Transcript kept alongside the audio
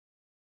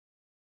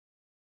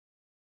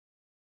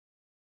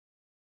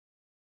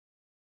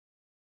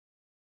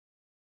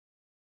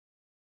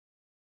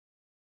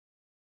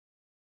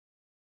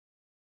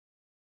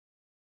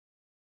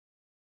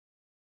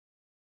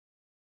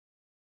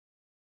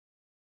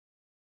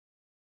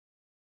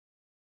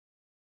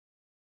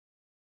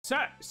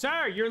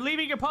Sir, you're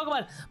leaving your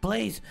Pokemon.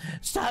 Please,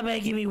 stop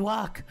making me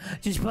walk.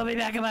 Just put me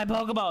back in my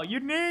Pokeball. You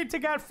need to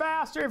get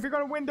faster if you're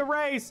gonna win the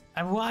race.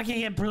 I'm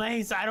walking in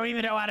place. I don't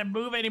even know how to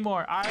move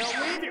anymore. I'll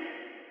leave you.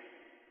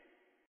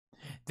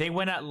 They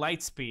went at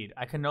light speed.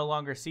 I can no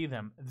longer see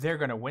them. They're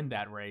gonna win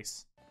that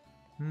race.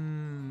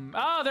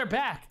 Oh, they're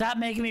back. Stop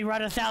making me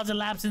run 1,000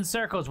 laps in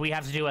circles. We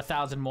have to do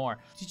 1,000 more.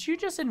 Did you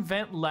just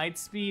invent light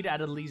speed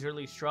at a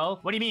leisurely stroll?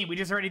 What do you mean? We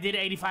just already did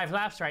 85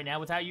 laps right now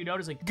without you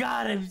noticing.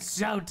 God, I'm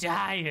so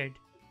tired.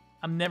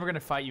 I'm never gonna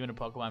fight you in a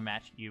Pokemon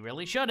match. You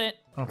really shouldn't.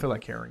 I don't feel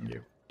like carrying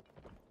you.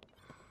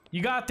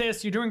 You got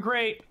this. You're doing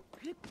great.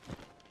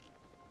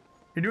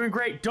 You're doing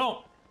great.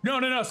 Don't.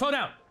 No. Slow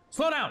down.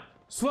 Slow down.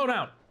 Slow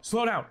down.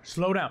 Slow down.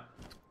 Slow down.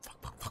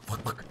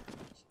 Fuck.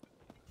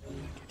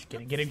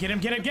 Get him.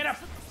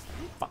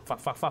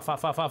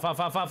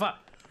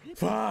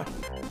 Fuck.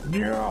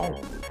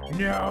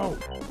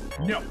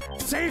 No.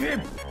 Save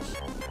him.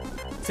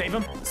 Save.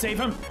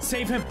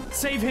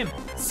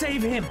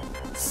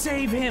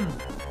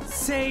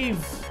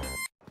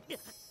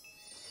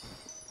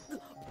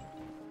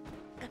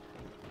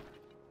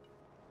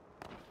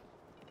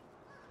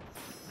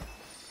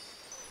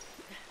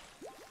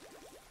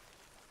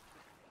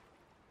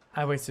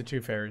 I wasted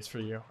 2 fairies for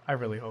you. I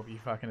really hope you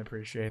fucking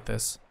appreciate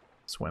this.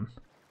 Swim.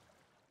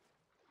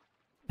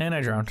 And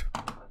I drowned.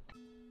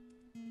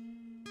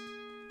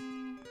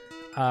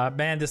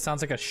 Man, this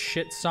sounds like a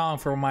shit song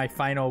for my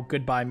final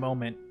goodbye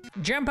moment.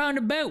 Jump on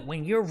the boat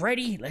when you're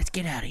ready. Let's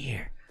get out of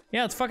here.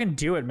 Yeah, let's fucking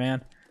do it,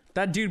 man.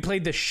 That dude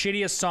played the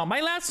shittiest song.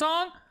 My last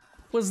song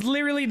was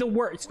literally the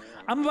worst.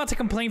 I'm about to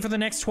complain for the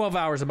next 12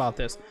 hours about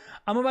this.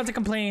 I'm about to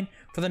complain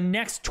for the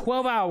next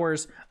 12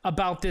 hours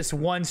about this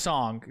one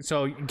song.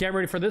 So get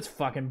ready for this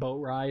fucking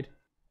boat ride.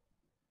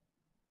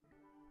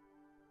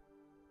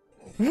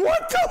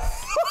 What the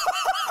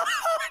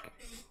fuck?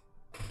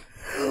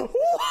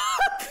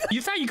 What?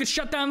 You thought you could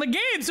shut down the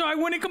game so I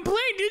wouldn't complain,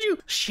 did you?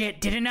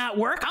 Shit, did it not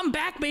work? I'm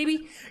back,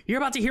 baby. You're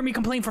about to hear me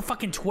complain for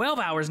fucking 12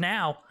 hours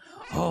now.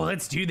 Oh,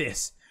 let's do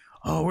this.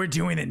 Oh, we're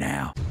doing it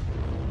now.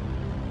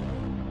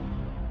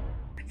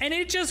 And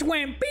it just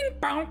went bing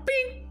bong,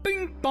 bing,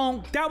 bing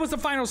bong. That was the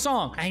final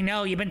song. I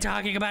know, you've been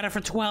talking about it for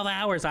 12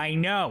 hours. I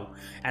know.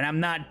 And I'm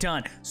not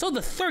done. So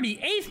the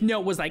 38th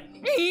note was like,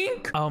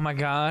 ink. Oh my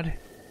God.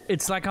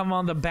 It's like I'm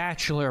on The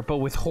Bachelor, but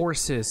with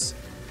horses.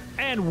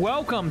 And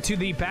welcome to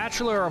The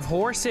Bachelor of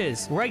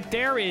Horses. Right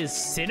there is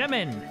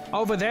Cinnamon.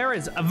 Over there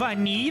is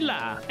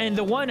Vanilla. And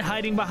the one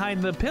hiding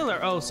behind the pillar,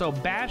 oh so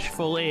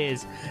bashful,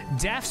 is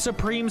Death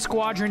Supreme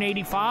Squadron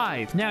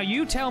 85. Now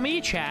you tell me,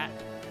 chat.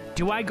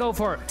 Do I go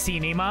for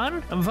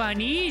Cinnamon,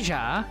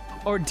 Vanilla,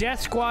 or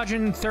Death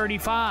Squadron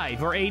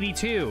 35 or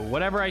 82?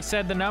 Whatever I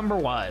said the number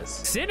was.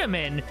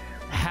 Cinnamon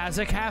has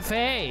a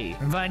cafe.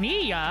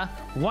 Vanilla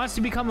wants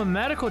to become a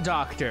medical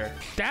doctor.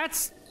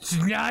 That's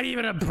not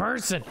even a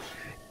person.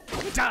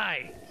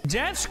 Die.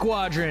 Death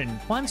Squadron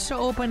wants to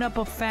open up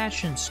a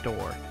fashion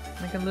store,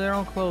 making their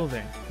own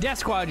clothing. Death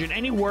Squadron,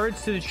 any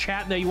words to the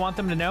chat that you want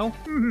them to know?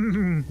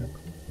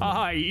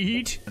 I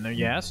eat. And then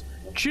yes.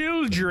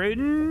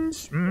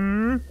 Children's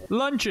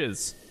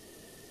lunches.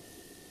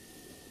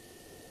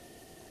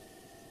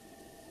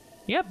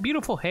 Yep,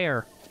 beautiful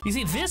hair. You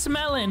see, this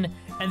melon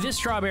and this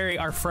strawberry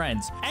are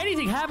friends.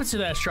 Anything happens to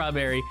that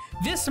strawberry,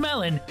 this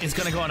melon is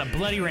gonna go on a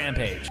bloody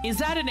rampage. Is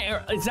that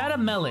a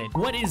melon?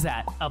 What is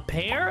that? A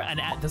pear?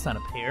 That's not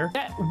a pear.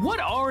 What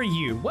are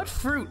you? What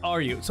fruit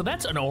are you? So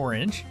that's an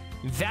orange.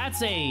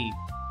 That's a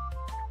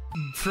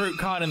fruit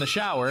caught in the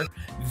shower.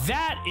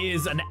 That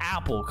is an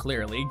apple,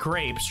 clearly.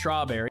 Grape,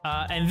 strawberry.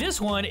 And this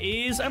one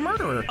is a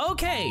murderer.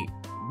 Okay,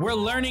 we're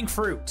learning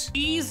fruit.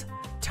 These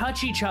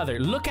touch each other.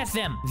 Look at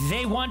them.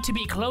 They want to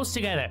be close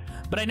together.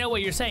 But I know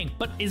what you're saying.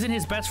 But isn't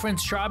his best friend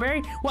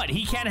strawberry? What,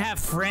 he can't have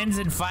friends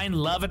and find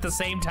love at the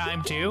same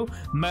time too?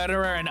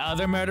 Murderer and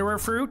other murderer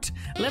fruit?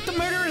 Let the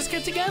murderers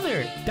get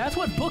together. That's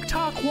what Book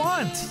Talk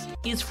wants.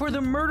 Is for the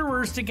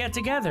murderers to get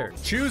together.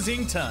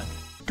 Choosing ton.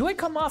 Do I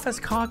come off as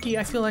cocky?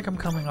 I feel like I'm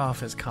coming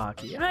off as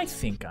cocky. I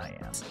think I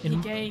am. He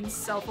gains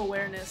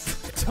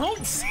self-awareness.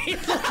 Don't say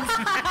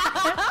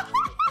that.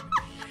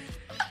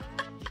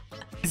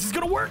 This is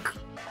gonna work.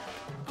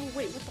 Oh,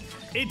 wait, what the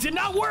fuck? It did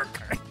not work.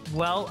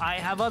 Well, I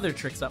have other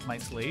tricks up my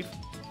sleeve.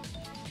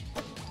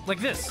 Like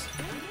this.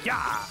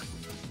 Yeah.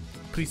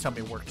 Please tell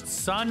me it worked.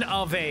 Son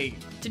of a...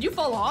 Did you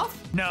fall off?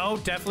 No,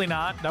 definitely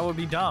not. That would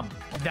be dumb.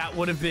 That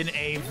would have been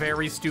a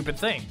very stupid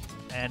thing.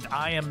 And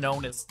I am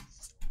known as...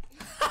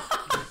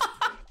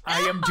 I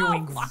am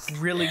doing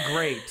really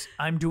great.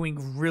 I'm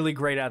doing really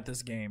great at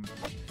this game.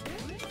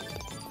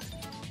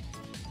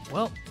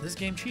 Well, this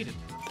game cheated.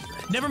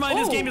 Never mind,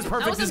 this game is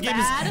perfect. This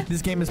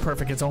game is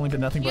perfect. It's only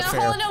been nothing but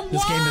fair.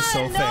 This game is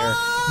so fair.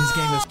 This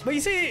game is... But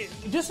you see,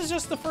 this is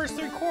just the first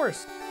 3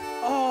 course.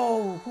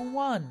 Oh, who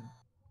won?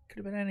 Could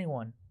have been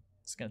anyone.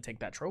 It's gonna take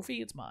that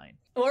trophy. It's mine.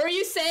 What were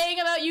you saying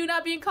about you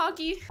not being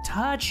cocky?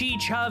 Touch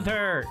each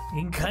other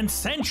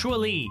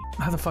consensually.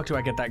 How the fuck do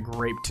I get that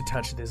grape to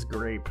touch this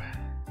grape?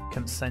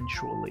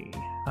 consensually?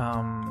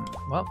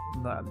 Well,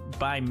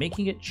 by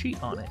making it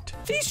cheat on it.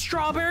 These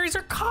strawberries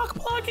are cock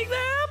blocking the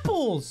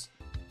apples.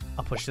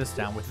 I'll push this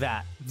down with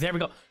that. There we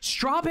go.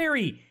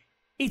 Strawberry.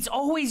 It's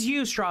always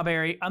you,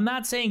 Strawberry. I'm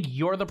not saying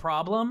you're the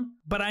problem,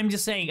 but I'm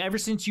just saying ever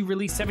since you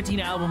released 17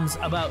 albums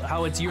about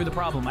how it's you're the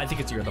problem, I think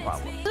it's you're the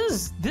problem.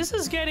 This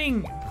is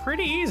getting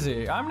pretty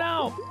easy. I'm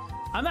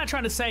not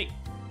trying to say,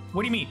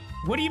 what do you mean?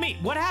 What do you mean?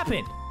 What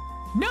happened?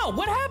 No,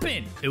 what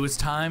happened? It was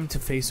time to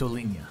face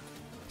Olmewe,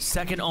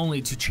 second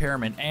only to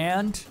Chairman,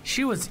 and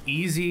she was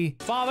easy.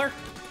 Father,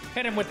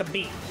 hit him with a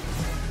beat.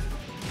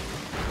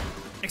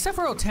 Except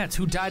for Otets,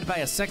 who died by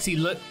a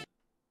sexy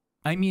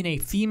a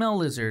female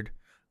lizard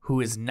who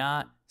is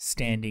not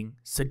standing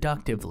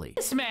seductively.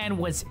 This man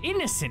was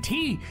innocent.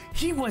 He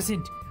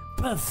wasn't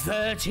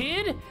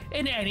perverted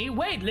in any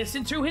way.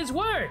 Listen to his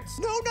words.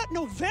 No, not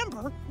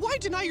November. Why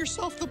deny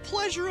yourself the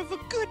pleasure of a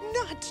good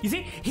nut? You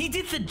see, he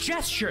did the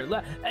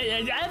gesture.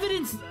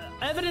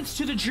 Evidence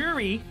to the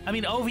jury. I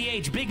mean,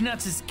 OVH, Big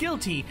Nuts is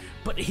guilty,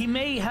 but he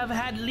may have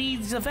had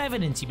leads of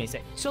evidence, you may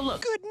say. So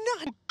look. Good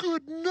nut.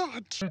 Good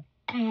nut.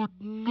 Good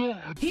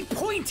nut. He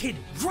pointed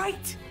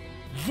right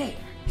there.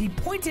 He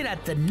pointed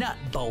at the nut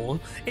bowl,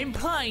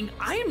 implying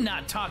I'm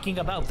not talking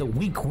about the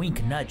wink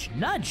wink nudge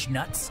nudge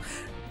nuts.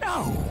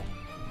 No,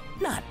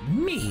 not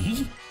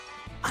me.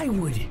 I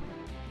would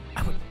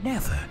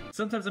never.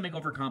 Sometimes I make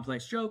over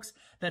complex jokes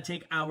that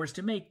take hours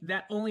to make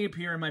that only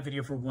appear in my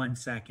video for 1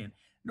 second.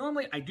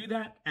 Normally I do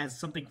that as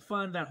something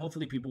fun that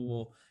hopefully people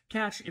will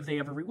catch if they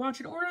ever rewatch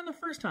it or on the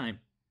first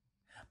time.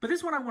 But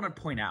this one I want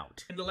to point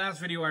out. In the last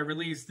video I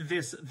released,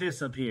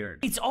 this appeared.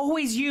 It's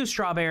always you,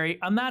 Strawberry.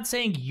 I'm not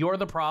saying you're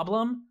the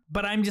problem,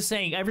 but I'm just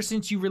saying ever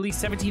since you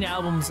released 17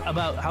 albums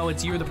about how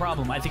it's you're the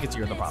problem, I think it's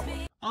you're the problem.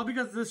 All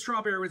because this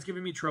Strawberry was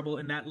giving me trouble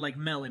in that, like,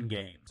 melon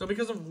game. So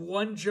because of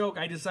one joke,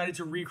 I decided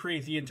to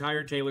recreate the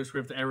entire Taylor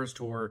Swift Eras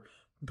Tour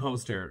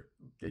poster.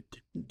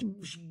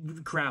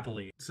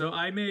 Crappily. So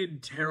I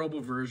made terrible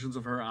versions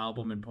of her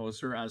album and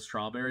poster as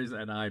strawberries,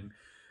 and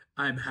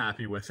I'm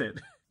happy with it.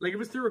 Like, it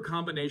was through a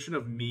combination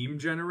of meme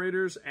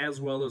generators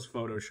as well as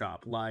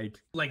Photoshop, like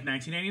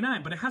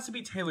 1989, but it has to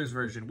be Taylor's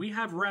version. We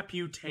have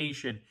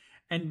Reputation,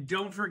 and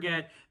don't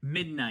forget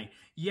Midnight.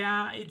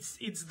 Yeah,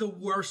 it's the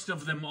worst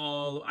of them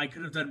all. I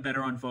could have done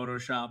better on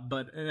Photoshop,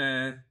 but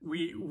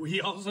we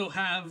also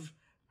have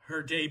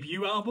her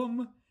debut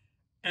album,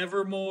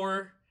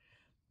 Evermore,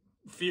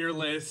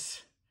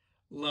 Fearless,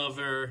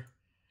 Lover,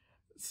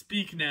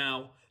 Speak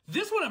Now.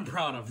 This one I'm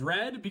proud of,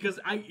 Red, because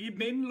it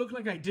made me look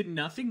like I did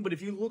nothing, but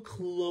if you look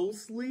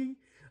closely,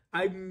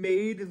 I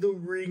made the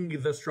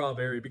ring the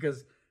strawberry,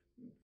 because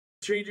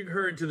changing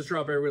her into the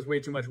strawberry was way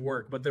too much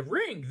work, but the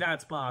ring,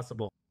 that's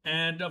possible.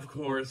 And, of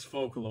course,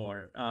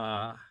 Folklore.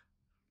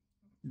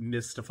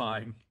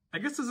 Mystifying. I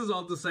guess this is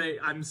all to say,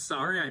 I'm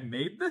sorry I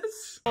made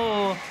this?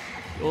 Oh,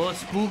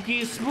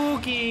 spooky,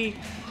 spooky.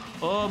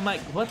 Oh my,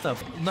 what the?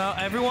 No,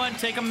 everyone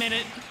take a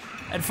minute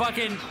and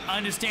fucking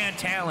understand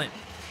talent.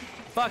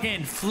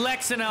 Fucking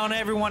flexing on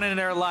everyone in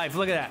their life.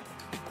 Look at that.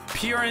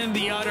 Pure in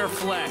the utter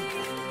flex.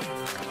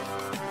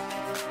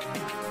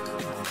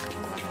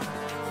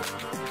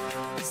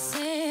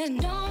 Said,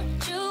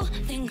 don't you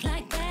think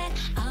like that?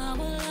 I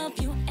will love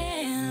you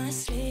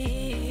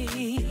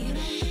endlessly.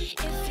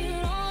 If you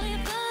only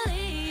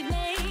believe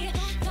me,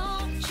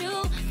 don't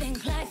you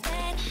think like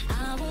that?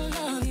 I will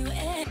love you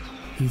endlessly.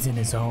 He's in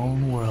his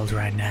own world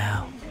right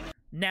now.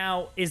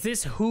 Now, is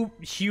this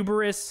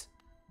hubris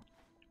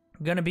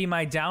gonna be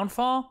my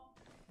downfall?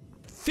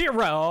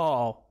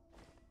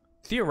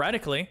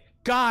 Theoretically.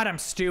 God, I'm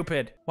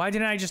stupid. Why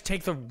didn't I just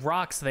take the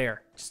rocks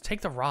there? Just take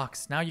the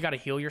rocks. Now you gotta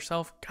heal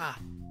yourself?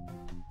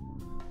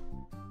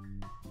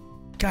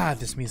 God,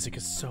 this music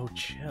is so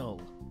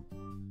chill.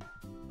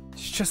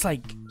 It's just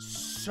like,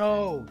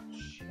 so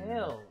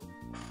chill.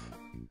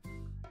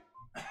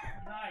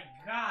 My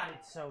God,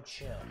 it's so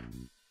chill.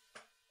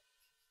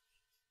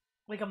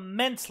 Like,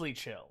 immensely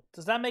chill.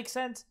 Does that make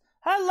sense?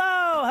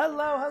 Hello,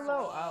 hello,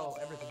 hello. Oh,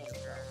 everything's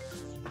just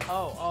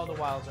gone. Oh, the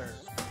wires are,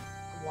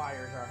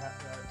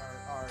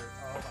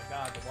 oh my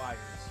God, the wires.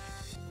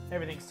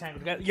 Everything's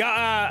tangled together.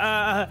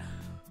 Yeah,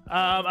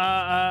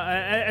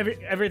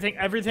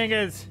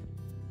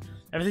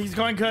 everything's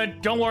going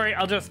good. Don't worry,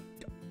 let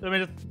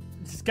me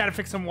just gotta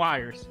fix some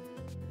wires.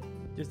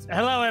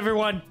 Hello,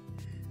 everyone.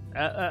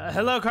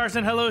 Hello,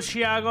 Carson. Hello,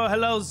 Chiago.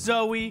 Hello,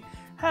 Zoe.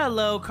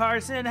 Hello,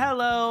 Carson.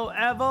 Hello,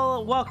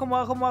 Evel.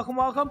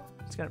 Welcome.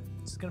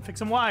 Just gonna fix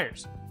some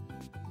wires.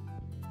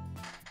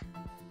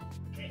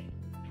 Okay.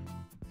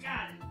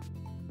 Got it.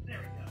 There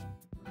we go.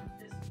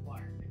 This is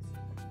wire fixing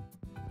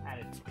at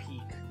its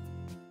peak.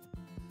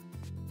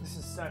 This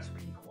is such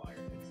peak wire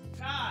fixing.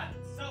 God,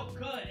 it's so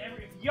good.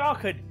 If y'all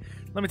could,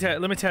 let me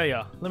tell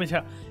y'all.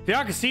 If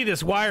y'all could see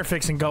this wire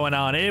fixing going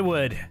on, it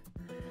would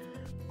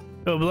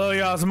blow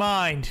y'all's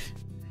mind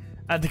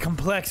at the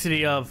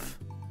complexity of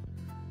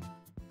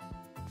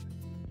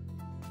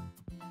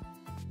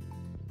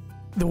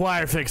the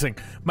wire fixing.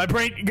 My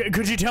brain,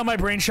 could you tell my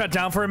brain shut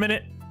down for a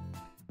minute?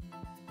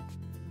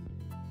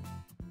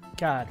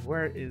 God,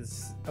 where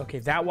is... Okay,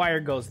 that wire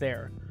goes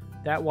there.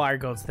 That wire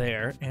goes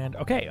there. And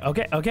okay.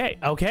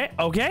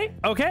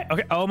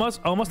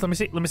 Almost. Let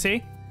me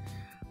see.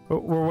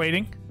 We're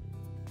waiting.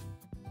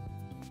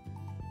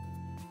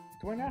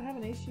 Do I not have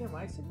an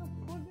HDMI signal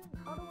plugged in?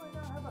 How do I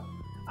not have a...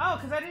 Oh,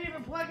 because I didn't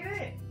even plug it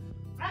in.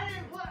 I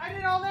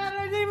did all that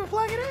and I didn't even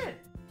plug it in.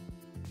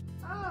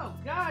 Oh,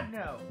 God,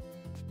 no.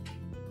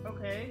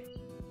 Okay.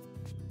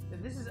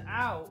 Then this is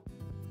out.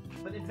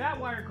 But if that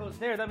wire goes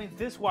there, that means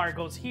this wire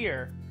goes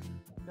here.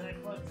 Then I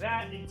plug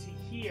that into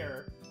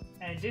here.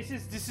 And this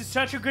is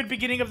such a good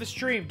beginning of the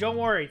stream. Don't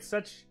worry. It's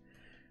such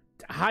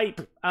hype.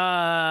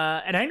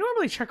 And I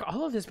normally check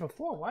all of this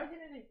before. Why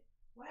didn't it...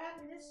 What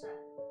happened this time?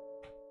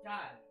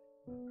 God.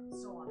 I'm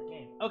so on the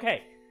game.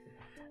 Okay.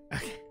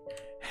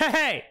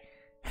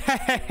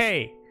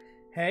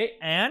 Hey,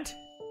 and...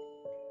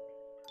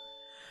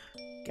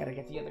 Gotta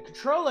get the other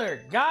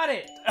controller. Got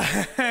it.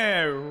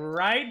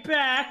 Right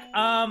back.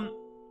 Why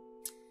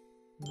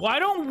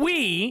don't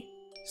we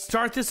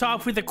start this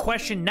off with a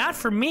question, not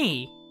for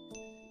me,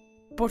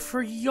 but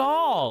for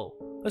y'all.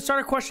 Let's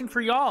start a question for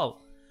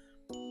y'all.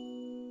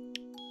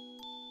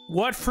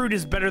 What fruit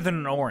is better than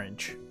an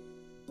orange?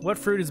 What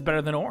fruit is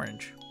better than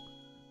orange?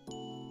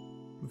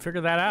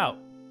 Figure that out.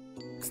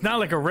 It's not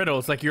like a riddle,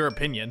 it's like your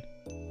opinion.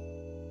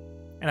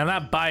 And I'm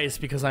not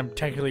biased because I'm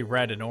technically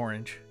red and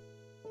orange.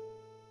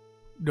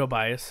 No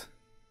bias.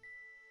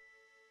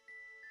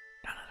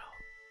 None at all.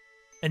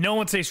 And no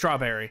one say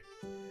strawberry.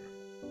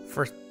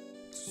 For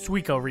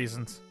Suiko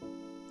reasons.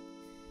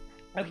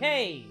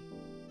 Okay.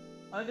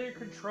 Other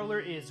controller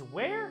is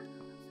where?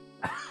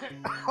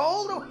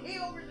 All the way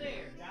over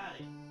there. Got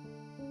it.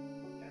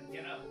 Gotta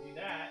get up, do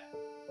that.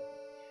 Move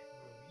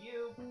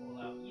you, pull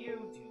out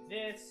you, do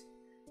this.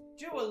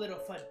 Do a little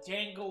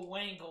fandangle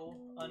wangle,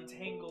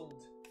 untangled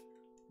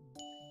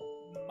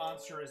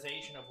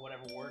monsterization of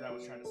whatever word I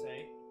was trying to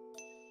say.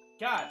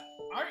 God,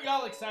 aren't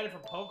y'all excited for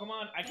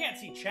Pokemon? I can't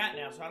see chat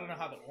now, so I don't know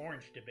how the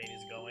orange debate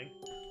is going.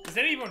 Is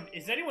anyone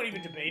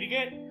even debating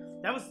it?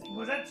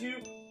 Was that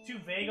too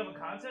vague of a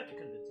concept? It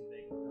could have been too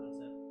vague of a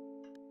concept.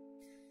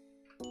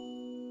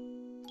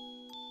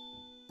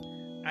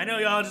 I know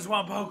y'all just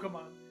want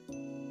Pokemon.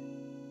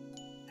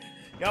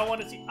 Y'all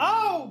want to see...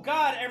 Oh,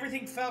 God,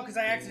 everything fell because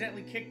I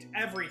accidentally kicked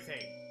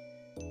everything.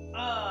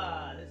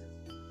 And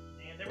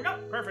there we go.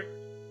 Perfect.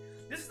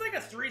 This is like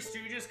a Three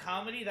Stooges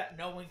comedy that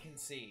no one can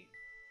see.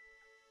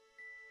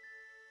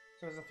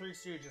 So it's a Three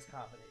Stooges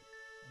comedy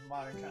in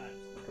modern times.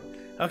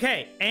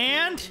 Okay,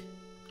 and...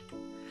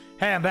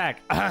 Hey, I'm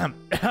back. Let me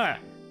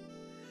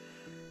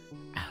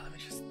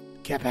just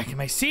get back in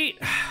my seat.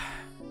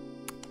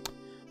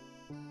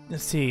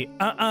 Let's see.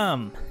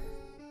 I'm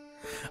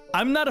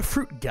not a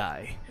fruit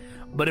guy.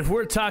 But if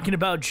we're talking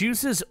about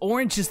juices,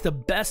 orange is the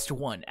best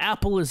one.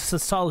 Apple is a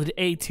solid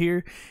A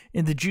tier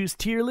in the juice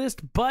tier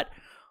list, but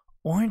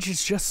orange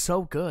is just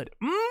so good.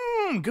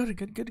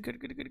 Good.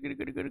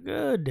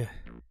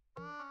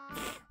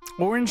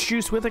 Orange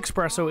juice with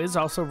espresso is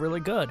also really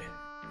good.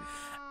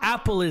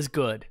 Apple is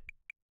good.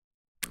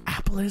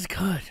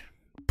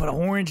 But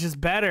orange is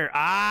better.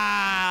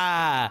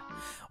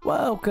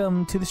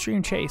 Welcome to the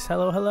stream, Chase.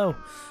 Hello.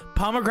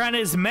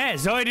 Pomegranate is meh.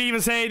 Zoe didn't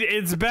even say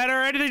it's better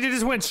or anything. They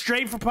just went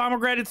straight for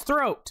pomegranate's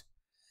throat.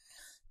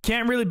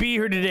 Can't really be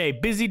here today.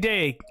 Busy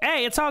day.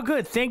 Hey, it's all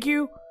good. Thank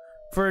you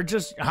for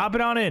just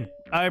hopping on in.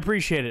 I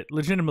appreciate it.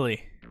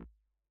 Legitimately.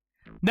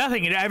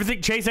 Nothing.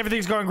 Chase,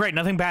 everything's going great.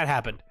 Nothing bad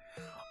happened.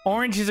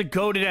 Orange is a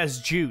goated as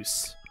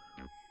juice.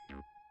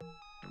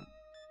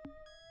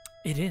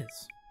 It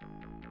is.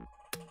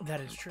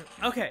 That is true.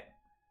 Okay,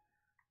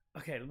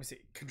 let me see.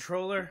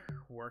 Controller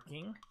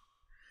working.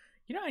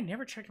 You know, I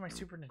never checked my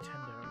Super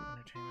Nintendo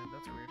Entertainment.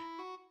 That's weird.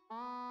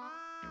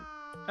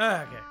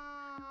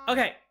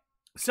 Okay.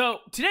 So,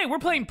 today we're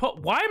playing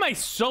Why am I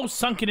so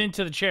sunken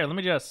into the chair? Let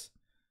me just...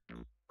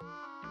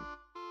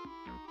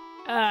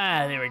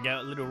 there we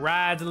go. A little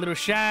rides, a little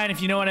shine,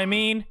 if you know what I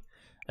mean.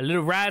 A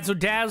little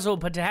razzle-dazzle,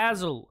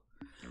 patazzle.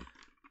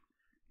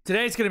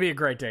 Today's gonna be a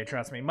great day,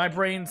 trust me. My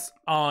brain's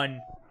on...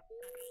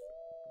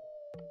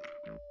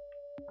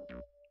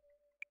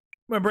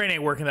 My brain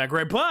ain't working that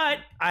great, but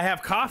I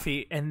have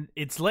coffee, and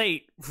it's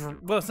late.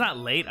 Well, it's not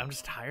late. I'm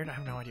just tired. I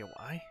have no idea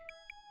why.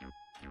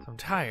 I'm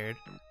tired,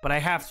 but I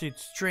have to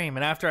stream,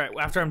 and after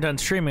I'm done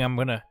streaming, I'm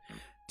gonna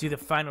do the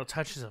final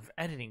touches of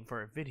editing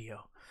for a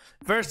video.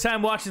 First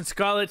time watching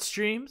Scarlet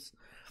streams,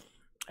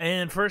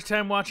 and first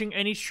time watching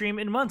any stream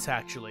in months,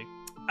 actually.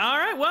 All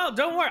right, well,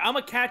 don't worry. I'm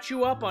gonna catch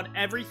you up on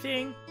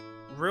everything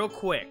real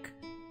quick.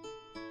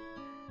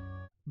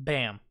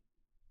 Bam.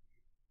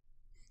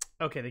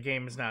 Okay, the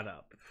game is not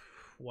up.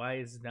 Why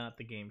is not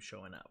the game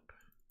showing up?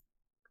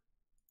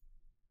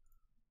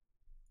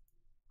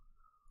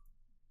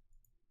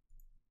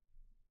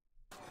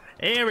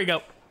 Here we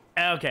go.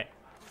 Okay.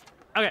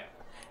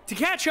 To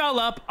catch y'all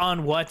up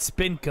on what's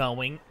been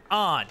going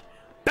on.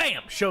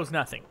 Bam! Shows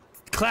nothing.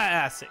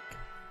 Classic.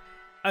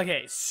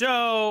 Okay,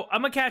 so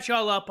I'm gonna catch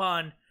y'all up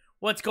on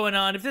what's going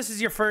on. If this is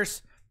your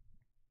first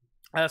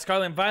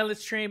Scarlet and Violet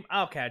stream,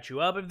 I'll catch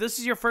you up. If this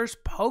is your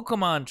first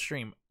Pokemon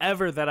stream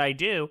ever that I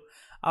do,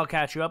 I'll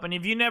catch you up. And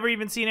if you've never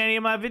even seen any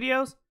of my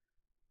videos,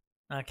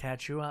 I'll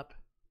catch you up.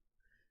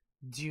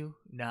 Do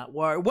not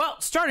worry.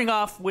 Well, starting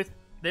off with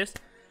this.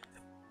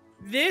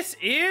 This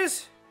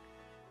is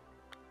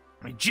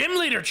a gym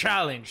leader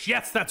challenge.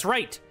 Yes, that's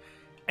right.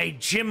 A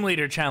gym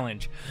leader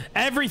challenge.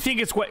 Everything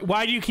is...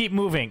 Why do you keep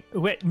moving?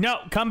 Wait, no,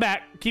 come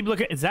back. Keep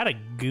looking. Is that a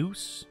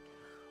goose?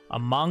 A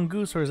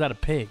mongoose, or is that a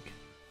pig?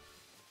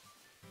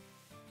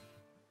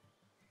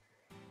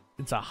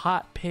 It's a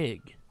hot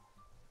pig.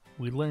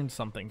 We learned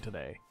something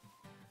today.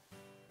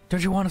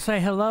 Don't you want to say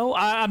hello?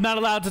 I'm not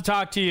allowed to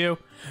talk to you.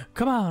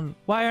 Come on.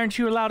 Why aren't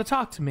you allowed to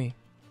talk to me?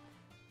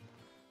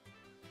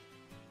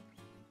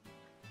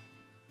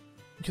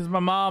 Because my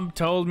mom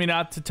told me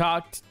not to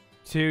talk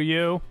to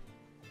you.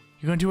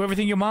 You gonna do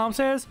everything your mom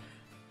says?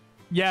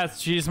 Yes,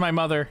 she's my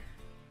mother.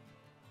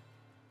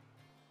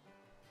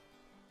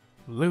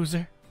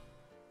 Loser.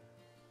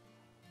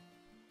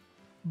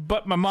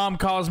 But my mom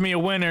calls me a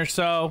winner,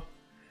 so...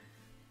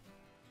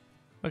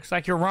 Looks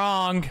like you're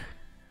wrong.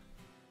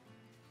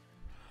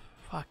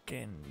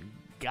 Fucking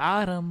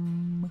got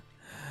him.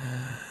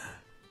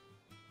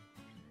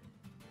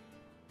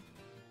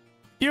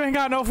 You ain't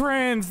got no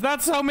friends.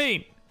 That's so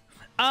mean.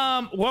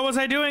 What was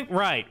I doing?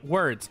 Right,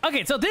 words.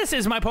 Okay, so this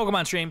is my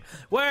Pokemon stream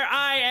where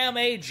I am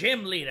a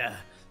gym leader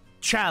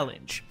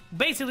challenge.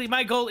 Basically,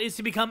 my goal is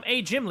to become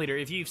a gym leader.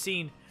 If you've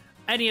seen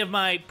any of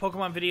my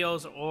Pokemon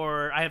videos,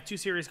 or I have 2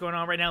 series going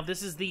on right now.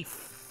 This is the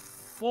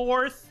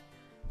 4th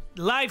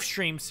live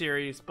stream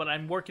series, but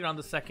I'm working on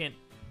the 2nd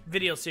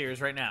video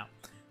series right now.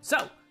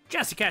 So,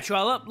 just to catch you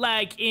all up,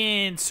 like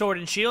in Sword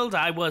and Shield,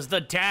 I was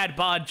the dad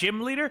bod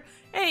gym leader.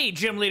 Hey,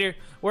 gym leader,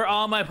 where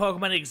all my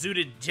Pokemon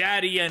exuded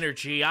daddy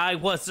energy. I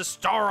was the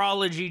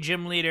Starology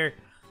gym leader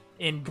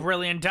in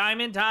Brilliant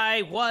Diamond.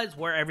 I was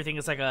where everything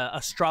is like a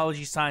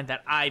astrology sign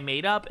that I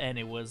made up, and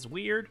it was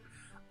weird.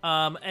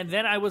 And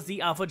then I was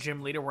the Alpha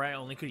gym leader, where I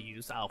only could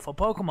use Alpha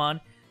Pokemon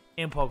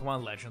in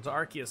Pokemon Legends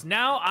Arceus.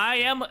 Now I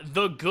am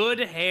the good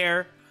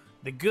hair,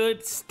 the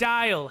good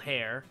style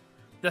hair,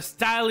 the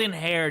styling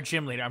hair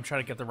gym leader. I'm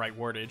trying to get the right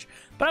wordage,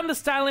 but I'm the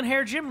styling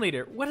hair gym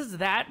leader. What does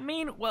that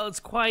mean? Well, it's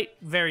quite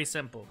very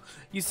simple.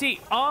 You see,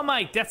 all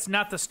my... That's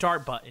not the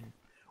start button.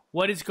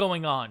 What is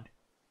going on?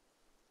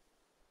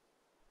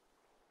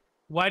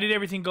 Why did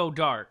everything go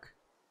dark?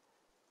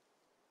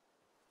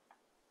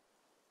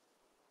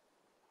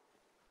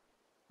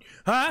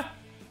 Huh?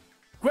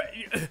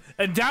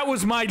 And that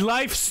was my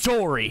life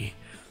story.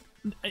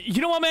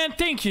 You know what, man?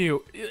 Thank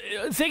you.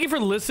 Thank you for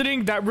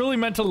listening. That really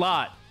meant a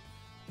lot.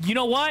 You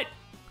know what?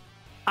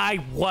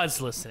 I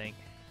was listening.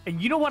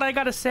 And you know what I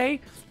gotta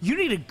say? You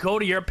need to go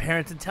to your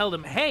parents and tell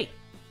them, hey,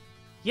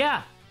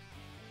 yeah,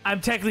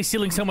 I'm technically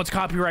stealing someone's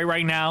copyright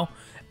right now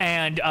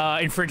and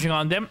infringing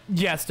on them.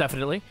 Yes,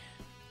 definitely.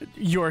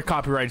 Your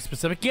copyright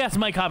specific. Yes,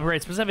 my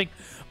copyright specific.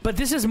 But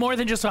this is more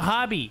than just a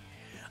hobby.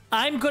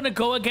 I'm gonna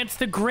go against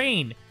the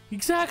grain.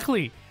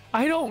 Exactly.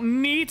 I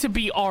don't need to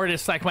be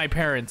artists like my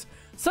parents.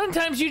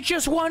 Sometimes you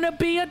just want to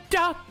be a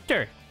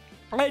doctor.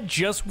 I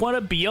just want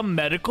to be a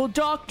medical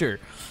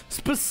doctor,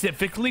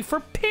 specifically for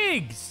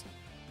pigs.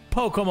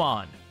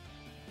 Pokemon.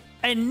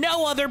 And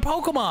no other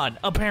Pokemon,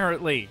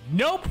 apparently.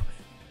 Nope,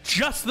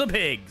 just the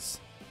pigs.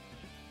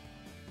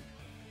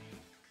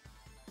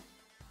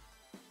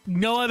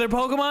 No other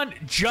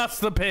Pokemon,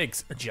 just the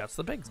pigs. Just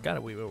the pigs. Got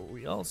it.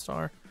 We all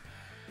star.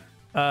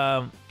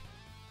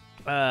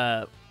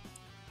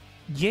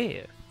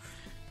 Yeah.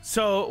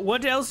 So,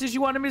 what else did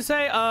you want me to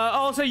say?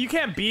 Also, you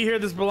can't be here.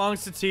 This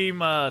belongs to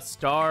Team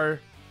Star.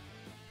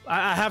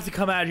 I have to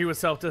come at you with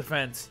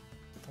self-defense.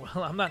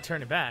 Well, I'm not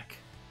turning back.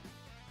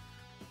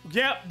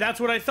 Yep, that's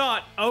what I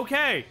thought.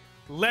 Okay,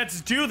 let's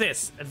do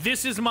this.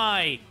 This is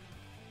my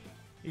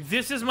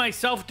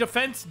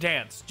self-defense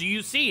dance. Do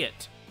you see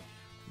it?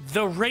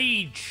 The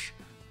rage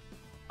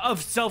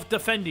of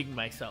self-defending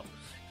myself.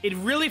 It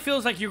really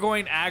feels like you're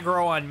going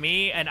aggro on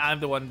me, and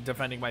I'm the one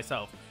defending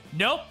myself.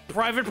 Nope,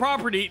 private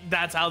property.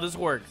 That's how this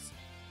works.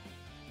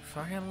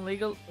 Fucking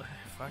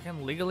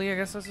legally, I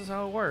guess this is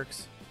how it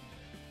works.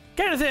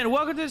 Kennethan,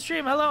 welcome to the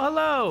stream. Hello,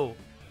 hello.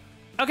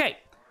 Okay,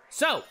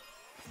 so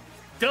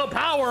the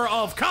power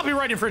of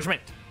copyright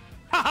infringement.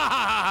 Ha ha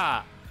ha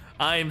ha!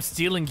 I am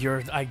stealing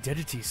your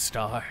identity,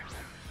 Star.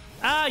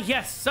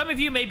 Yes, some of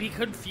you may be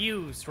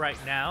confused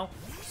right now.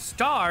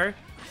 Star,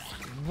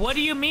 what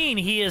do you mean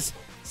he is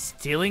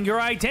stealing your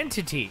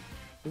identity?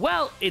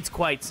 Well, it's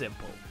quite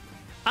simple.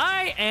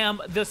 I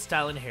am the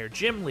Style and Hair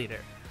gym leader.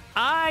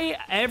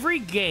 Every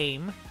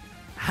game,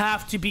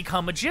 have to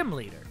become a gym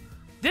leader.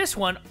 This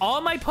one,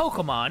 all my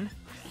Pokemon,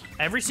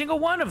 every single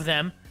one of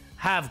them,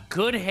 have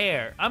good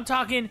hair. I'm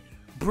talking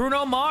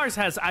Bruno Mars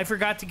has... I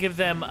forgot to give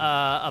them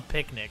a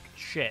picnic.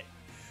 Shit.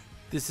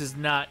 This is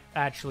not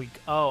actually...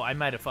 Oh, I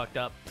might have fucked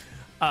up.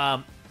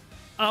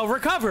 I'll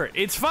recover.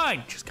 It's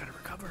fine. Just gotta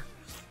recover.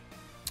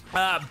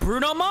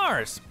 Bruno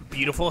Mars,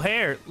 beautiful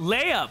hair.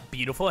 Leia,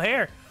 beautiful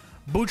hair.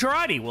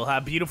 Bucciarati will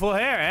have beautiful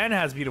hair and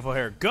has beautiful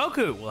hair.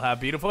 Goku will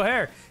have beautiful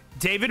hair.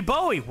 David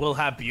Bowie will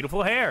have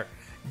beautiful hair.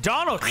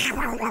 Donald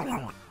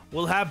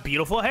will have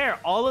beautiful hair.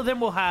 All of them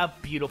will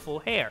have beautiful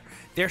hair.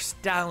 They're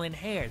styling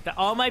hair.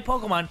 All my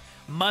Pokemon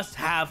must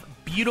have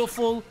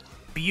beautiful,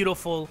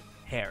 beautiful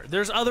hair.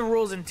 There's other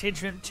rules and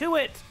tangent to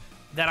it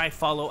that I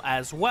follow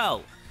as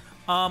well.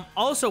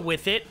 Also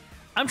with it,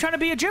 I'm trying to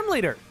be a gym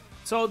leader.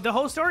 So the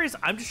whole story is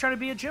I'm just trying to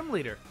be a gym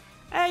leader.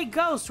 Hey,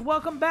 Ghost,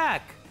 welcome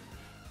back.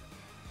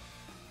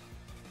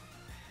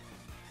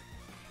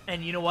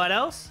 And you know what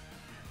else?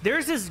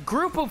 There's this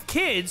group of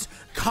kids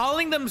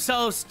calling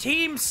themselves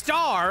Team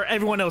Star.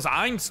 Everyone knows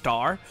I'm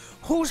Star.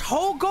 Whose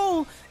whole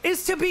goal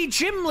is to be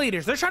gym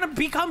leaders. They're trying to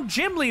become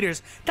gym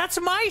leaders. That's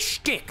my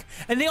shtick.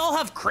 And they all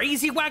have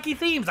crazy, wacky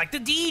themes like the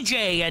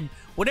DJ and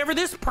whatever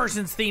this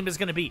person's theme is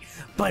going to be.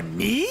 But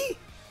me?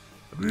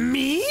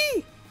 Me?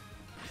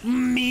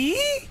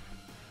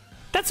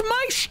 That's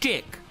my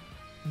shtick.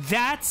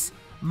 That's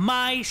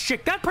my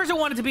shtick. That person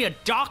wanted to be a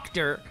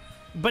doctor,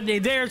 but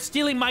they're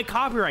stealing my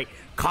copyright,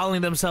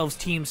 calling themselves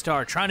Team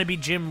Star, trying to be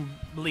gym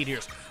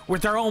leaders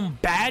with their own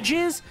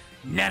badges.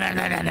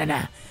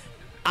 Nah.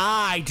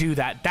 I do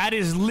that. That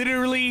is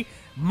literally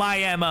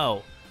my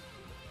MO.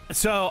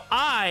 So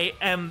I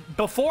am,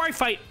 before I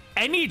fight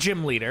any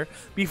gym leader,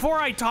 before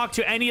I talk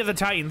to any of the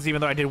Titans,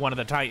 even though I did one of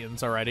the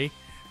Titans already.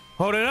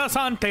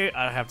 Horenasante.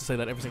 I have to say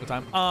that every single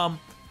time.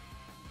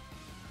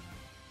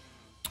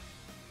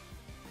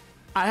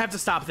 I have to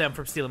stop them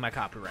from stealing my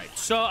copyright.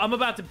 So I'm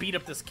about to beat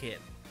up this kid.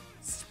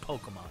 It's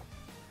Pokemon.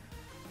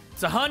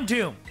 It's a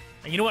Houndoom.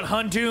 And you know what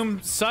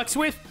Houndoom sucks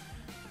with?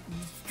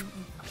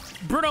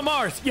 Bruno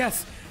Mars.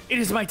 Yes, it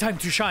is my time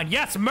to shine.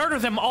 Yes, murder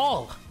them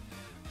all.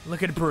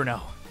 Look at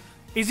Bruno.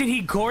 Isn't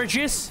he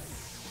gorgeous?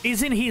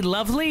 Isn't he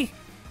lovely?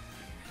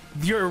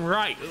 You're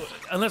right.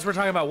 Unless we're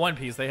talking about One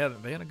Piece. They had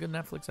a good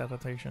Netflix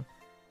adaptation.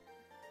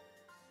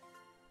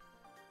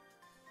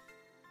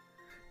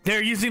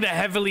 They're using the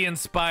heavily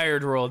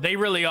inspired rule. They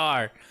really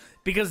are.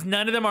 Because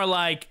none of them are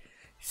like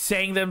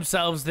saying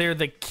themselves they're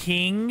the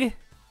king.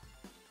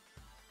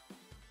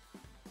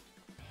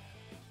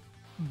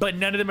 But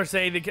none of them are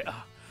saying the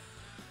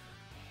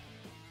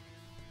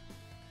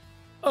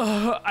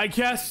I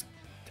guess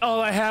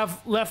all I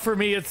have left for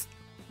me is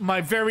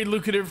my very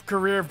lucrative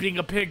career of being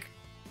a pig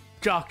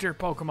doctor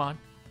Pokemon.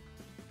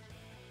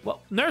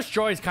 Well, Nurse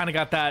Joy's kind of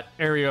got that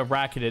area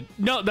racketed.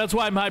 No, that's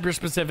why I'm hyper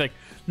specific.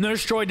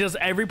 Nurse Joy does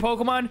every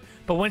Pokemon,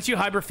 but once you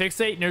hyper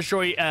fixate, Nurse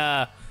Joy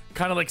kind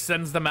of like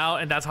sends them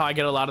out, and that's how I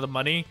get a lot of the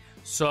money.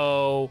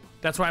 So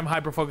that's why I'm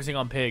hyper focusing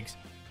on pigs.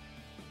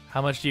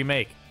 How much do you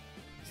make?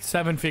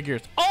 7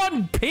 figures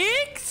on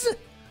pigs?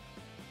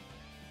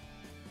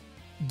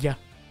 Yeah.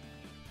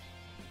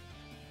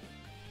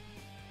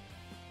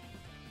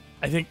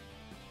 I think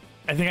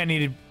I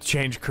need to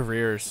change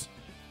careers.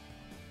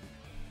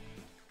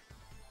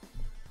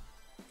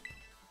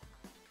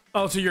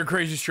 Oh, so you're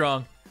crazy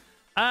strong.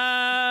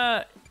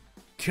 Call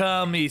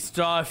me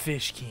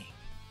Starfish King.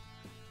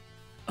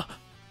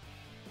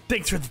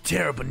 Thanks for the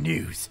terrible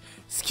news.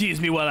 Excuse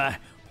me while I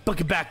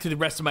book it back to the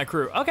rest of my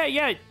crew. Okay,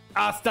 yeah.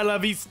 Hasta la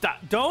vista.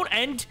 Don't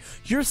end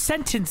your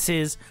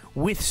sentences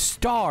with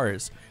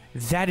stars.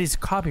 That is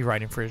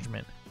copyright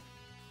infringement.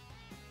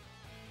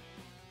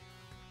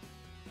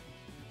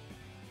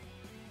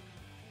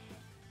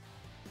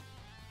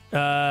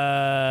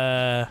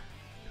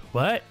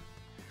 What?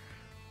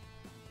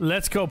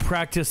 Let's go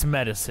practice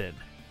medicine.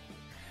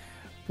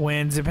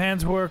 When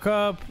Japan's work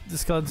up, the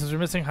skeletons are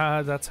missing.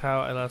 Haha, that's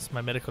how I lost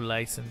my medical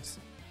license.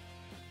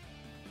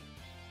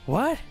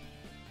 What?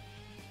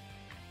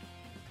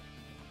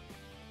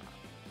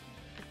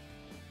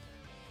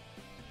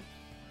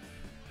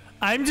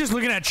 I'm just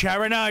looking at chat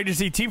right now. I just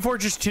see Team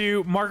Fortress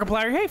 2,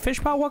 Markiplier. Hey,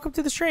 Fishpile, welcome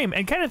to the stream.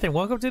 And Kennethan,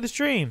 welcome to the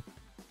stream.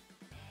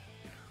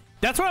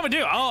 That's what I'm gonna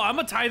do. Oh, I'm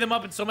gonna tie them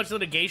up in so much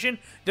litigation.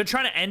 They're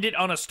trying to end it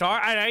on a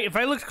star. If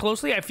I look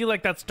closely, I feel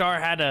like that star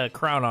had a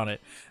crown on it.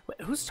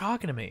 Wait, who's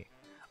talking to me?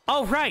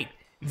 Oh, right.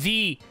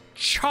 The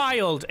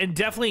child, and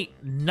definitely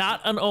not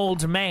an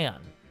old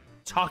man,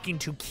 talking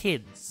to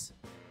kids.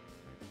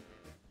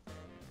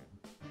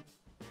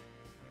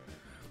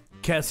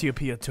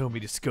 Cassiopeia told me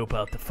to scope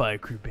out the fire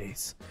crew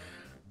base.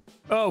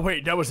 Oh,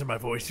 wait, that wasn't my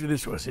voice.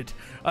 This was it.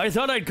 I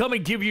thought I'd come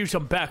and give you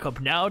some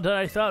backup now that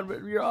I thought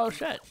you're all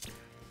set.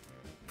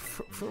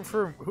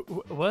 For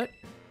what?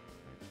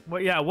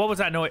 What? Yeah, what was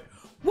that noise?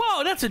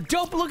 Whoa, that's a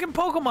dope looking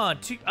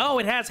Pokemon. Oh,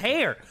 it has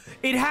hair.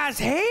 It has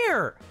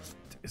hair.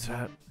 Is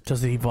that?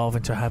 Does it evolve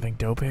into having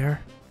dope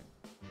hair?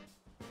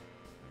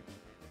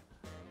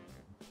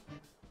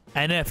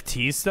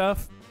 NFT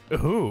stuff?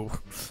 Ooh.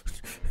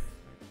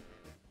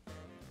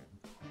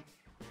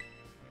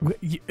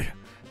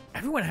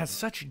 Everyone has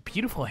such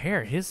beautiful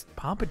hair. His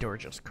pompadour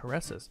just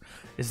caresses.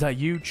 Is that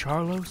you,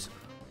 Charlos?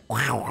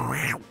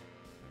 Wow.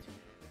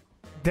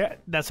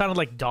 That sounded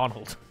like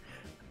Donald.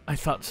 I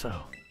thought so.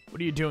 What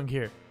are you doing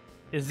here?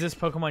 Is this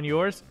Pokemon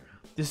yours?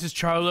 This is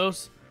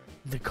Charlos,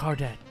 the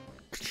Cardet.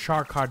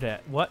 Charcadet.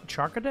 What?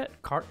 Charcadet?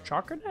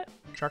 Charcadet?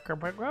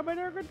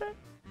 Charcadet?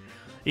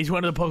 He's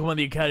one of the Pokemon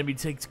the Academy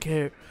takes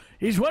care.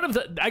 He's one of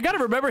the... I gotta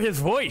remember his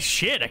voice.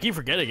 Shit, I keep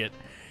forgetting it.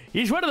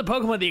 He's one of the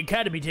Pokemon the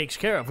Academy takes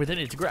care of within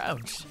its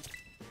grounds.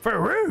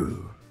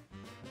 Faroo!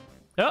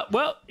 Oh,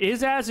 well,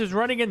 his ass is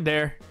running in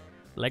there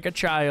like a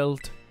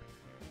child.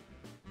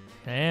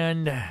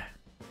 And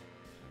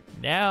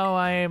now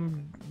I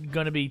am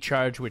gonna be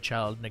charged with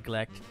child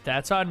neglect.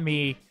 That's on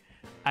me.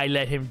 I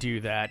let him do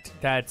that.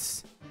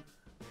 That's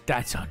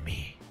on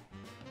me.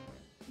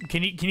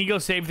 Can you go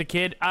save the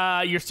kid?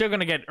 You're still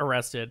gonna get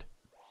arrested.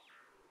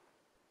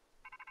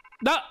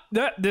 No,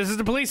 this is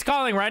the police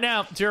calling right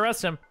now to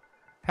arrest him.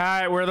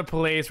 Hi, we're the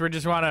police. We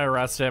just want to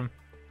arrest him.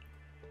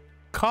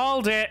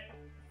 Called it.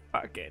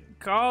 Fucking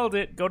called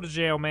it. Go to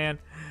jail, man.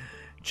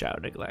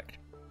 Child neglect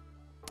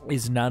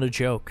is not a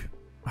joke.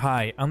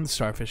 Hi, I'm the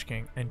Starfish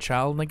King, and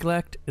child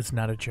neglect is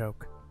not a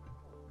joke.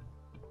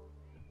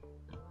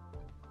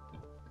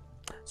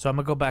 So I'm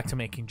gonna go back to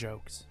making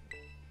jokes.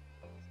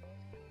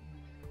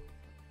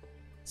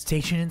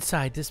 Station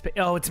inside this.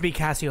 Oh, it's me,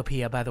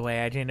 Cassiopeia. By the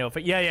way, I didn't know if.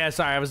 Yeah.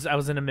 Sorry, I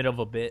was in the middle of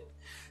a bit.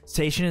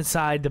 Station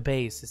inside the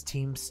base is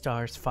Team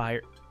Star's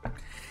fire.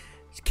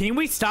 Can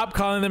we stop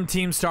calling them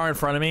Team Star in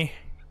front of me?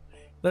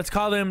 Let's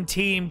call them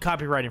Team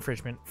Copyright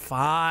Infringement.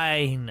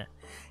 Fine.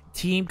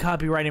 Team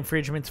Copyright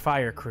Infringement's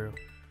fire crew.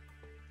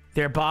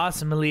 Their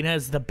boss, Melina,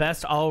 is the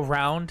best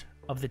all-round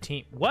of the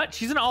team. What?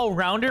 She's an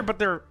all-rounder, but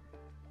they're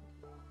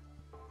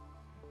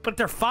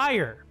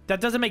fire.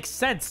 That doesn't make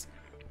sense.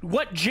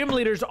 What gym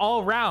leader's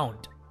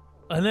all-round?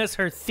 Unless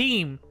her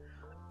theme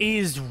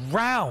is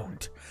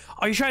round.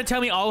 Are you trying to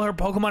tell me all her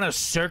Pokemon are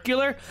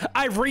circular?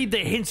 I read the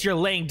hints you're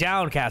laying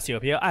down,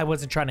 Cassiopeia. I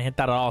wasn't trying to hint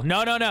that at all.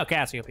 No,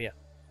 Cassiopeia.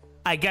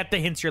 I get the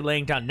hints you're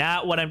laying down.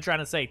 Not what I'm trying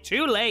to say.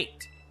 Too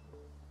late.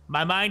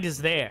 My mind is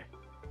there.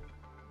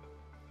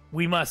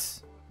 We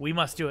must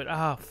do it.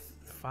 Oh,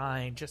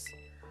 fine.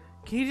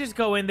 Can you just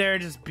go in there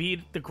and just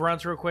beat the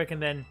grunts real quick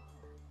and then,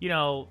 you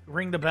know,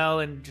 ring the bell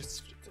and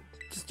just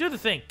do the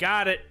thing.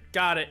 Got it.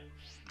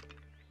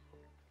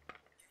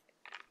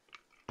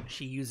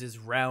 She uses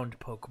round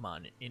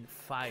Pokemon in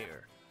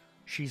fire.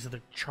 She's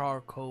the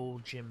charcoal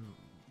gym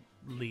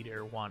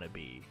leader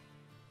wannabe.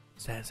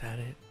 Is that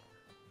it?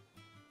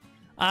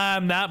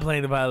 I'm not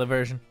playing the Violet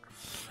version.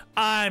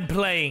 I'm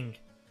playing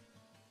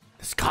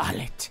the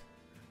Scarlet.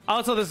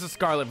 Also, this is the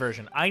Scarlet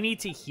version. I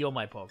need to heal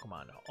my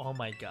Pokemon. Oh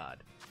my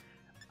god.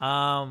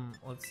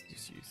 Let's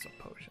just use some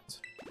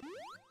potions.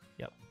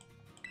 Yep.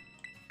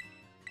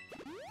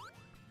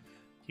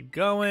 Keep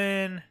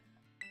going.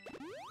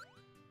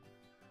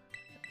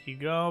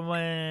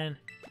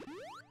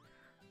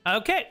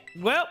 Okay,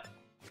 well,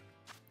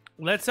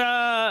 let's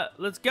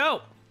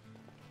go.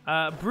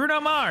 Bruno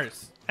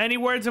Mars, any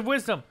words of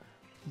wisdom?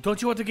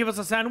 Don't you want to give us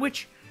a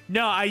sandwich?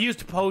 No, I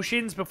used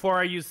potions before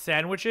I used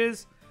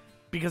sandwiches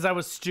because I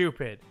was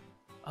stupid.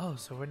 Oh,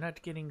 so we're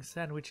not getting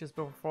sandwiches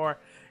before.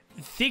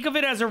 Think of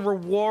it as a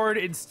reward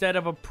instead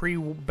of a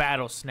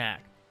pre-battle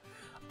snack.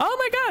 Oh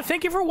my god,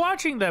 thank you for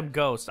watching them,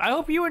 Ghost. I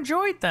hope you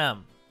enjoyed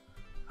them.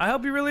 I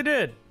hope you really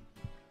did.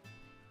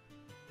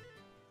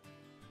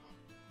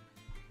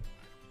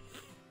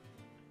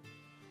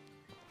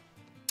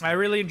 I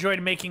really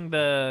enjoyed making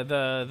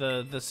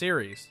the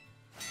series.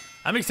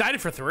 I'm excited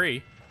for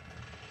 3.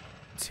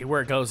 Let's see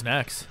where it goes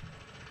next.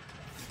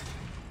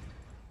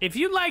 If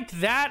you liked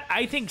that,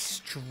 I think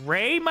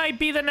Stray might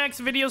be the next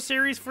video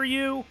series for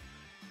you.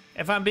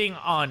 If I'm being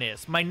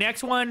honest. My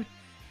next one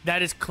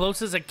that is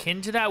close as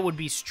akin to that would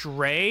be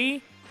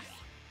Stray.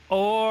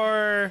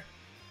 Or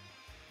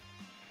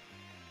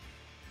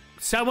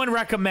someone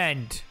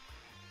recommend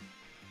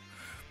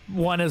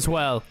one as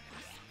well.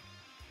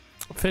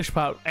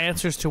 Fishpout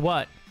answers to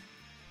what?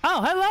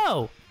 Oh,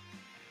 hello.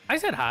 I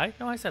said hi.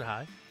 No, I said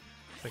hi.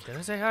 Wait, did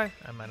I say hi?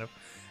 I might have.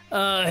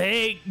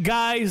 Hey,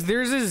 guys,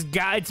 there's this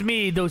guy. It's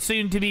me, the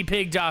soon-to-be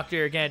pig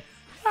doctor again.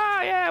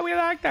 Oh, yeah, we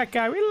like that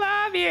guy. We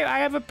love you. I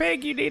have a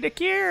pig you need a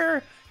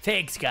cure.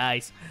 Thanks,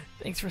 guys.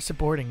 Thanks for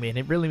supporting me, and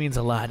it really means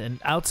a lot. And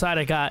outside,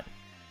 I got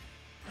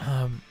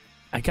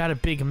a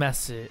big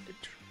message,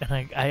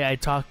 and I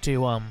talked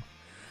to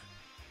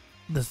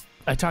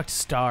I talked to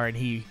Star, and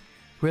he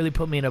really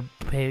put me in a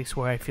place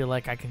where I feel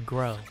like I can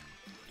grow.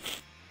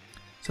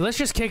 So let's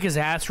just kick his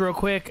ass real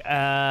quick.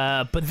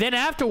 But then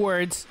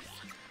afterwards,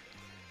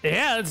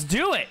 yeah, let's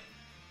do it.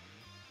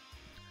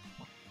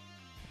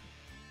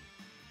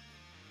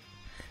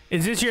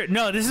 Is this your...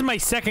 No, this is my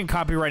second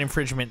copyright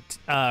infringement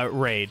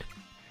raid,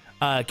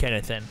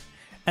 Kennethan.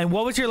 And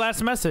what was your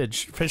last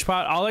message,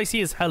 Fishpot? All I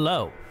see is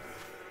hello.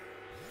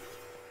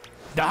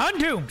 The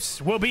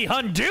Hundooms will be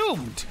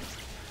undoomed.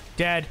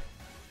 Dead.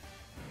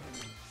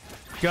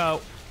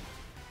 Go.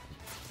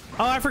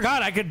 Oh, I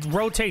forgot I could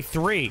rotate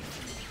 3.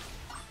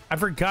 I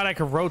forgot I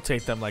could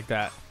rotate them like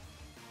that.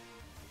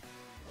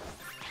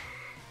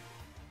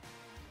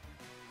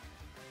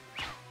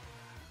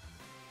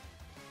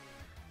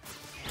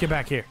 Get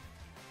back here.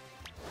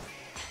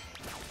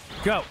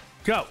 Go.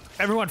 Go.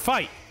 Everyone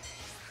fight.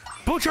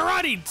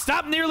 Bucciarati,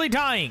 stop nearly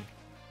dying.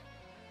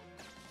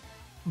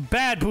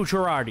 Bad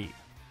Bucciarati.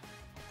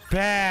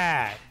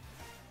 Bad.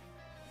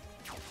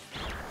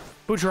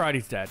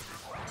 Bucciarati's dead.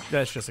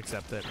 Let's just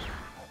accept it.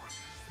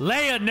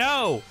 Leia,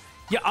 no!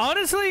 Yeah,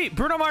 honestly,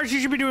 Bruno Mars, you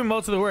should be doing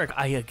most of the work.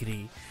 I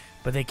agree.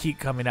 But they keep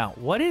coming out.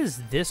 What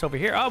is this over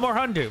here? Oh, more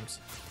Hundooms.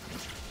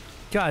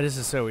 God, this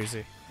is so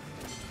easy.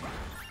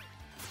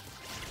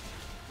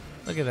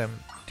 Look at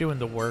them doing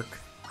the work.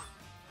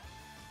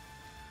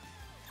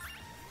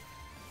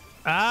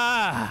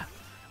 Ah,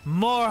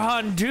 more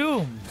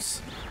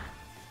Hundooms.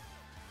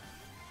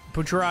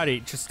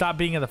 Bucciarati, just stop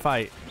being in the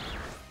fight.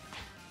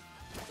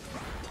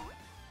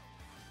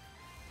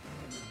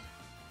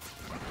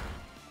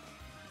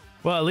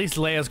 Well, at least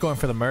Leia's going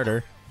for the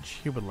murder.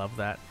 She would love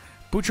that.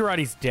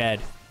 Bucciarati's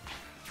dead.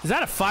 Is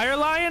that a fire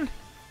lion?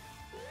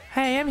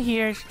 Hey, I'm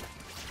here.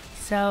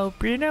 So,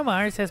 Bruno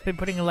Mars has been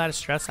putting a lot of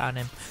stress on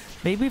him.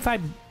 Maybe if I,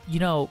 you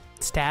know,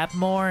 stab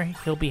more,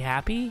 he'll be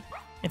happy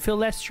and feel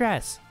less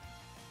stress.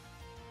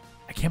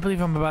 I can't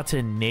believe I'm about to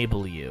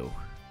enable you.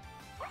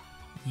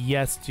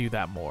 Yes, do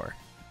that more.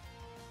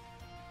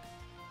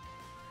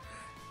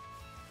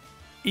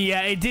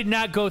 Yeah, it did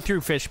not go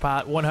through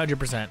Fishpot,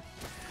 100%.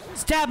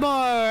 Stab more!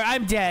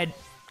 I'm dead.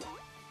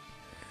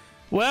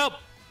 Well,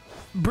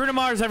 Bruno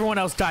Mars, everyone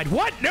else died.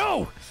 What?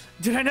 No!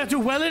 Did I not do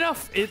well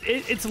enough?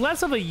 It's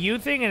less of a you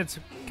thing, and it's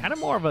kind of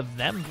more of a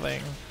them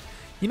thing.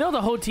 You know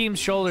the whole team's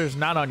shoulder's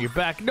not on your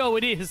back. No,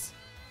 it is.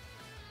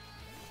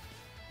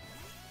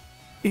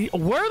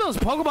 Where are those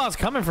Pokeballs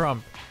coming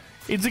from?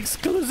 It's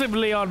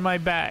exclusively on my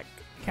back.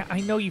 I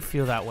know you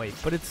feel that way,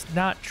 but it's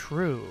not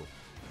true.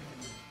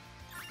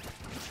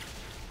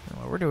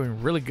 Well, we're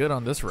doing really good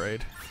on this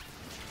raid.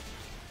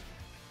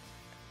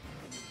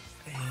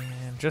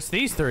 And just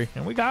these three,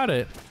 and we got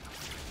it.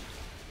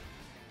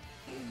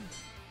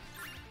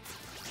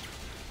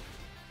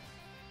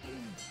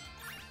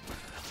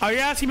 Are you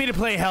asking me to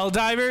play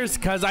Helldivers?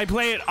 Because I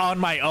play it on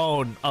my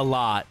own a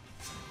lot,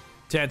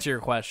 to answer your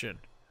question.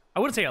 I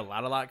wouldn't say a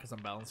lot, because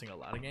I'm balancing a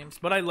lot of games,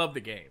 but I love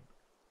the game.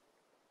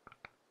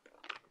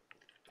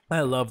 I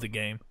love the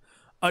game.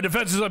 Our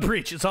defense is on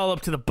preach. It's all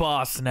up to the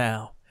boss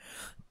now.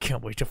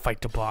 Can't wait to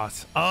fight the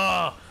boss.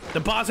 Oh, the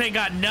boss ain't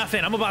got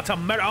nothing. I'm about to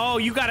murder. Oh,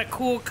 you got a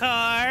cool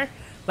car?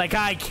 Like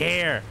I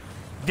care.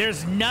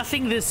 There's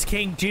nothing this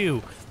can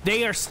do.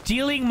 They are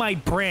stealing my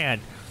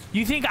brand.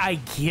 You think I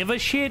give a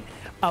shit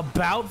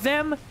about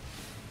them?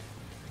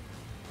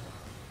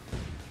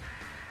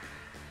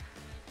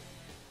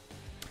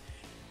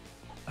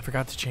 I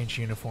forgot to change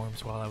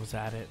uniforms while I was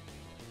at it.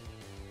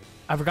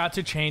 I forgot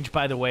to change,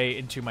 by the way,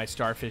 into my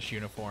starfish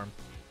uniform.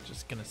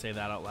 Just gonna say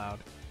that out loud.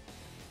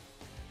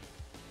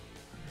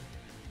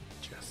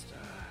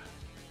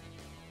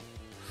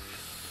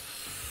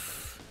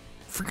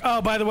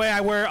 Oh, by the way,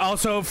 I wear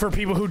also, for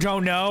people who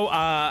don't know,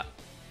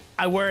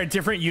 I wear a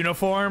different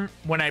uniform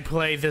when I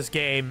play this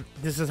game.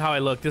 This is how I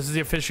look. This is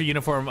the official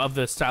uniform of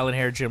the Style and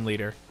Hair gym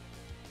leader.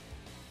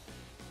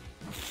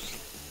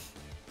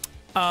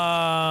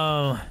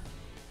 Of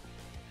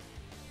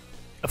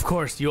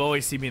course, you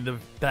always see me in the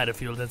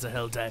battlefield as a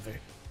Helldiver.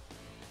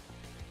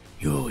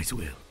 You always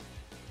will.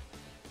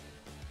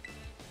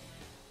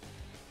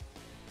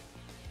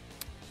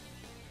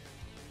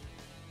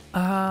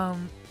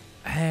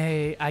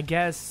 Hey, I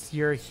guess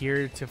you're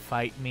here to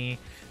fight me.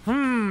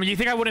 You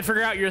think I wouldn't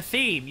figure out your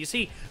theme? You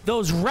see,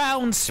 those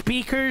round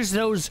speakers,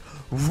 those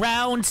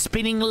round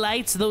spinning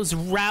lights, those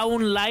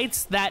round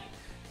lights, that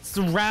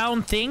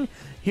round thing?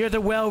 You're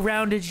the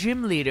well-rounded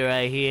gym leader,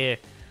 I hear.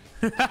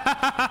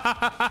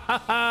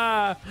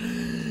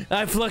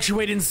 I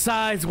fluctuate in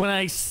size when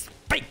I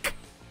speak.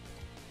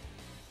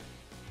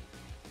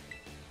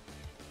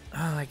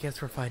 Oh, I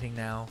guess we're fighting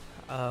now.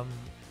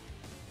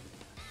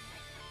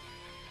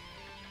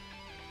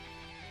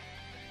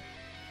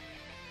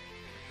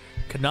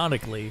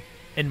 Canonically,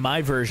 in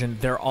my version,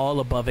 they're all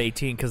above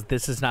 18 because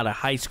this is not a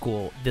high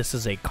school. This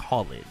is a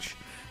college.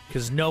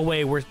 Because no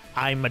way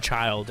I'm a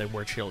child and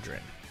we're children.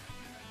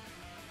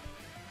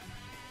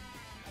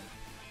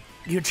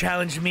 You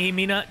challenged me,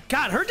 Mina.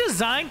 God, her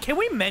design, can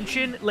we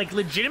mention, like,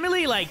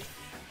 legitimately, like,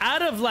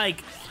 out of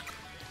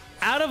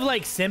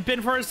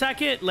simping for a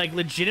second, like,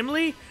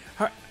 legitimately,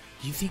 her,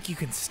 you think you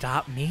can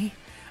stop me?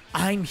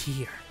 I'm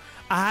here.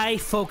 I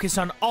focus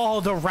on all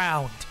the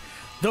round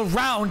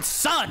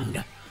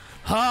sun.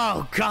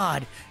 Oh,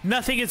 God.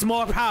 Nothing is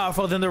more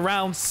powerful than the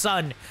round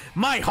sun.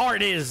 My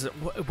heart is...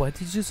 What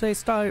did you say,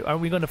 Star? Are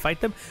we going to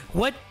fight them?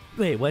 What?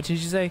 Wait, what did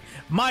you say?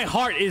 My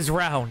heart is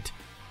round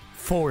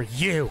for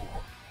you.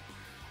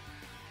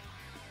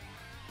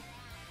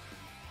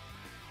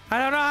 I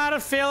don't know how to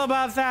feel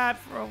about that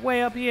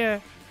way up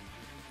here.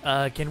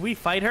 Can we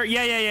fight her?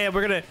 Yeah.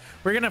 We're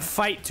gonna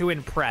fight to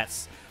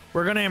impress.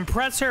 We're gonna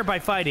impress her by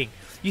fighting.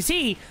 You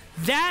see,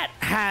 that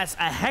has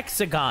a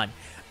hexagon.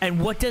 And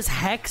what does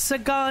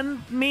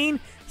hexagon mean?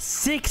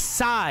 6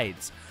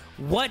 sides.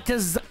 What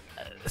does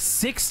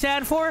 6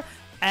 stand for?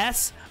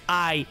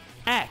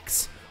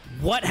 S-I-X.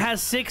 What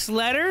has 6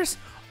 letters?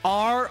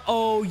 R-O-U-N-D.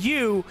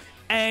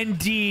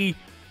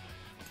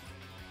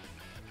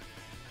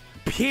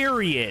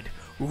 Period.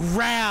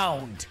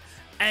 Round.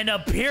 And a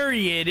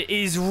period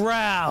is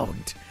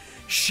round.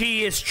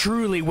 She is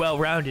truly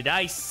well-rounded.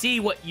 I see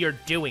what you're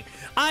doing.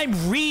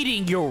 I'm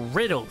reading your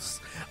riddles.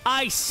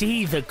 I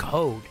see the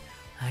code.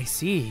 I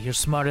see. You're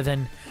smarter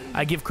than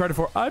I give credit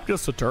for. I'm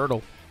just a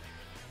turtle.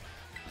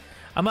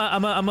 I'm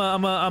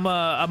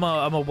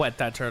a wet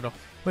that turtle.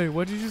 Wait,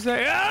 what did you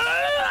say?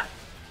 Ah!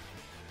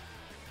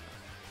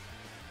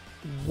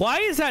 Why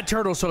is that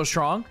turtle so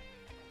strong?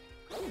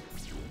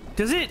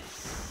 Does it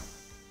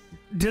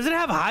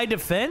have high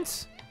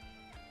defense?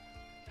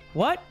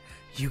 What?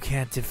 You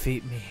can't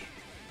defeat me.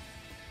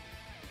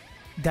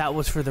 That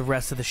was for the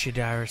rest of the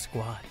Shidara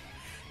squad.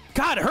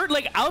 God, her,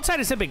 like, outside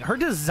of simping, her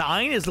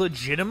design is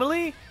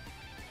legitimately...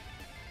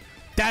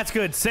 That's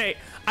good. Say,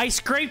 I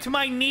scraped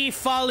my knee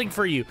falling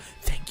for you.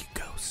 Thank you,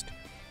 Ghost.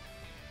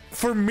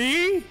 For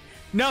me?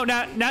 No,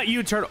 not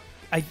you, turtle.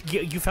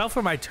 You fell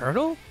for my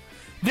turtle?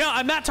 No,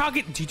 I'm not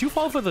talking... Did you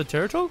fall for the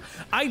turtle?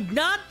 I'm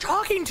not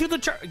talking to the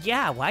turtle.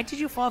 Yeah, why did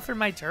you fall for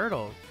my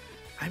turtle?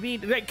 I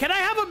mean, can I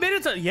have a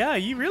minute to... Yeah,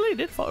 you really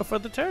did fall for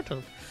the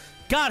turtle.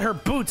 God, her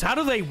boots, how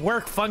do they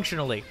work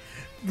functionally?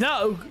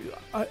 No,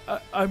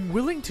 I'm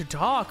willing to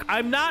talk.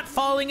 I'm not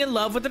falling in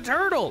love with the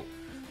turtle.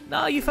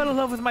 No, you fell in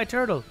love with my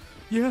turtle.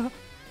 Yeah,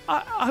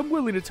 I'm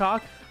willing to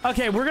talk.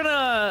 Okay, we're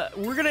gonna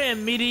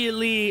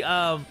immediately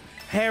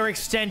hair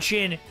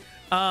extension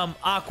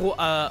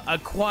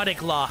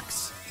aquatic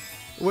locks.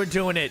 We're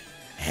doing it.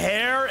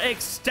 Hair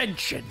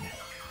extension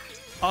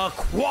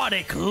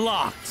aquatic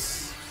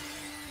locks.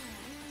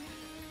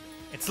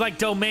 It's like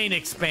domain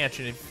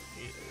expansion.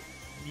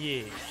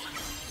 Yeah.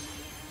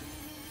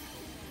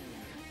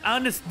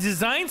 On this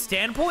design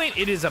standpoint,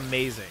 it is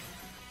amazing.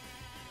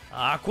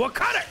 Aqua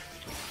Cutter.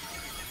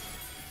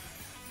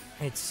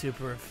 It's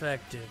super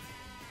effective.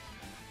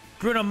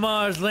 Bruno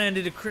Mars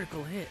landed a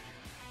critical hit.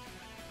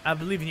 I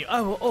believe in you.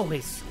 I will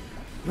always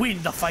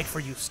win the fight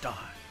for you, Star.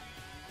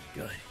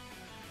 Good.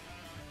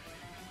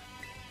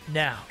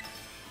 Now,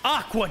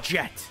 Aqua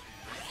Jet.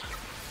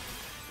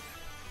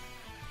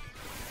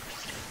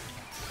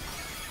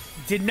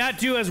 Did not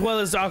do as well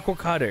as Aqua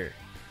Cutter.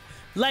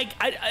 Like,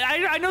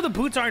 I know the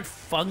boots aren't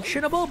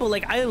functionable, but,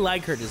 like, I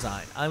like her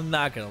design. I'm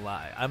not gonna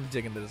lie. I'm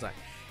digging the design.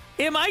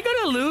 Am I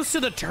gonna lose to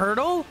the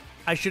turtle?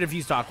 I should have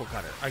used Aqua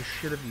Cutter. I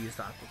should have used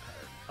Aqua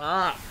Cutter.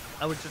 Ah,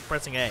 I was just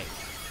pressing A.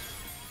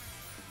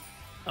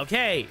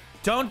 Okay,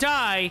 don't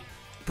die.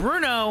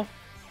 Bruno,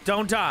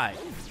 don't die.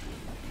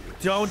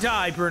 Don't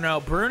die, Bruno.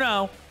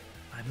 Bruno,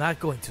 I'm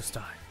not going to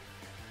die.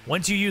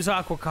 Once you use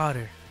Aqua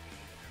Cutter,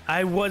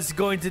 I was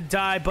going to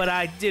die, but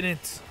I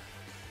didn't.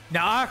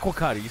 Now, Aqua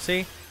Cutter, you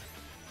see?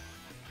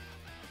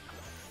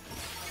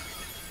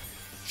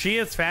 She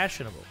is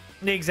fashionable.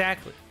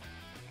 Exactly.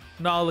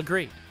 And I'll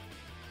agree.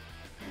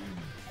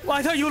 Well,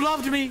 I thought you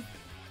loved me.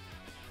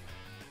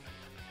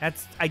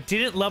 I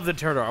didn't love the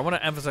turtle. I want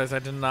to emphasize I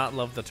did not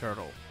love the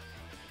turtle.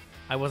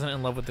 I wasn't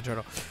in love with the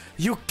turtle.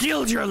 You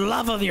killed your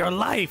love of your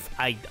life.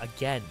 I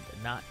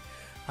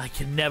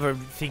can never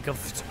think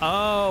of...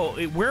 Oh,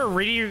 we're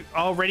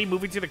already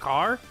moving to the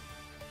car?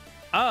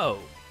 Oh.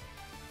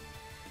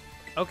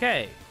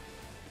 Okay.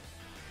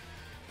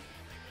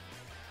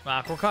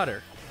 Aqua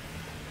Cutter.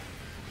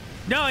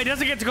 No, he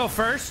doesn't get to go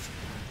first.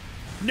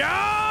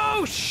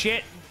 No!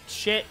 Shit.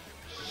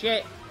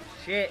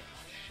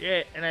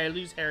 And I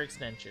lose hair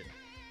extension.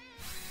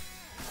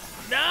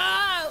 No!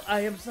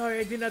 I am sorry,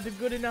 I did not do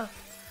good enough.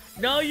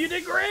 No, you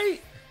did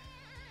great!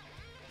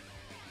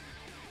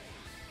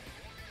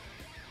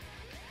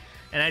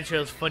 And I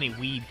chose Funny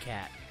Weed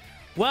Cat.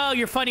 Well,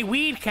 you're Funny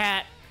Weed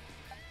Cat.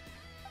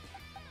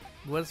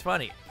 What's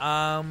funny?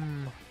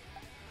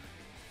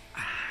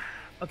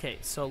 Okay,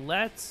 so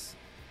let's...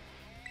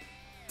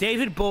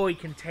 David Bowie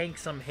can tank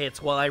some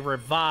hits while I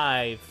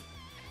revive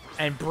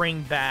and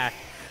bring back...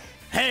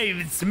 Hey,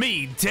 it's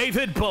me,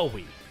 David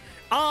Bowie.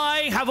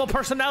 I have a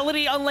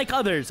personality unlike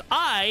others.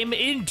 I'm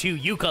into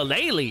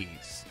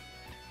ukuleles.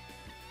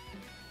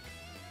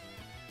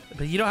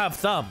 But you don't have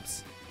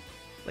thumbs.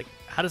 Like,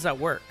 how does that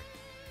work?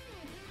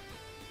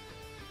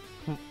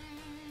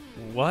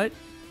 What?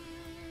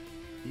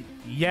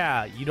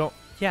 Yeah, you don't...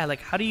 Yeah,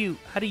 like, how do you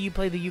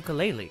play the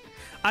ukulele?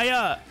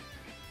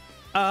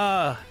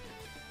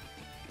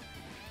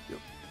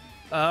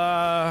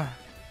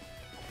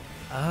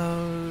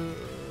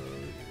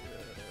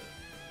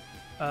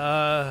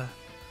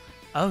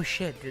 Oh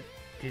shit,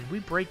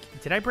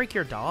 did I break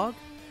your dog?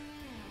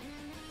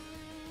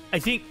 I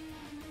think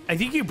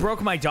you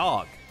broke my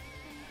dog.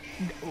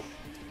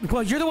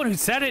 Well, you're the one who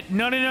said it.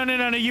 No,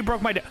 you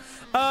broke my dog.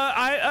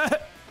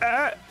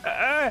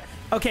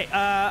 Okay,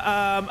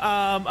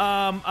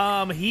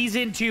 he's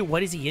into,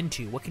 what is he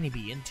into? What can he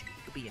be into? He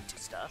could be into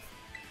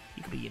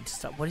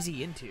stuff. What is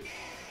he into?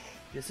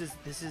 This is,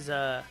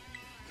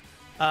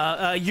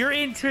 you're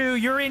into,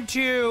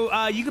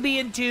 you could be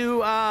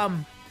into,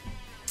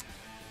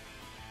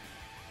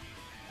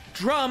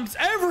 drums.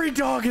 Every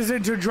dog is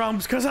into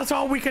drums because that's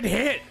all we can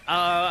hit.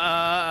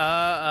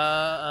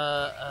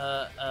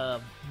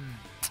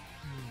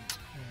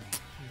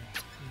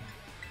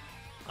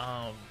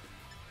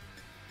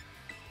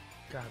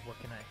 God, what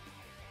can I...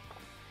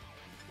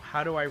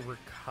 How do I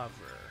recover?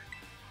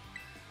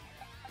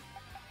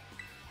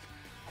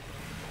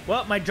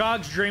 Well, my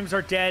dog's dreams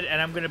are dead,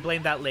 and I'm gonna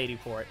blame that lady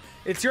for it.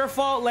 It's your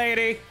fault,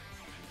 lady.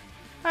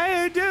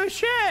 I didn't do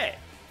shit.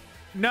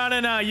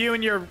 No. You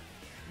and your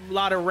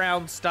lot of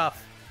round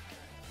stuff.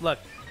 Look,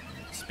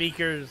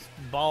 speakers,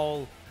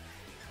 ball,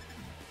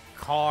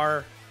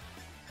 car,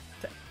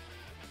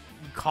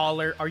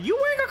 collar. Are you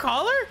wearing a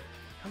collar?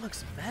 That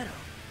looks metal.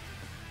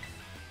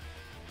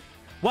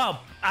 Wow,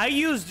 I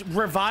used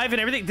revive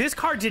and everything. This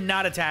card did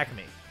not attack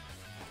me.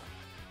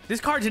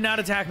 This card did not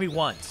attack me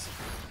once.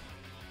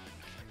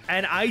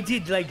 And I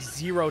did like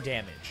 0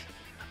 damage.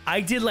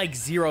 I'm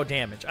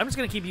just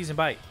gonna keep using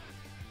bite.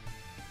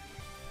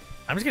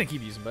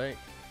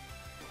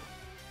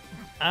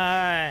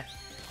 I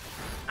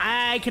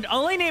can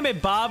only name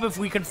it Bob if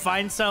we can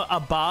find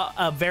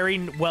a very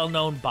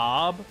well-known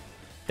Bob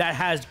that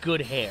has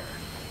good hair.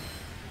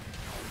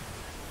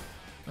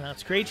 Well,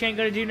 Screech ain't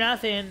gonna do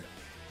nothing.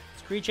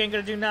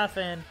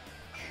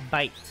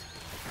 Bite.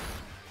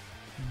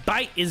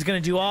 Bite is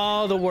gonna do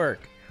all the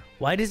work.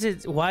 Why is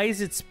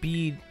its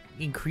speed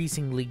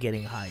increasingly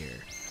getting higher?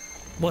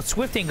 Well,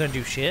 Swift ain't gonna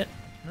do shit.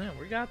 Yeah,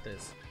 we got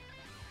this.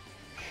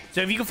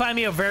 So if you can find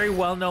me a very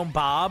well-known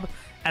Bob,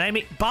 and I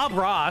mean Bob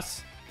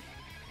Ross.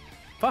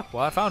 Fuck,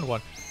 well I found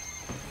one.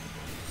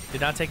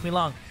 Did not take me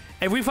long.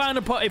 If we find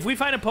a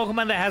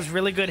Pokemon that has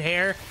really good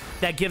hair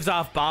that gives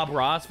off Bob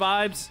Ross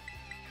vibes,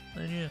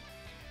 then yeah.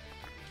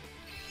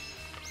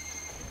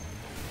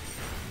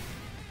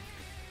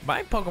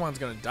 My Pokemon's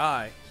gonna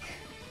die.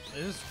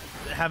 I'm just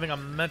having a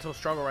mental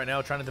struggle right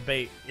now trying to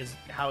debate is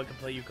how it can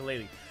play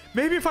ukulele.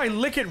 Maybe if I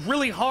lick it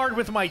really hard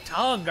with my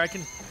tongue, I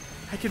can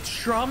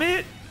strum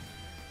it?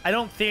 I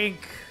don't think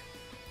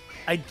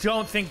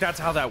that's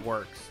how that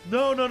works.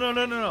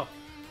 No.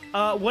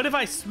 What if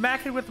I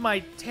smack it with my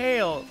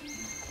tail?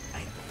 I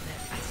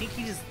think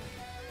he just...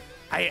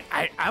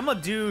 I'm a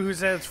dude who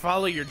says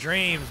follow your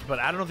dreams, but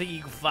I don't think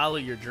you can follow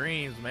your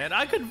dreams, man.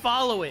 I could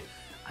follow it.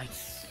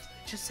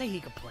 Just say he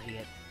could play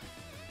it.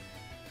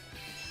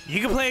 You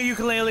can play a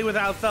ukulele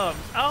without thumbs.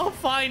 I'll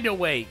find a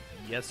way.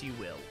 Yes, you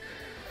will.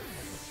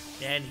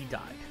 And he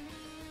died.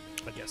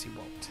 I guess he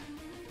won't.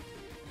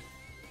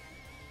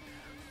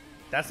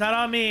 That's not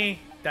on me.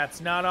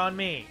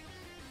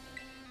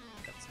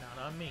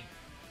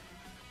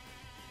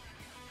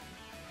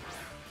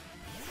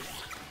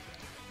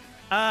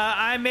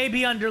 I may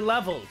be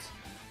under-leveled,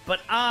 but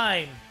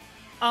I'm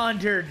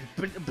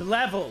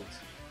under-leveled.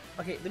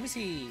 Okay, let me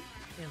see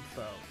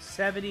info.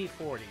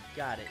 70-40.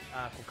 Got it.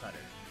 Aqua Cutter.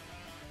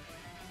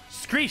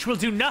 Screech will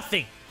do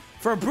nothing,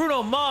 for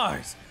Bruno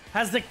Mars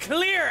has the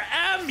clear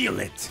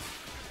amulet,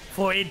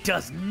 for it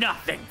does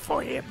nothing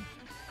for him.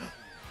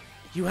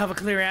 You have a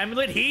clear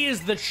amulet? He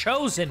is the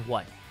chosen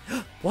one.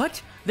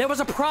 What? There was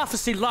a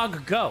prophecy long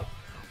ago,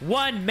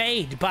 one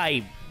made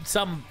by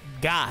some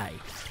guy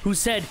who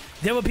said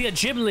there will be a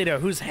gym leader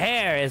whose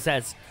hair is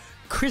as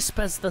crisp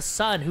as the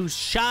sun, whose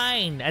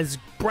shine as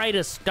bright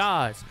as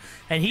stars,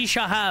 and he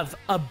shall have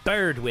a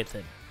bird with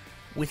him,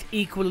 with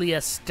equally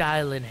as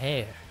style and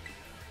hair.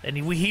 And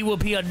he will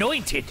be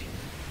anointed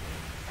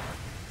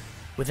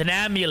with an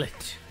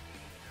amulet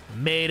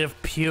made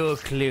of pure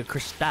clear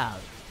crystal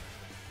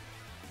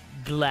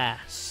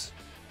glass.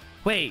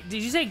 Wait,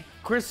 did you say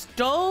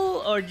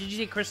crystal or did you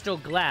say crystal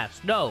glass?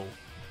 No.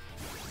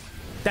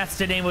 That's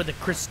the name of the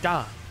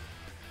crystal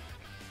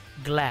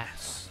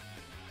glass.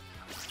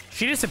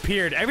 She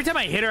disappeared. Every time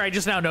I hit her, I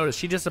just now notice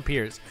she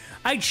disappears.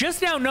 I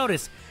just now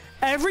notice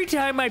every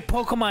time my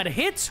Pokemon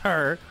hits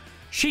her,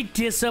 she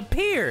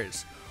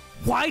disappears.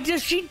 Why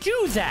does she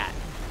do that?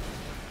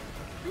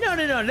 No.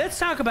 Let's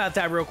talk about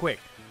that real quick.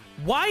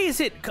 Why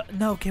is it...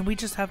 No, can we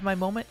just have my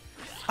moment?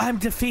 I'm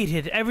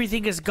defeated.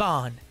 Everything is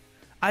gone.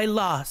 I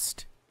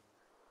lost.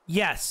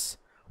 Yes.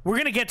 We're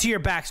going to get to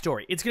your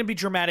backstory. It's going to be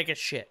dramatic as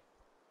shit.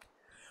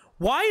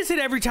 Why is it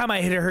every time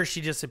I hit her,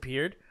 she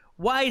disappeared?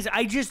 Why is...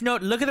 I just know...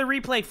 Look at the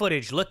replay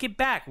footage. Look it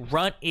back.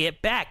 Run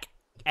it back.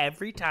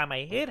 Every time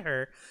I hit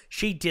her,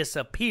 she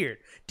disappeared.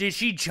 Did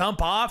she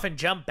jump off and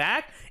jump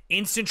back?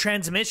 Instant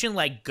transmission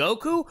like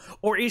Goku?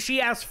 Or is she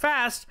as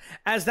fast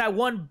as that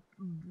one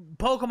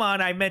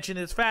Pokemon I mentioned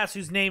is fast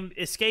whose name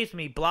escapes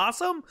me?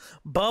 Blossom?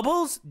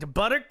 Bubbles?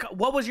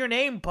 What was your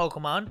name,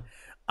 Pokemon?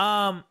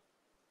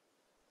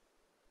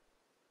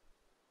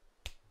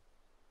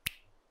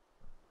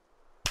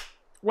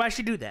 Why'd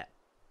she do that?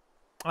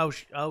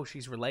 Oh,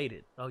 she's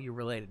related. Oh, you're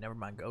related. Never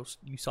mind, Ghost.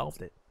 You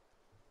solved it.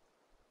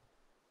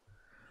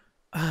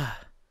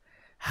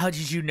 How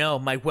did you know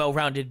my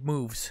well-rounded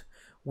moves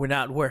would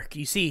not work?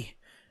 You see,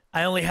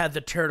 I only had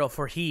the turtle,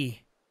 for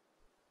he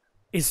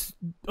is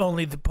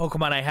only the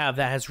Pokemon I have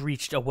that has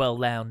reached a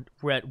well-rounded...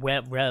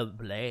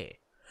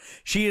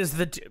 She is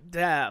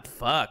the...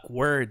 fuck,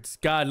 words.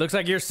 God, looks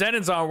like your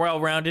sentences aren't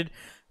well-rounded.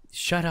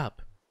 Shut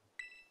up.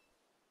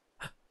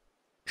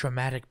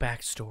 Dramatic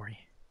backstory.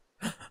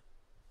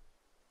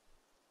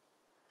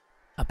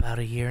 About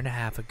a year and a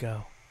half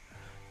ago.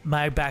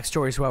 My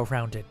backstory's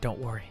well-rounded, don't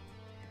worry.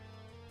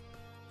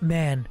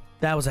 Man,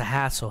 that was a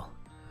hassle.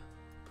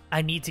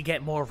 I need to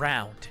get more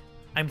round.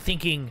 I'm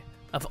thinking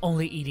of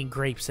only eating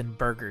grapes and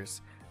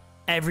burgers.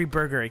 Every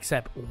burger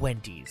except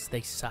Wendy's. They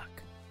suck.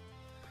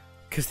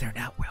 Because they're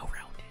not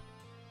well-rounded.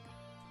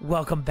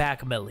 Welcome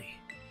back, Millie.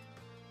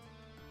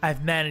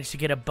 I've managed to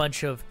get a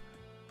bunch of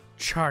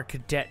Char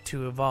Cadet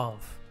to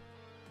evolve.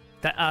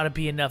 That ought to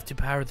be enough to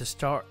power the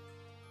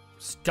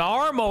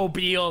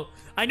Starmobile.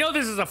 I know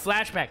this is a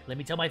flashback. Let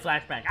me tell my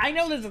flashback. I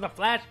know this is a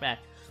flashback.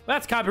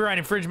 That's copyright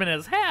infringement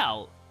as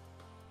hell.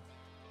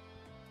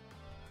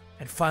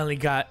 And finally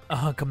got a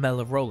hunk of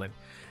mellow rolling.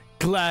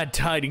 Glad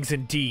tidings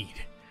indeed.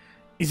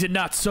 Is it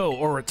not so,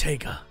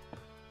 Ortega?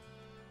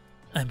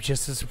 I'm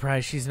just as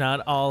surprised she's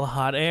not all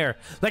hot air.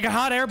 Like a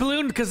hot air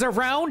balloon because they're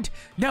round?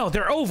 No,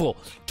 they're oval.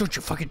 Don't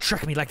you fucking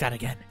trick me like that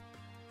again.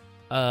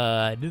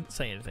 I didn't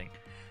say anything.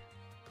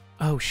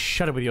 Oh,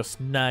 shut up with your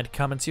snide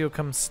comments. You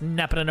come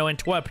snapping a no and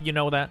twerp, you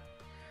know that.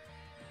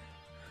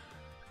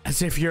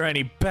 As if you're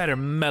any better,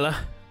 Mela.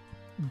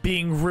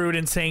 Being rude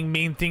and saying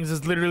mean things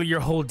is literally your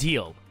whole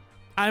deal.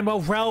 I'm a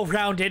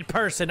well-rounded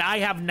person. I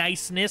have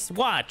niceness.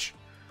 Watch.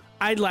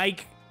 I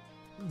like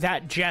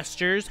that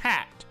gesture's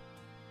hat.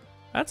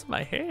 That's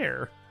my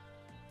hair.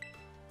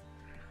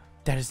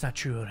 That is not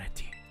true,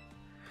 Oreti.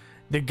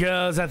 The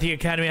girls at the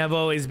academy have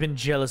always been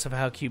jealous of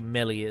how cute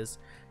Melly is.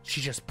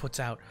 She just puts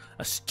out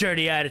a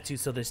sturdy attitude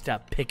so they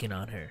stop picking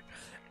on her.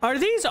 Are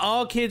these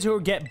all kids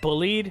who get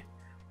bullied?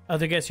 Oh,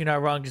 I guess you're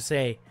not wrong to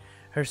say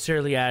her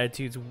surly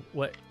attitude's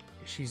what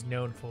she's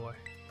known for.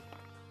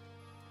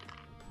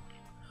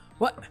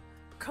 What?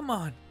 Come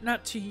on,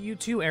 not to you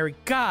too,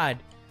 Eric. God,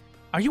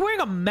 are you wearing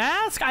a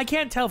mask? I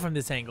can't tell from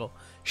this angle.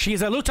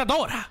 She's a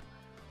luchadora.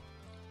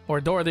 Or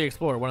Dora the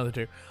Explorer, one of the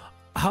two.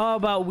 How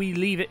about we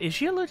leave it? Is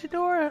she a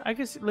luchadora? I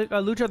guess a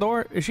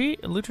luchador. Is she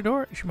a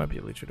luchador? She might be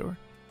a luchador.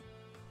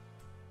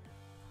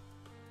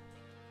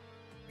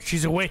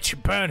 She's a witch.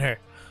 Burn her.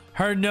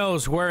 Her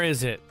nose, where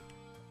is it?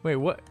 Wait,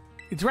 what?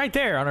 It's right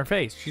there on her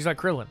face. She's like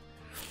Krillin.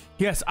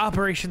 Yes,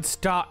 Operation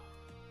Stop.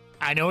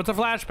 I know it's a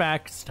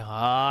flashback.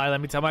 Stop.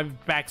 Let me tell my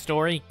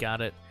backstory.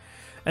 Got it.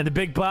 And the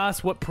big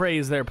boss, what prey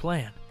is their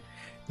plan?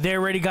 They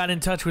already got in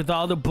touch with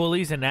all the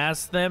bullies and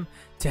asked them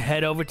to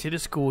head over to the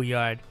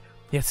schoolyard.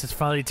 Yes, it's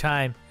finally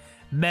time.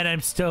 Man,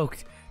 I'm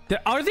stoked.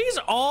 Are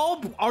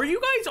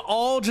you guys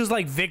all just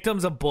like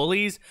victims of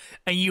bullies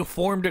and you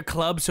formed a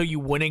club so you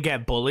wouldn't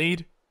get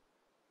bullied?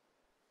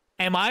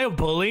 Am I a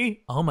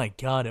bully? Oh my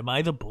god, am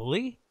I the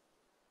bully?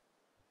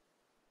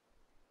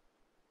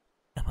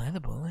 Am I the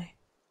bully?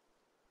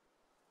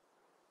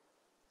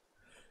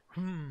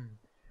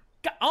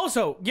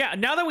 Also, yeah,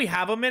 now that we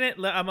have a minute,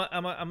 I'm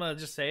gonna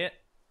just say it.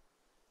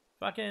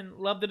 Fucking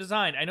love the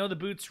design. I know the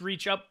boots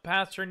reach up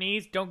past her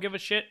knees. Don't give a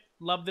shit.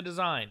 Love the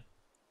design.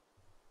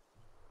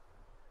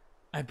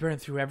 I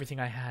burned through everything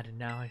I had and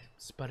now I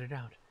sputtered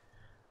out.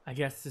 I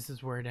guess this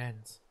is where it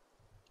ends.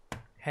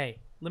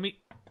 Hey, let me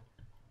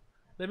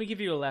give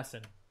you a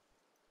lesson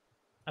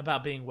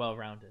about being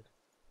well-rounded.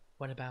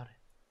 What about it?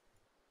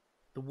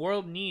 The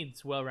world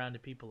needs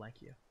well-rounded people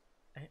like you.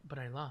 But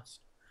I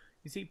lost.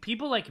 You see,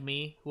 people like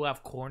me who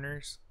have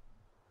corners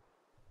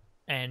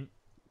and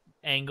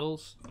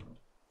angles,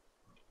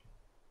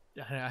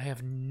 I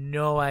have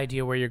no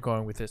idea where you're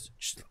going with this.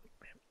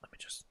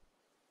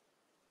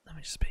 Let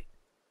me just speak.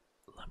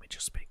 Let me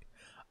just speak.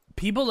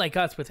 People like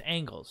us with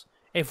angles,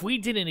 if we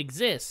didn't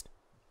exist,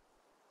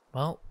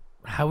 well,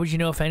 how would you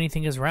know if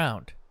anything is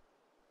round?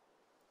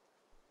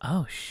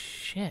 Oh,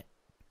 shit.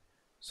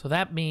 So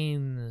that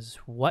means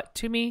what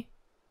to me?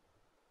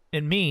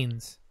 It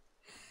means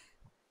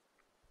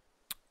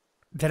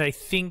that I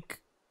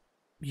think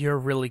you're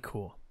really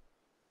cool.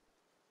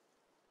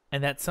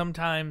 And that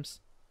sometimes,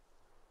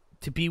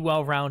 to be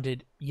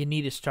well-rounded, you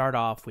need to start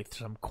off with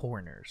some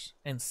corners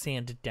and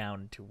sand it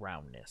down to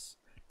roundness.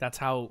 That's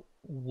how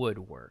wood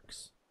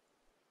works.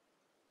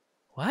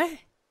 What?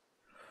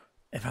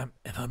 If I'm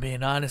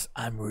being honest,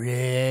 I'm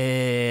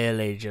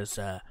really just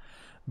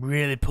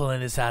really pulling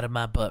this out of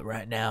my butt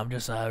right now. I'm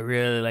just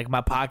really like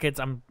my pockets.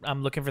 I'm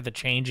looking for the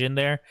change in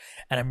there,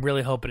 and I'm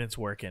really hoping it's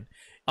working.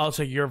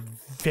 Also, you're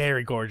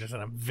very gorgeous,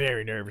 and I'm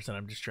very nervous, and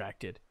I'm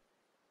distracted.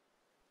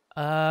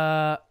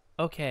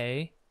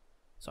 Okay.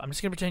 So I'm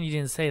just gonna pretend you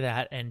didn't say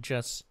that, and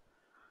just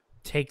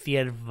take the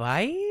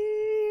advice.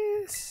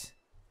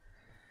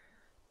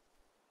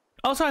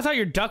 Also, I thought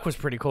your duck was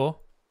pretty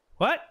cool.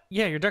 What?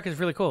 Yeah, your duck is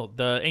really cool.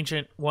 The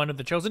ancient one of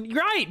the chosen.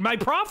 Right, my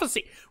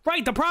prophecy.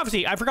 Right, the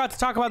prophecy. I forgot to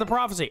talk about the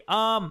prophecy.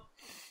 Why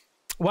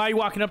are you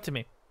walking up to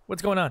me?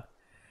 What's going on?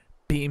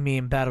 Beating me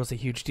in battle is a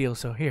huge deal,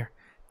 so here.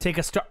 Take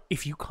a star.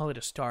 If you call it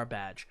a star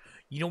badge.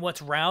 You know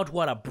what's round?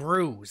 What a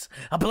bruise.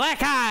 A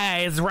black eye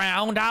is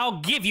round. I'll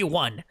give you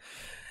one.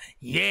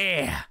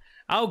 Yeah.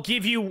 I'll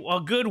give you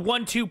a good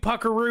 1-2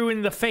 puckaroo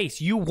in the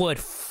face. You would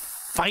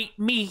fight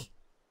me?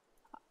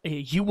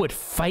 You would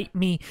fight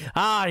me?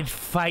 I'd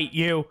fight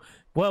you.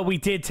 Well, we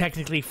did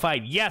technically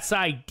fight. Yes,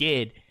 I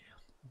did.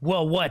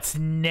 Well, what's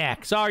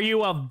next? Are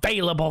you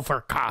available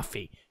for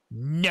coffee?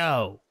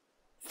 No.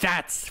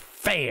 That's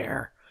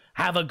fair.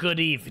 Have a good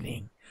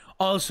evening.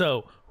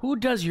 Also, who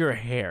does your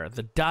hair?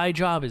 The dye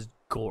job is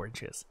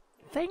gorgeous.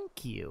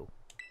 Thank you.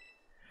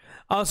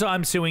 Also,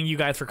 I'm suing you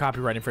guys for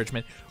copyright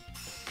infringement.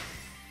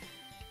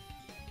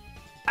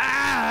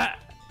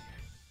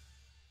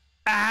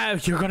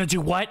 You're gonna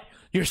do what?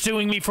 You're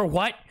suing me for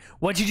what?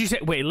 What did you say?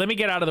 Wait, let me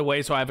get out of the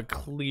way so I have a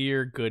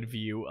clear, good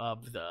view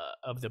of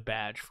the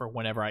badge for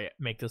whenever I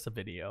make this a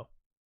video.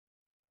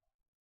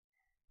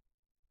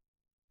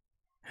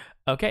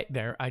 Okay,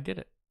 there, I did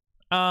it.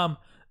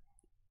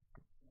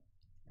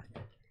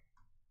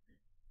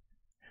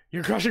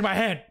 You're crushing my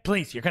hand.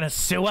 Please, you're gonna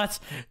sue us?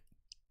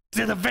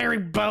 To the very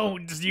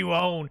bones you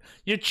own.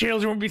 Your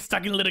children will be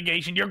stuck in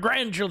litigation. Your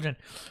grandchildren.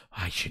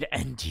 I should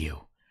end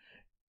you.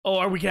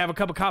 Or we could have a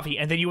cup of coffee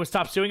and then you would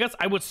stop suing us.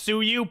 I would sue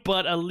you,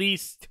 but at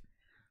least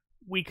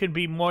we could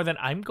be more than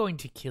I'm going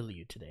to kill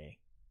you today.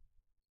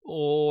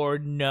 Or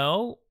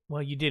no?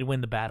 Well, you did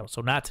win the battle,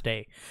 so not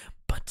today,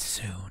 but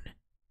soon.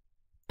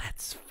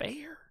 That's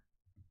fair.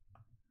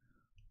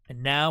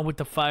 And now with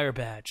the fire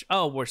badge.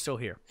 Oh, we're still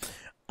here.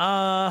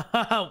 While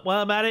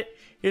I'm at it,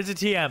 here's a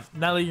TM.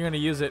 Now that you're going to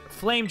use it.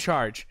 Flame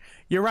charge.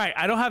 You're right.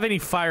 I don't have any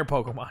fire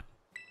Pokemon.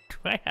 Do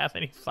I have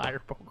any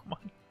fire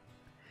Pokemon?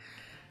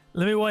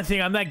 Let me one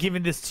thing. I'm not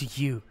giving this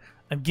to you.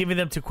 I'm giving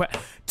them to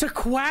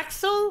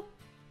Quaxel?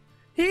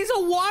 He's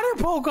a water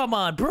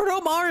Pokemon.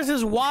 Bruno Mars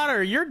is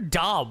water. You're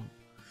dumb.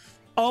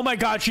 Oh my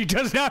god, she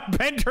does not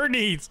bend her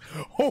knees.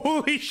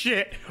 Holy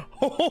shit.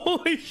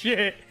 Holy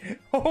shit.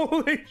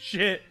 Holy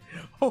shit.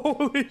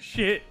 Holy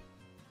shit.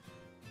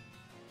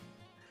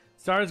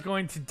 Star is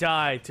going to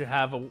die to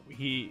have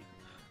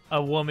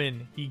a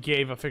woman he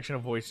gave a fictional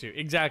voice to.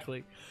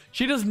 Exactly.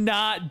 She does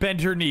not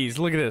bend her knees.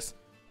 Look at this.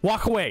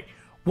 Walk away.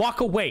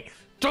 Walk away.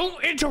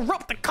 Don't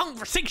interrupt the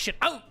conversation.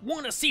 I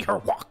want to see her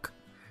walk.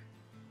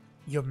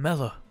 You're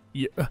Mela.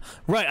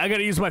 Right, I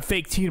gotta use my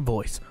fake teen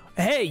voice.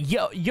 Hey,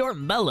 you're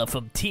Mela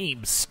from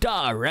Team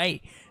Star,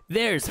 right?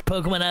 There's a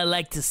Pokemon I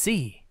like to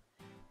see.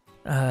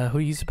 Who are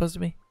you supposed to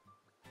be?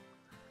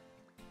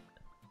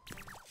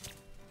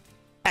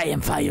 I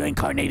am fire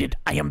incarnated.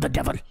 I am the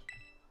devil.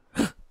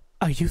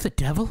 Are you the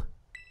devil?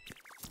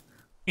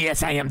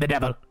 Yes, I am the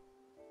devil.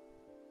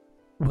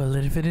 Well,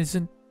 if it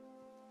isn't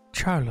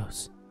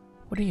Charlos,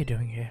 what are you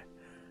doing here?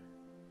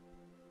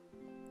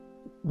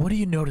 What do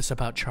you notice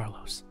about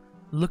Charlos?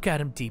 Look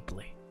at him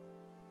deeply.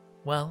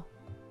 Well,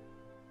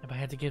 if I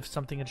had to give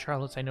something to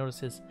Charlos, I notice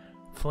his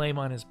flame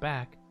on his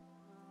back,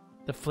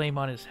 the flame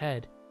on his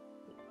head.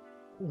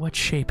 What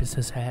shape is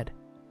his head?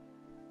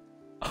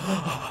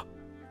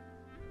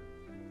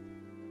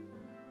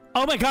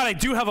 Oh my god, I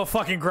do have a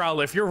fucking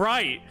Growlithe. You're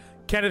right,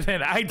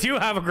 Kennethan. I do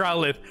have a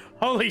Growlithe.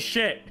 Holy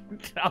shit.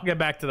 I'll get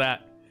back to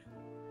that.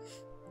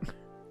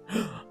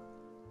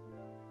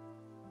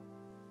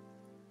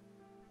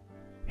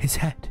 His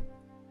head.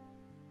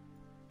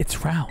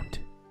 It's round.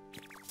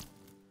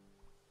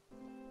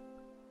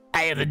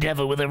 I am the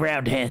devil with a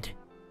round head.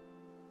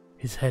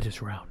 His head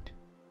is round.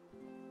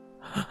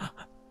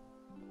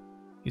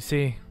 You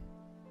see,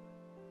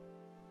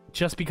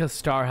 just because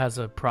Star has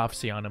a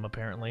prophecy on him,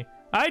 apparently.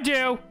 I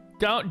do!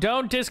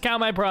 Don't discount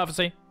my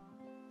prophecy.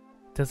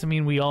 Doesn't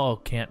mean we all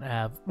can't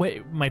have...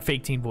 Wait, my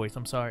fake teen voice,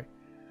 I'm sorry.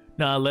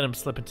 Nah, let him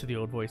slip into the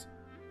old voice.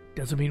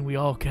 Doesn't mean we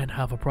all can't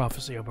have a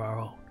prophecy of our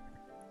own.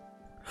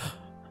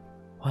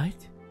 What?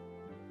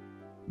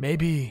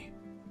 Maybe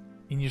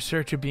in your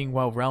search of being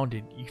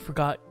well-rounded, you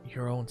forgot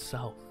your own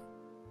self.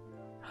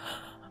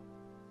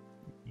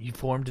 You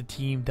formed a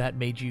team that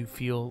made you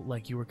feel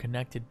like you were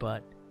connected,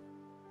 but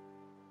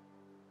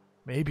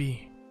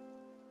maybe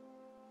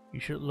you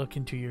should look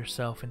into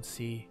yourself and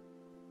see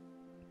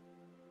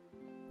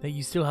that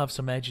you still have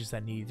some edges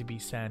that need to be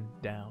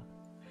sanded down.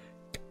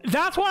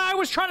 That's what I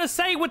was trying to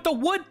say with the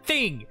wood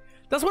thing.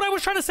 That's what I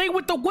was trying to say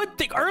with the wood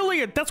thing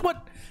earlier. That's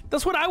what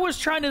I was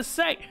trying to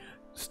say.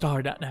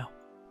 Star, that now.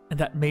 And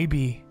that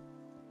maybe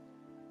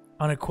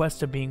on a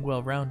quest of being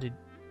well-rounded,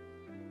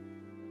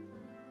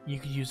 you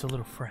could use a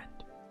little friend.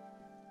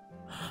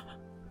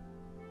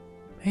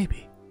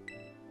 Maybe.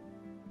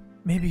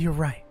 Maybe you're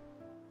right.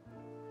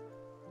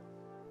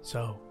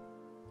 So,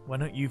 why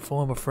don't you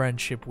form a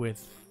friendship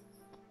with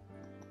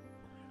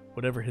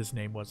whatever his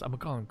name was? I'm gonna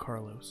call him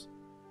Carlos.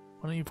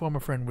 Why don't you form a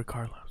friend with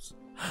Carlos?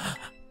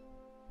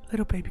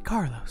 Little baby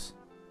Carlos.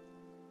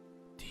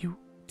 Do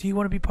you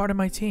want to be part of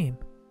my team?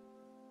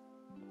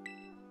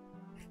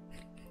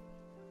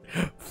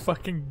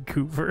 Fucking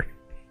goober.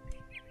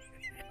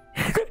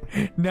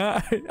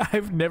 Nah,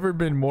 I've never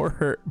been more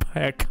hurt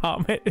by a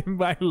comment in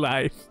my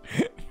life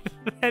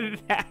than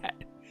that.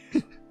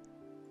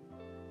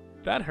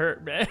 That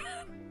hurt, man.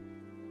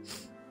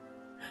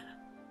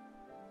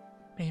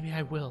 Maybe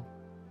I will.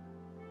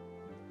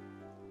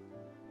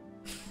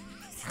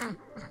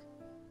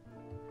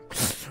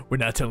 We're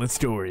not telling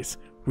stories.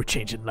 We're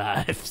changing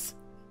lives.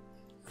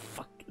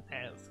 Fucking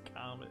ass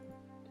comment.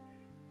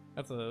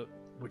 That's a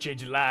we're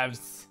changing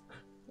lives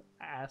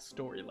ass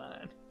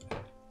storyline.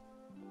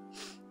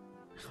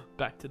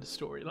 Back to the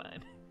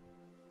storyline.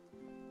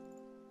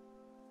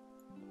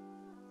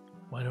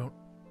 Why don't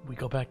we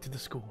go back to the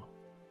school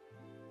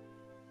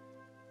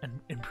and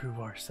improve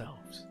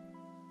ourselves?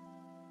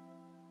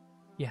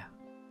 Yeah.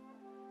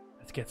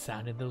 Let's get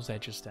sanding those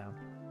edges down.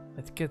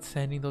 Let's get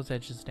sanding those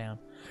edges down.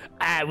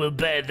 I will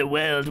burn the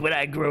world when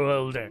I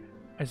grow older.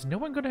 Is no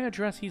one going to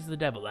address he's the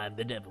devil? I'm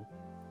the devil.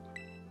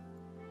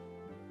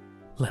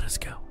 Let us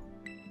go.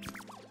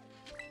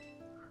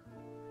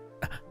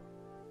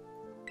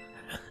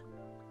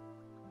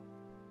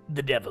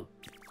 The devil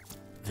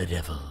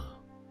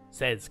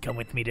says, come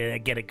with me to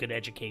get a good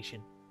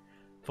education.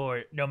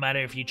 For no matter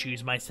if you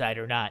choose my side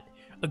or not,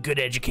 a good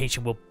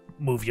education will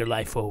move your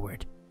life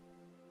forward.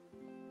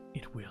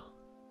 It will.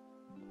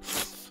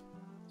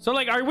 So,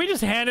 like, are we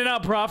just handing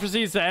out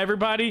prophecies to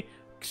everybody?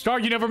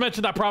 Stark, you never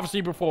mentioned that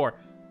prophecy before.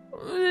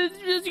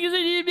 Just because I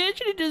didn't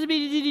mention it doesn't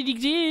mean it didn't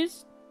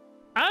exist.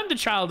 I'm the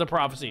child of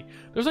prophecy.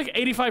 There's like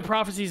 85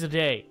 prophecies a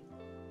day.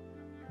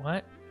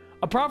 What?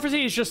 A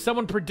prophecy is just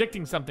someone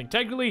predicting something.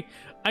 Technically,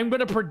 I'm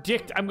going to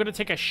predict I'm going to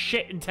take a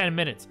shit in 10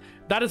 minutes.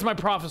 That is my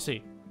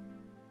prophecy.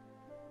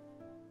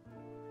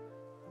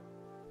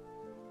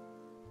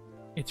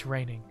 It's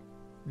raining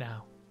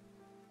now.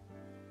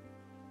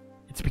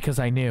 It's because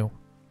I knew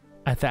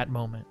at that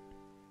moment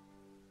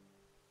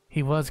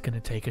he was going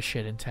to take a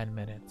shit in 10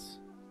 minutes.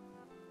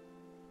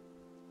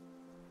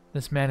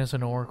 This man is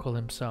an oracle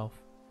himself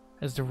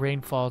as the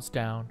rain falls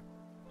down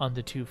on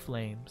the two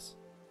flames.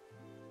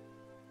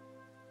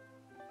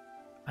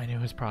 I knew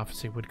his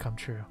prophecy would come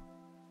true.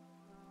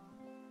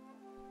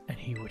 And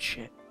he would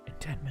shit in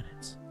 10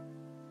 minutes.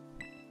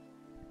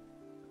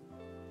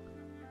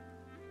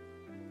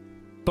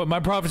 But my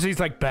prophecy's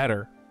like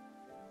better.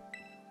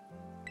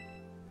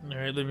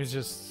 Alright, let me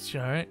just...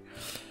 Alright.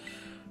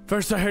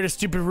 First I heard a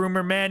stupid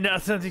rumor, man.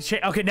 Nothing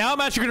changed. Okay, now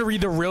I'm actually gonna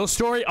read the real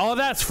story. All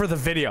that's for the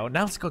video.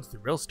 Now let's go to the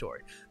real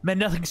story. Man,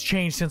 nothing's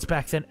changed since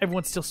back then.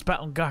 Everyone's still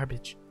spouting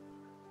garbage.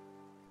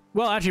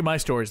 Well, actually, my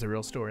story's the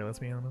real story, let's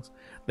be honest.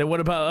 Then what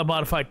about a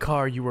modified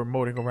car you were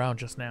motoring around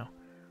just now?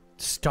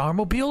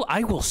 Starmobile?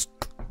 I will...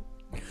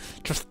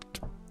 Just...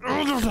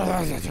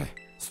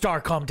 Star,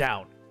 calm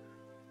down.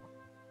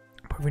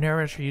 But we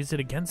never actually used it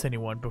against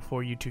anyone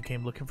before you two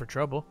came looking for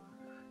trouble.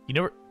 You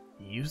never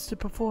used it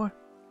before?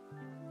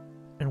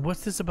 And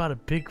what's this about a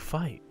big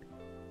fight?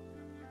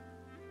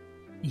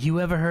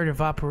 You ever heard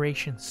of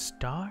Operation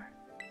Star?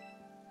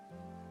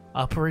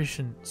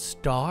 Operation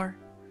Star?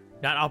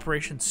 Not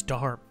Operation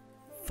Star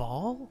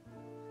Fall?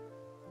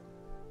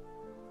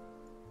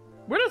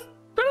 We're just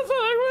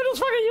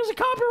fucking using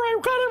copyright.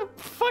 We're kind of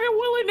fucking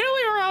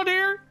willy-nilly around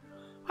here.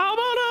 How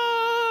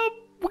about,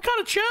 we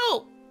kind of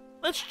chill.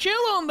 Let's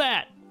chill on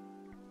that.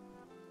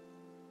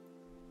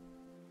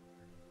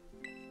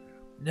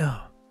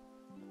 No.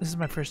 This is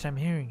my first time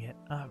hearing it.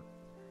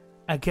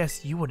 I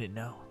guess you wouldn't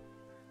know.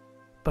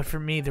 But for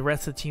me, the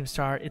rest of Team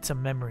Star, it's a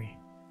memory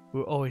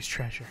we'll always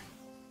treasure.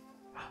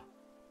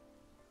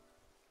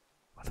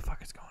 What the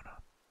fuck is going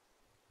on?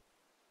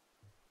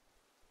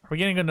 Are we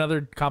getting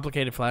another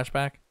complicated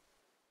flashback?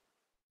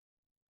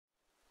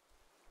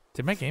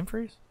 Did my game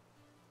freeze?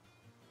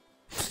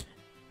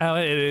 Oh,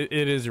 it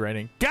is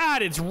raining.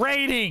 God, it's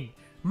raining!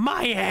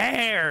 My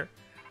hair!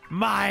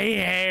 My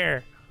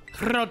hair!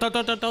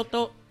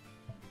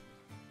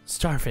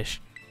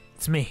 Starfish,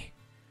 it's me.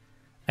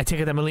 I take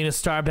it that Melina's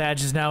star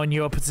badge is now in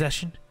your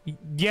possession?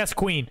 Yes,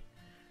 Queen.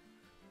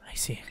 I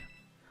see.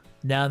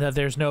 Now that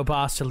there's no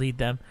boss to lead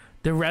them,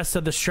 the rest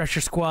of the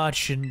Stretcher Squad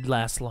shouldn't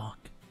last long.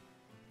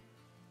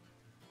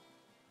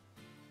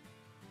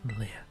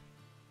 Melina.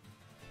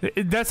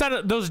 That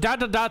sounded, those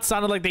dots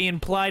sounded like they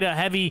implied a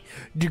heavy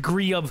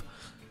degree of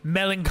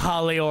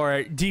melancholy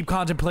or deep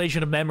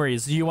contemplation of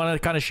memories. Do you want to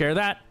kind of share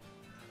that?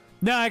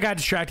 No, I got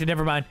distracted.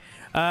 Never mind.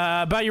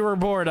 But you were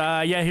bored.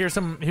 Yeah, here's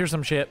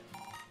some shit.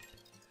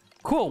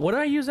 Cool. What do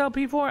I use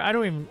LP for? I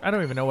don't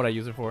even know what I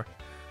use it for.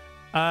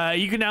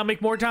 You can now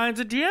make more times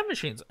at DM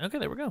machines. Okay,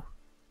 there we go.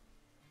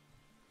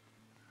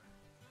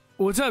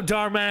 What's up,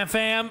 Darman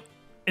fam?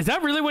 Is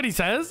that really what he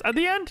says at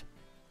the end?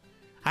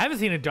 I haven't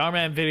seen a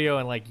Darman video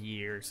in like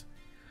years.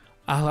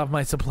 I'll have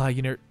my supply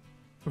unit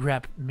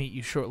rep meet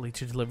you shortly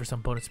to deliver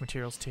some bonus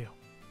materials too.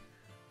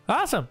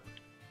 Awesome.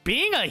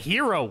 Being a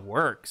hero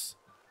works.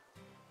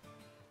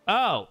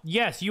 Oh,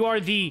 yes, you are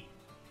the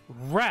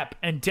rep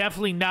and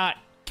definitely not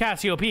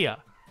Cassiopeia.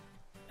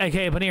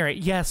 Okay, Banera,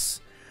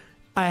 yes,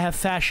 I have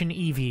Fashion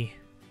Eevee.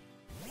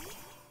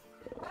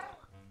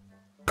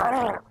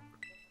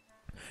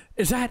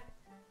 Is that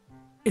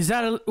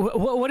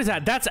what is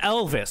that? That's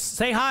Elvis.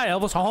 Say hi,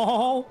 Elvis.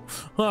 Oh,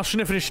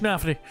 sniffity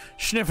snuffity,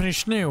 sniffity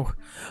snoo.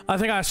 I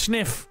think I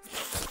sniff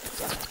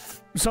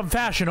some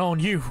fashion on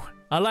you.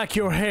 I like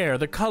your hair.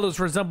 The colors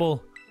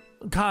resemble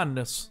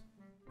kindness.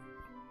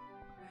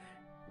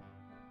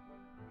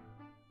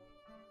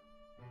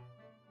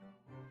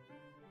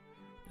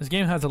 This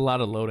game has a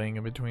lot of loading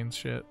in between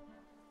shit.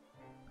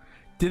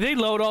 Did they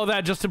load all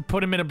that just to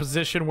put him in a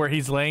position where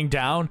he's laying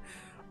down?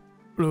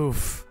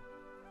 Oof.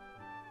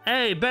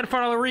 Hey, Ben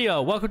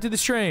Farlerio, welcome to the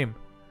stream.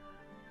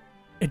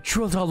 It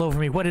drooled all over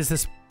me. What is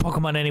this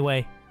Pokemon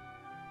anyway?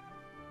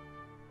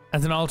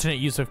 As an alternate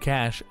use of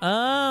cash.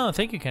 Oh,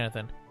 thank you,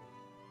 Kennethan.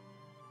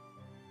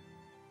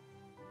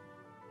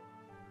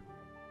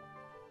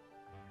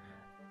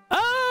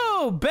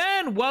 Oh,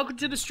 Ben, welcome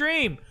to the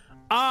stream.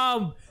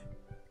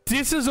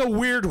 This is a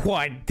weird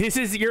one. This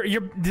is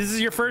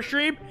your first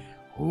stream?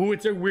 Ooh,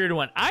 it's a weird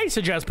one. I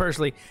suggest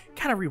personally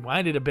kind of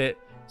rewind it a bit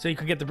so you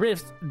can get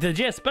the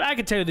gist, but I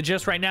can tell you the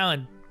gist right now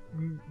in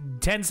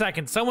 10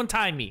 seconds. Someone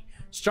time me.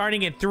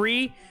 Starting in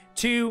 3,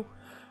 2,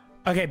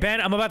 Okay, Ben,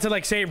 I'm about to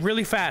like say it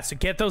really fast. So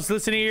get those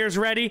listening ears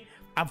ready.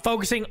 I'm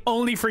focusing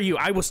only for you.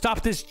 I will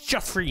stop this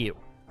just for you.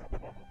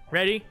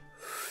 Ready?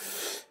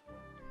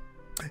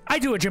 I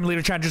do a gym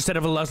leader challenge instead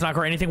of a Luz knock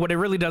or anything. What it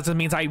really does is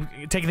means I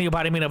take the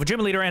embodiment of a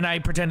gym leader and I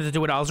pretended to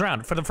do it all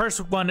around. For the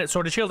first one at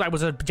Sword of Shields, I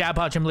was a dad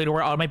bod gym leader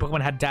where all my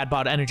Pokemon had dad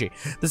bod energy.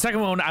 The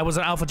second one, I was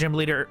an alpha gym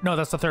leader. No,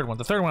 that's the third one.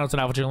 The third one was an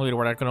alpha gym leader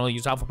where I could only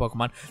use alpha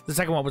Pokemon. The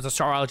second one was a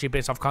starology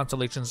based off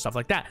constellations and stuff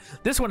like that.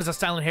 This one is a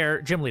silent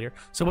hair gym leader.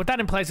 So what that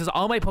implies is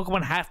all my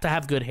Pokemon have to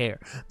have good hair.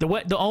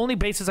 The only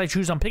basis I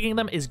choose on picking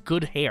them is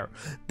good hair.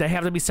 They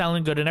have to be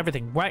silent good and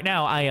everything. Right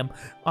now, I am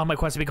on my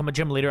quest to become a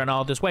gym leader and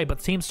all this way, but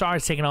Team Star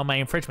is taking all my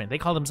infringement. They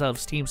call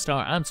themselves Team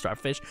Star and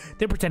Starfish.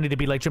 They're pretending to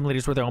be like gym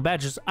leaders with their own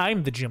badges.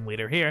 I'm the gym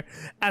leader here,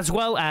 as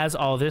well as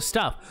all this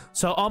stuff.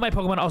 So all my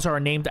Pokemon also are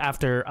named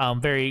after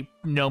very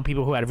known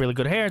people who had really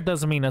good hair.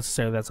 Doesn't mean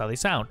necessarily that's how they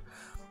sound.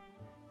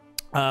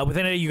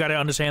 Within it, you got to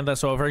understand that.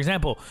 So, for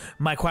example,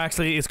 my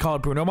Quaxley is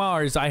called Bruno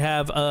Mars. I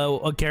have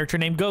a character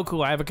named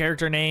Goku. I have a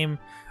character named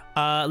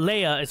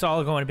Leia. It's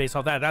all going based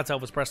off that. That's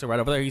Elvis Presley right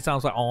over there. He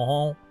sounds like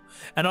oh.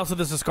 And also,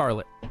 this is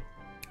Scarlet.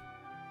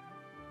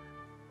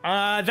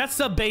 That's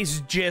the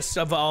base gist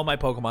of all my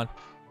Pokemon.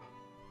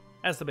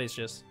 That's the base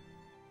gist.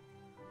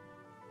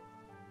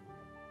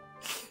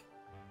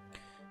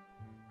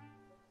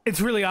 It's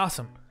really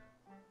awesome.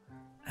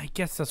 I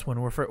guess that's when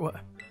we're for what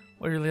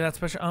really that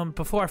special.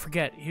 Before I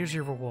forget, here's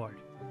your reward.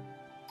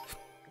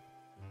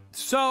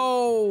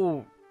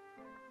 So,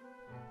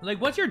 like,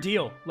 what's your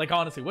deal? Like,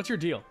 honestly, what's your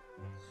deal?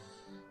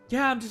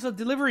 Yeah, I'm just a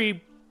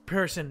delivery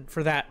person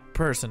for that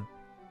person.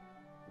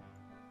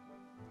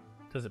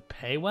 Does it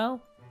pay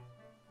well?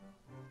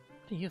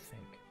 What do you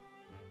think?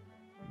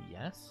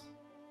 Yes?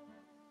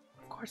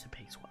 Of course it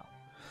pays well.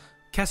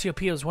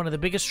 Cassiopeia is one of the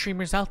biggest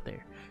streamers out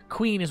there.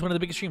 Queen is one of the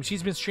biggest streamers.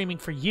 She's been streaming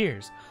for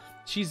years.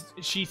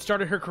 She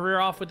started her career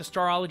off with the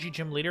Starology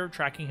gym leader,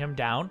 tracking him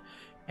down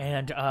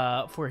and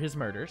for his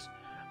murders,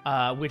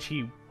 which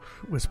he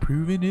was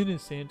proven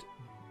innocent.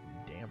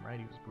 Damn right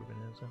he was proven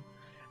innocent.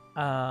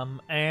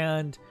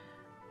 And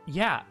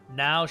yeah,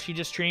 now she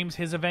just streams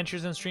his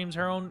adventures and streams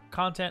her own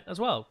content as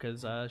well,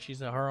 because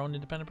she's her own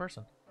independent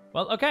person.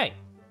 Well, okay.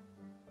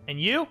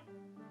 And you?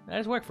 That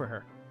is work for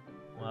her.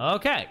 Well,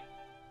 okay.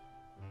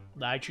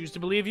 I choose to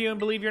believe you and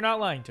believe you're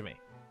not lying to me.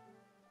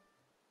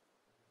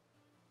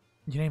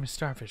 Your name is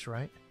Starfish,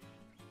 right?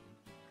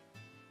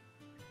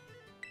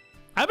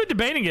 I've been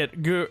debating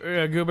it,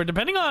 Goober.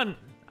 Depending on...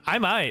 I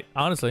might,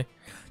 honestly.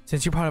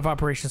 Since you're part of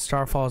Operation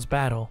Starfall's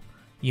battle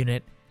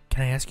unit,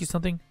 can I ask you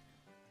something?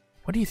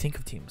 What do you think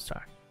of Team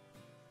Star?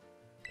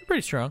 They're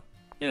pretty strong.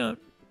 You know,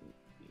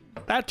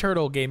 that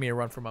turtle gave me a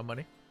run for my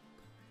money.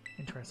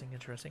 Interesting,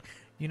 interesting.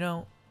 You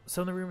know,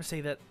 some of the rumors say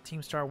that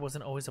Team Star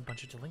wasn't always a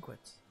bunch of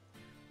delinquents.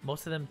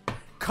 Most of them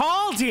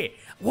called it.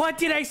 What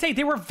did I say?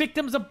 They were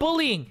victims of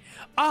bullying.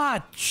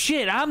 Ah,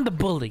 shit, I'm the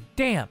bully.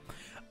 Damn.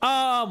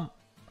 I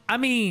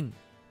mean,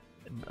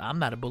 I'm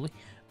not a bully.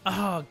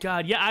 Oh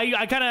God, yeah,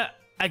 I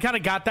kind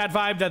of got that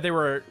vibe that they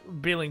were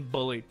being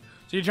bullied.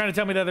 So you're trying to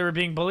tell me that they were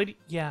being bullied?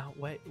 Yeah.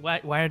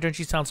 Why don't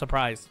you sound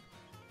surprised?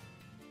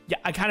 Yeah,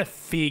 I kind of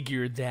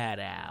figured that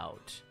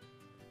out.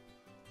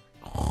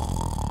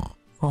 Oh.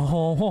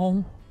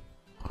 Oh.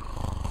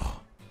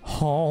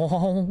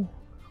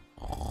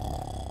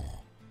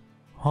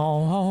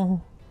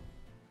 Oh.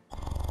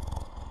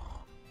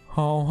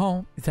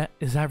 Oh.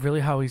 Is that really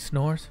how he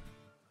snores?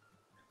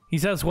 He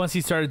says once he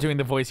started doing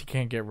the voice, he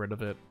can't get rid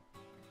of it.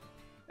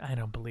 I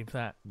don't believe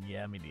that.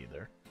 Yeah, me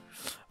neither.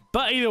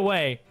 But either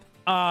way,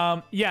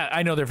 yeah,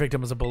 I know they're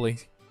victims of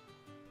bullies.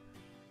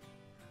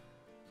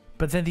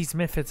 But then these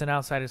misfits and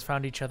outsiders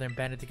found each other and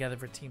banded together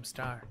for Team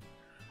Star.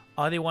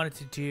 All they wanted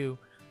to do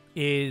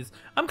is...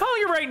 I'm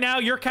calling you right now,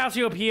 you're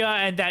Cassiopeia,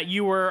 and that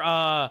you were,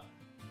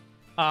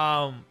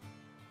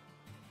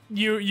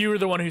 you were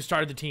the one who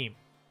started the team.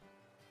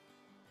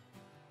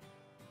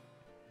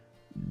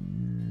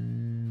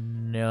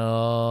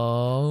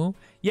 No.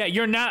 Yeah,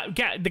 you're not...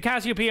 The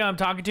Cassiopeia I'm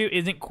talking to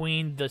isn't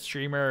Queen, the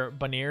streamer,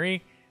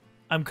 Baneri.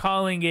 I'm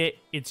calling it,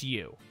 it's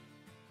you.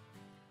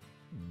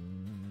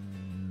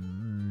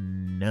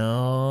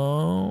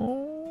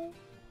 No.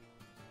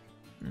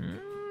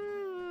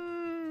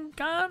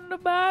 Kinda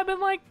vibing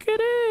like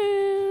it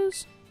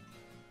is.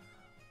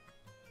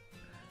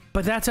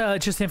 But that's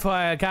just info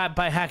I got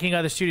by hacking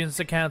other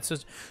students' accounts.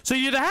 So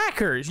you're the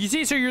hackers. You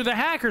see, so you're the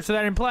hacker, so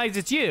that implies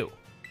it's you.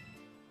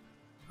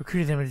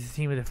 Recruited them into the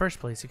team in the first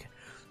place.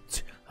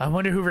 I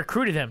wonder who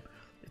recruited them.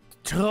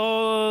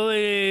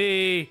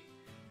 Totally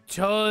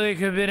could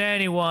have been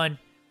anyone.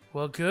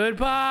 Well,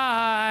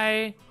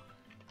 goodbye.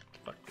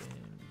 Fucking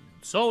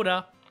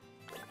soda.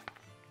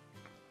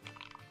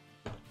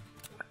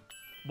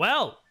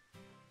 Well.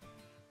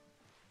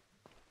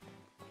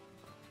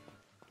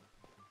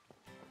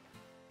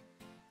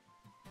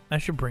 I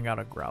should bring out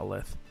a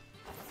Growlithe.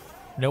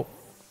 Nope.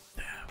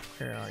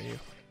 Where are you?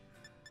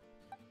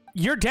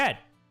 You're dead.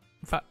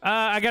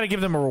 I gotta give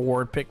them a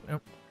reward pick.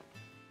 Nope.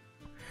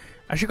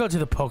 I should go to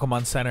the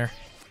Pokemon Center.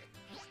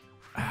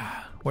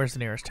 Where's the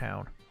nearest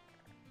town?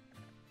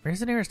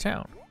 Where's the nearest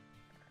town?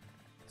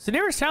 Is the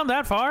nearest town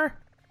that far?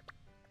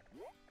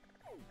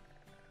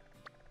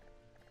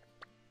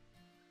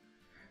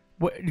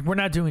 We're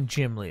not doing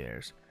gym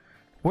leaders.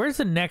 Where's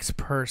the next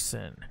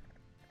person?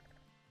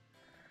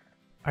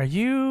 Are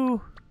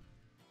you...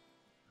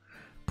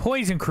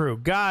 Poison Crew.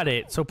 Got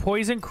it. So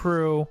Poison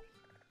Crew.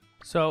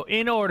 So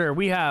in order,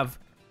 we have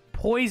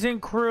Poison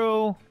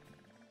Crew.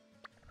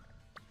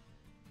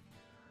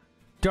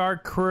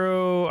 Dark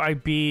Crew. I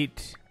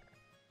beat...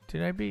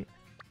 Did I beat?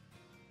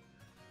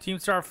 Team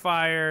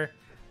Starfire.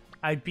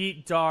 I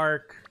beat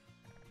Dark.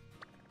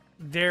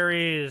 There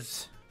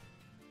is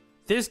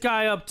this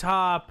guy up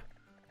top.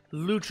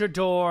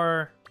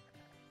 Luchador.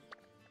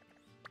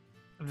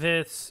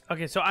 This.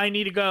 Okay, so I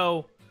need to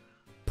go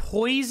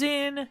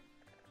Poison,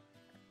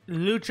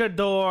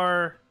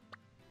 Luchador,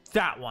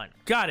 that one.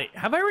 Got it.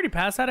 Have I already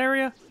passed that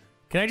area?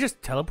 Can I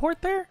just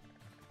teleport there?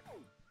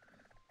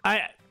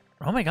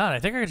 Oh my god, I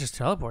think I could just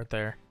teleport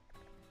there.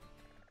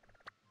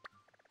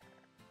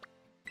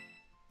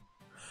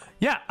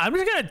 Yeah, I'm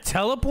just gonna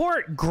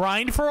teleport,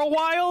 grind for a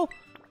while.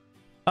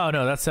 Oh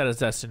no, that's set as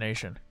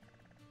destination.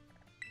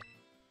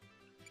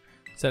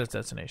 Set as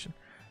destination.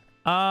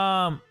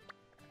 I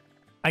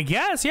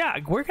guess, yeah.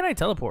 Where can I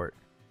teleport?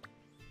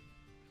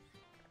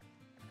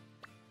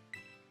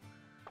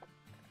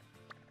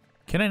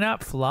 Can I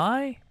not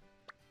fly?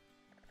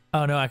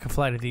 Oh no, I can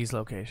fly to these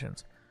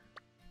locations.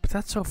 But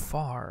that's so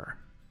far.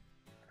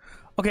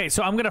 Okay,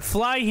 so I'm gonna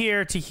fly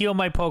here to heal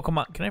my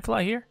Pokemon. Can I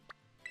fly here?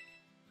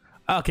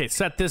 Okay,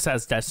 set this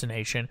as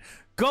destination.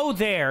 Go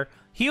there,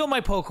 heal my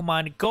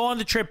Pokemon, go on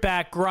the trip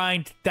back,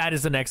 grind. That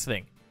is the next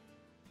thing.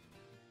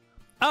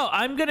 Oh,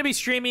 I'm going to be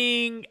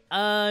streaming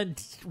 1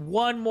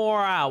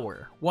 more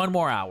hour. 1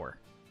 more hour.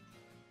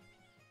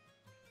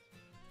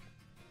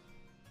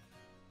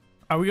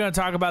 Are we going to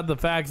talk about the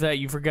fact that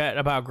you forget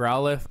about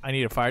Growlithe? I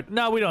need a fire.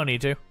 No, we don't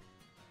need to.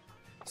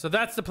 So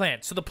that's the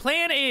plan. So the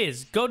plan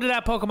is go to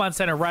that Pokemon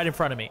Center right in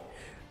front of me.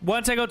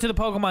 Once I go to the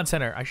Pokemon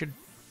Center,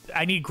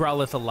 I need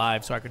Growlithe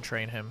alive so I can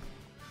train him.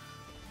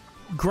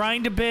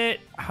 Grind a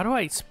bit. How do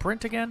I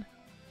sprint again?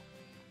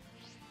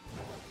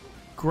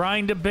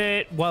 Grind a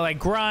bit. While I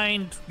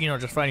grind, you know,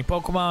 just fighting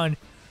Pokemon.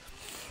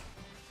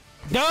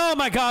 Oh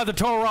my god, the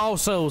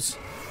Taurosos.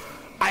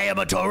 I am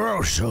a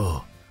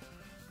Tauroso.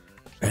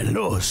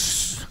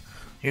 Elos,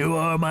 you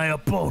are my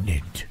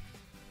opponent.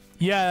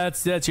 Yeah,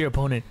 that's your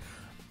opponent.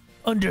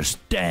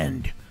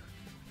 Understand.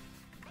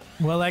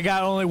 Well, I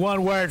got only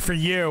one word for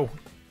you.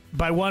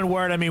 By one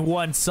word, I mean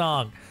one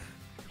song.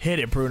 Hit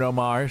it, Bruno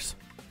Mars.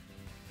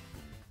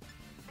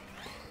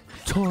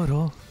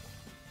 Toro,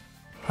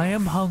 I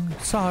am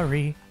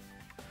sorry,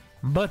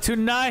 but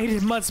tonight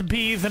it must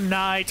be the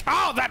night.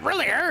 Oh, that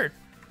really hurt.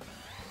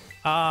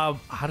 How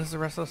does the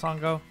rest of the song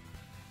go?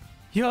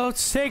 Your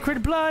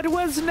sacred blood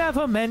was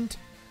never meant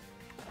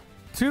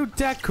to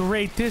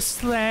decorate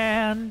this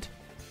land.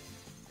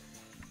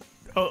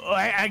 Oh,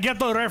 I get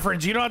the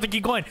reference. You don't have to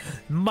keep going.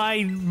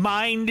 My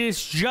mind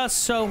is just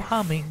so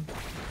humming.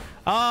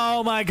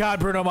 Oh my god,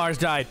 Bruno Mars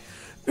died.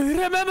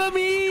 Remember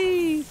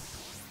me.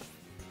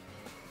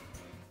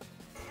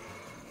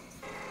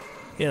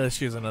 Yeah, let's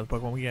choose another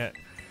Pokemon we get.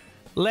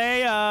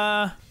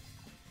 Leia.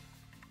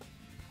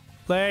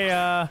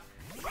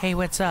 Hey,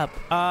 what's up?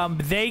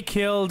 They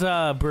killed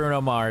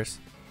Bruno Mars.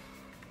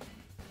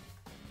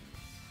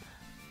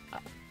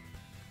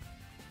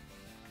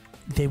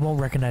 They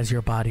won't recognize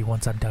your body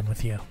once I'm done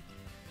with you.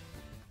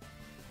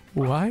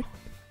 What?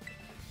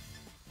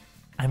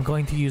 I'm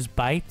going to use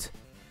Bite,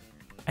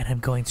 and I'm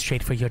going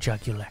straight for your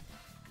jugular.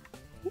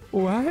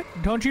 What?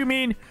 Don't you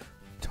mean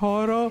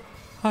Toro?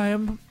 I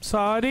am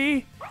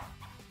sorry?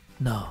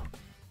 No.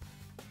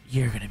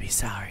 You're gonna be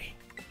sorry.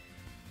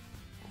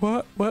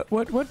 What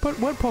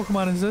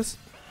Pokemon is this?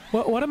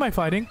 What am I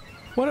fighting?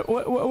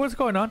 What's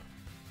going on?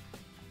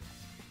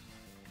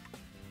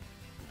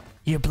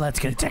 Your blood's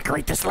gonna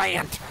decorate this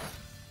land.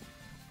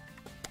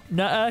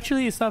 No,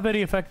 actually, it's not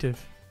very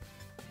effective.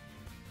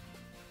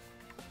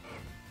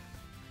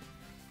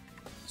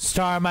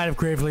 Star might have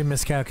gravely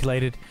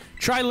miscalculated.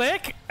 Try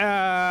lick.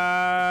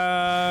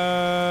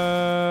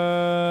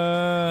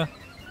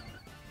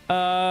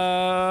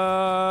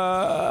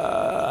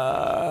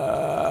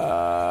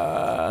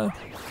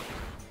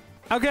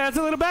 Okay, that's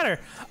a little better.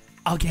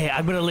 Okay,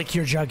 I'm gonna lick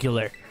your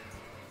jugular.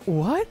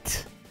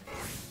 What?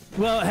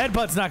 Well,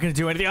 Headbutt's not gonna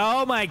do anything.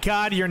 Oh my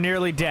god, you're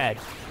nearly dead.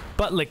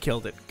 Butt lick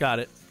killed it. Got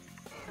it.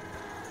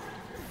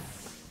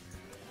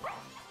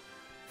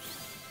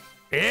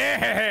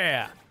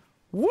 Yeah!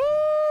 Woo!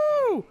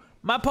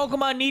 My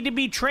Pokemon need to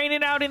be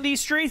training out in these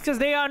streets because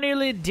they are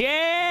nearly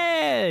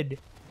dead.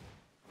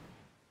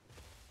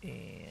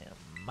 And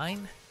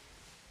mine.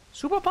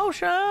 Super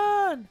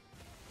Potion!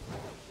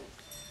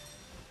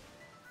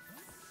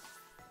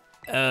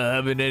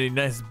 Having any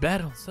nice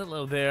battles.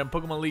 Hello there, I'm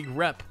Pokemon League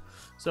rep.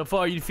 So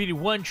far, you defeated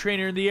 1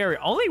 trainer in the area.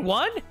 Only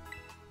 1?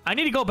 I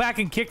need to go back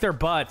and kick their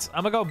butts.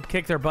 I'm gonna go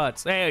kick their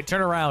butts. Hey,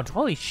 turn around.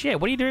 Holy shit,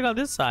 what are you doing on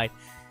this side?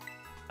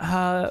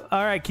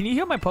 Alright, can you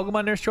heal my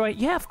Pokemon, Nurse Joy?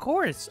 Yeah, of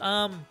course.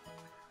 Can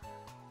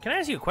I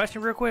ask you a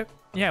question real quick?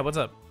 Yeah, what's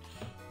up?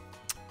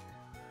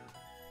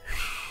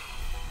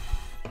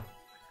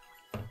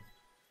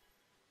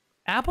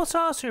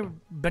 Applesauce or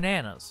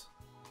bananas?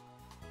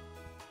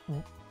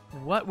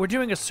 What? We're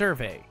doing a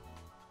survey.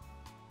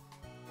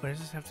 What does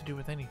this have to do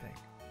with anything?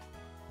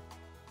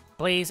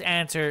 Please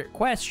answer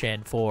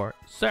question for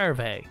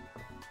survey.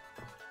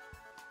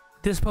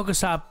 This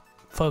Pokestop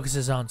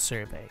focuses on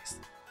surveys.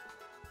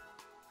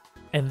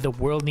 And the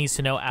world needs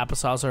to know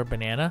applesauce or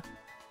banana?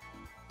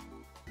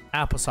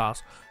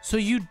 Applesauce. So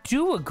you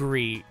do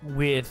agree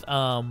with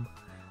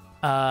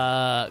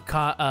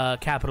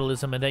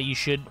capitalism and that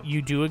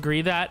you do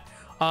agree that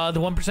the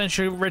 1%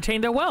 should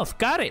retain their wealth.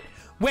 Got it.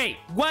 Wait,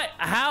 what?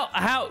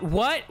 How,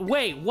 what?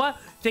 Wait, what?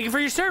 Thank you for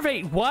your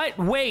survey. What?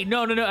 Wait,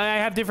 no. I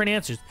have different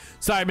answers.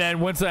 Sorry, man.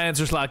 Once the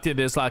answer's locked in,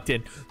 it's locked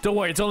in. Don't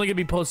worry. It's only going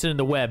to be posted in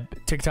the web,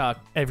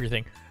 TikTok,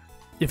 everything.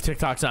 If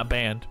TikTok's not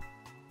banned.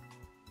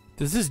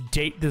 Does this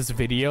date this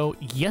video?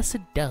 Yes,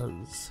 it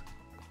does.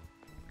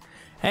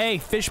 Hey,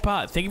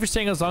 Fishpot. Thank you for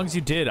staying as long as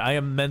you did. I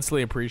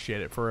immensely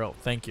appreciate it, for real.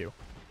 Thank you.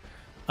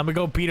 I'm going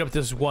to go beat up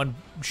this one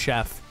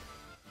chef.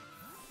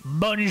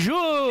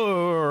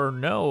 Bonjour.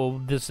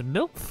 No, this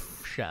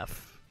MILF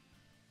chef.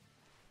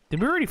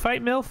 Did we already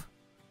fight MILF?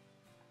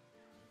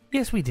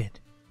 Yes, we did.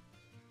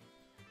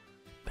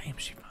 Bam,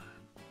 she fine.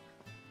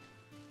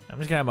 I'm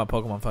just gonna have my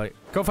Pokemon fight.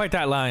 Go fight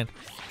that lion.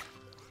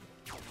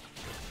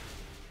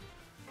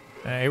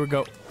 Alright, here we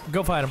go.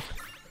 Go fight him.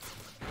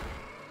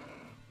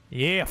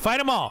 Yeah, fight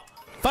them all.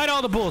 Fight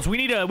all the bulls. We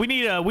need a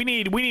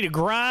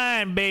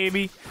grind,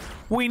 baby.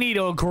 We need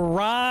a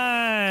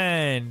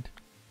grind.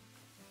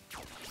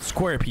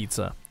 Square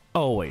pizza.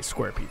 Always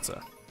square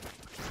pizza.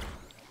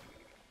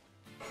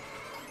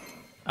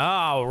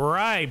 All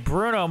right,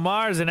 Bruno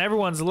Mars and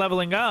everyone's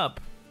leveling up.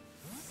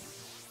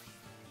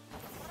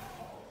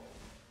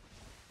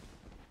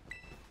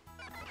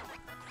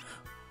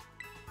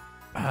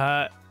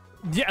 Yeah,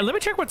 let me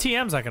check what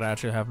TMs I could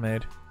actually have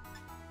made.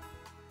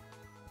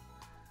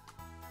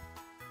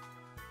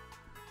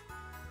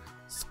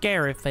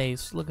 Scary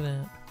face, look at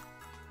that.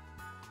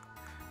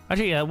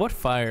 Actually, what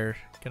fire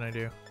can I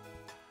do?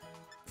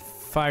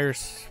 Fire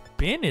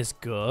spin is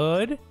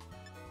good.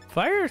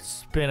 Fire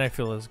spin I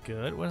feel is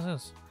good. What is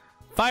this?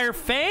 Fire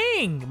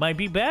Fang might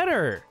be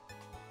better.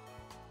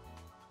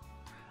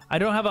 I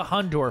don't have a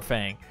Hundor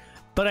Fang,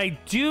 but I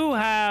do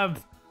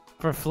have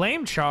for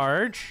Flame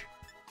Charge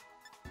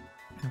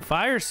and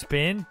Fire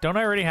Spin. Don't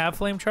I already have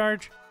Flame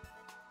Charge?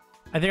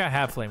 I think I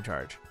have Flame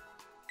Charge.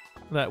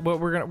 Let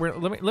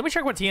me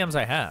check what TMs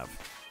I have.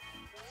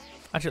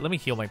 Actually, let me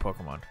heal my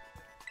Pokemon.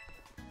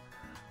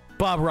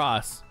 Bob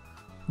Ross.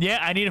 Yeah,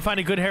 I need to find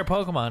a good hair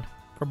Pokemon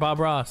for Bob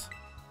Ross.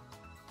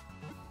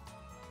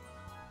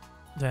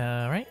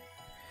 All right.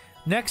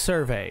 Next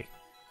survey.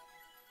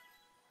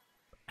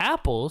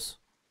 Apples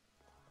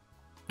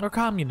or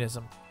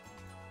communism?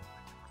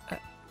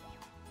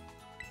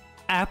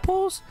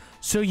 Apples?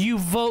 So you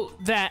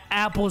vote that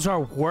apples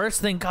are worse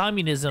than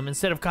communism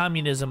instead of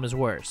communism is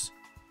worse.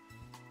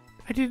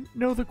 I didn't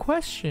know the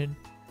question.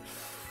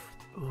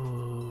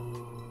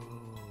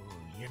 Ooh,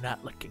 you're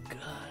not looking good.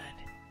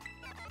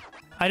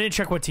 I didn't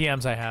check what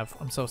TMs I have.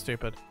 I'm so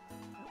stupid.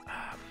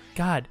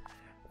 God,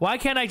 why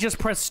can't I just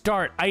press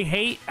start? I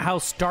hate how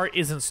start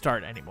isn't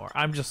start anymore.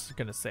 I'm just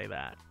gonna say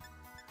that.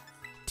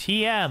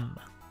 TM.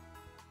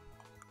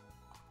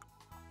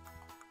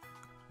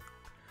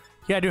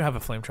 Yeah, I do have a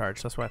flame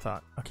charge. That's what I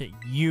thought. Okay,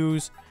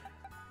 use.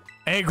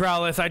 Hey,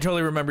 Growlithe, I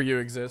totally remember you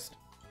exist.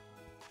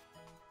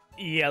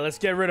 Yeah, let's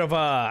get rid of,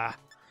 Yeah,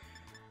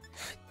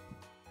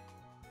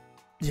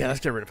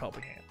 let's get rid of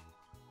Helping Hand.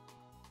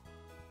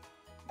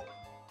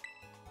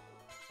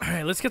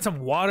 Alright, let's get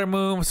some water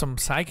moves, some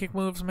psychic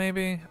moves,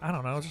 maybe. I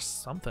don't know,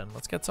 just something.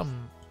 Let's get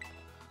some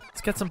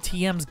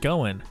TMs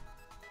going.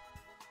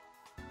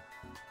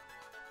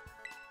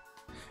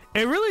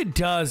 It really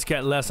does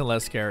get less and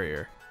less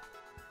scarier.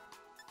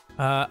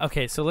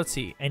 Okay, so let's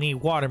see. Any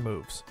water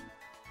moves?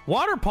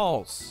 Water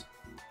Pulse.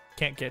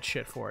 Can't get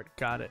shit for it.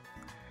 Got it.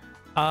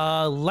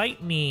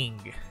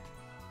 Lightning.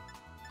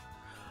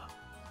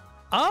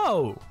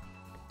 Oh.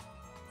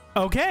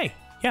 Okay.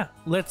 Yeah,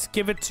 let's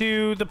give it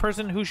to the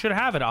person who should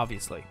have it,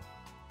 obviously.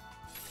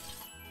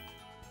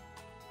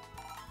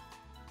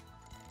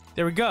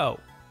 There we go.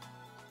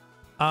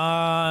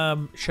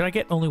 Should I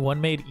get only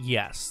one made?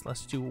 Yes.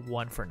 Let's do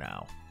one for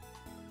now.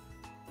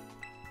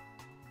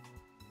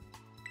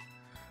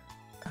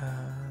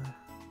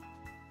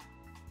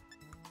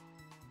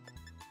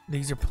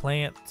 These are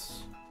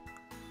plants.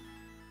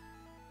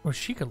 Or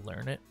she could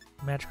learn it.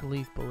 Magical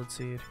Leaf, Bullet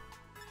Seed.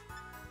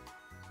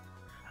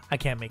 I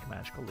can't make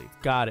Magical Leaf.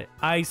 Got it.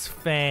 Ice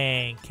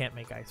Fang. Can't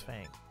make Ice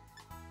Fang.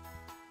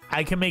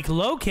 I can make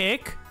Low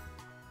Kick.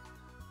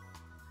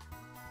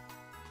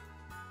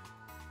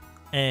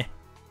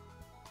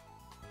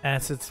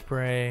 Acid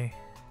Spray.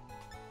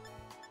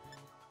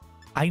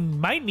 I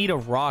might need a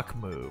rock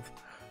move.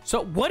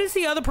 So what is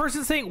the other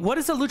person's thing? What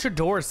is the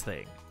Luchador's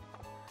thing?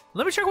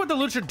 Let me check what the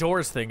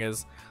Luchador's thing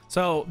is.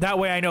 So that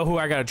way I know who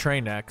I gotta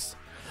train next.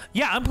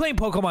 Yeah, I'm playing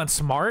Pokemon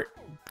Smart.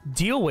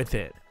 Deal with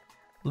it.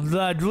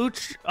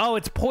 Oh,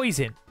 it's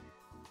poison.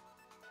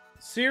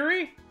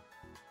 Siri?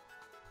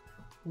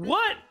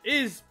 What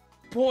is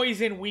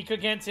poison weak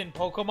against in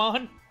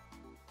Pokemon?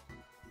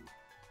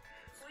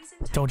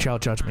 Don't y'all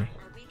judge me.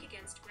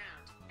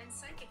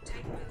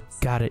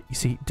 Got it. You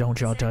see, don't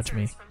y'all judge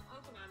me.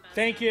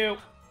 Thank you.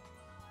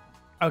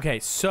 Okay,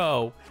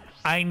 so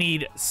I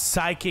need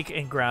psychic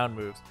and ground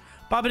moves.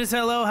 Bob and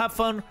hello, have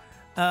fun.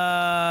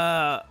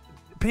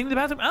 Painting the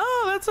bathroom.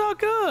 Oh, that's all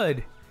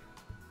good.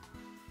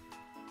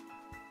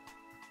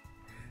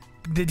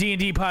 The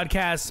D&D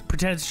podcast,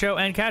 Pretends Show,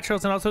 and Cat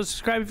Trolls, and also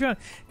subscribe if you want.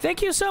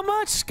 Thank you so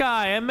much,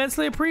 Sky. I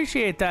immensely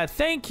appreciate that.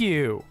 Thank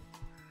you.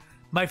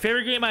 My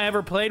favorite game I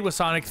ever played was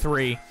Sonic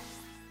 3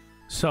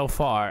 so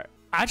far.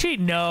 Actually,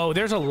 no,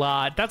 there's a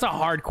lot. That's a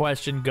hard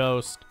question,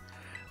 Ghost.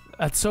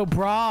 That's so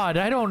broad.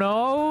 I don't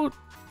know.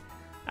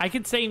 I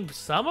could say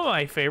some of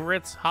my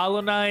favorites. Hollow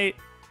Knight,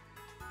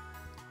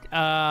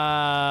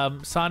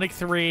 Sonic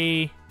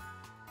 3,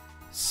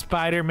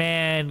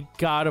 Spider-Man,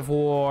 God of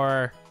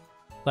War,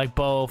 like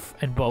both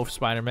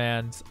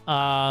Spider-Mans.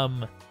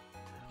 Helldivers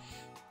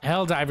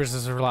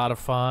is a lot of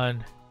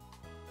fun.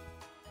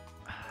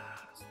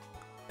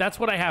 That's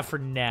what I have for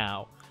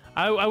now.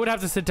 I would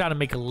have to sit down and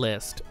make a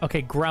list.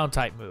 Okay, ground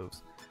type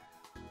moves.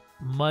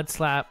 Mud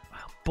Slap.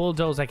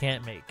 Bulldoze I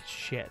can't make.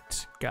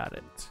 Shit. Got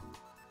it.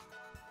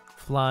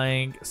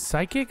 Flying.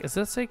 Psychic? Is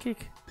that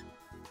Psychic?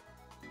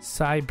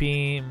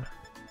 Psybeam.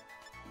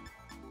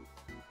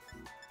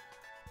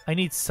 I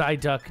need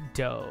Psyduck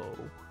Doe.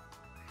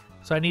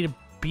 So I need to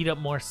beat up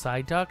more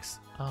Psyducks?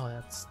 Oh,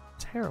 that's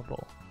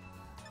terrible.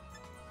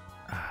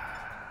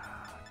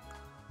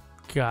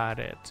 Got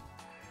it.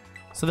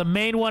 So the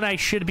main one I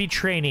should be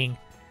training,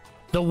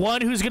 the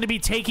one who's going to be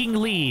taking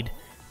lead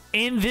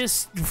in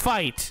this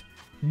fight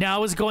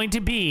now is going to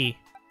be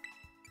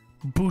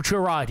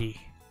Bucciarati.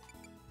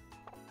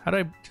 How do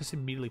I just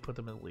immediately put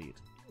them in the lead?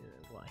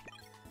 Why?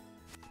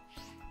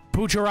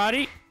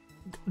 Bucciarati,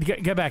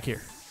 get back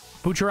here.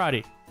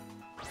 Bucciarati,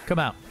 come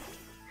out.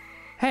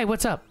 Hey,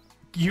 what's up?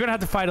 You're going to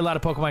have to fight a lot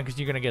of Pokemon because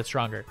you're going to get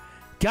stronger.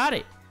 Got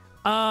it.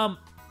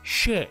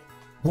 Shit.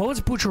 What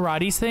was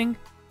Bucciarati's thing?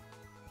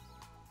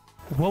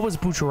 What was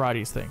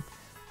Bucciarati's thing?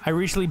 I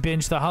recently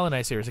binged the Hollow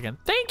Knight series again.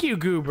 Thank you,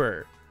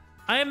 Goober.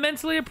 I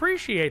immensely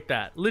appreciate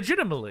that.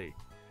 Legitimately.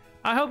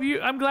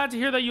 I'm glad to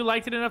hear that you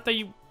liked it enough that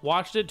you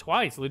watched it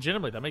twice.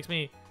 Legitimately. That makes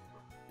me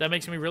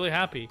really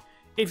happy.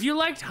 If you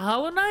liked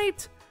Hollow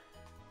Knight,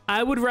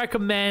 I would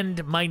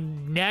recommend my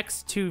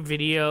next two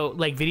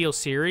video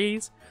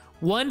series.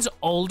 One's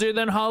older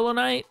than Hollow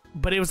Knight,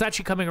 but it was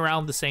actually coming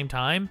around the same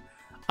time.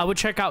 I would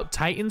check out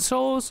Titan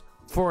Souls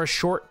for a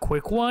short,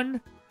 quick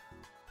one.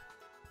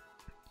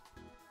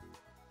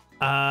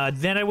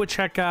 Then I would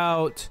check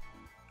out,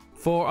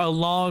 for a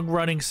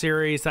long-running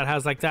series that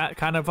has like that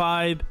kind of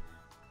vibe,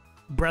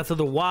 Breath of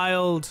the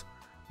Wild.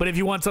 But if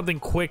you want something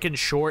quick and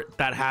short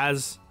that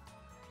has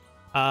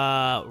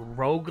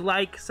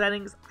roguelike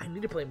settings, I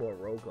need to play more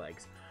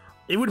roguelikes.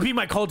 It would be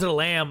my Call to the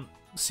Lamb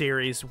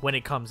series when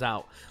it comes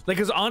out. Like,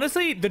 because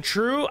honestly,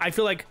 I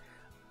feel like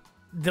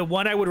the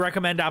one I would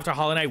recommend after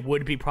Hollow Knight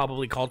would be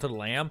probably Call to the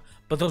Lamb,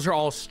 but those are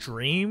all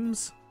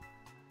streams.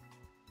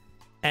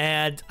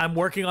 And I'm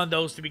working on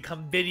those to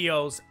become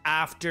videos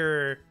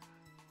after,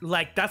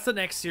 like, that's the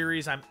next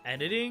series I'm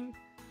editing.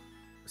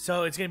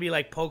 So it's going to be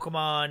like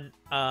Pokemon,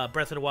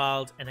 Breath of the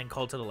Wild, and then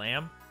Call to the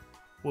Lamb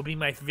will be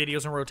my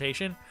videos in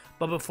rotation.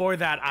 But before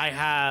that, I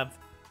have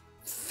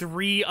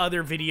 3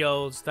 other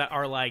videos that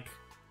are like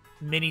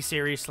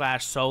mini-series /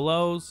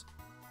 solos.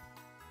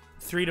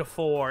 3 to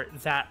 4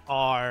 that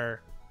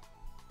are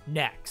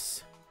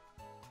next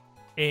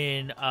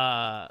in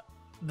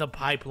the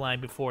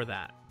pipeline before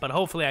that. But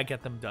hopefully I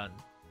get them done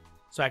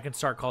so I can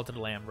start Call to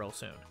the Lamb real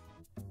soon.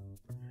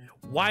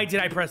 Why did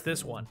I press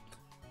this one?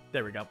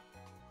 There we go.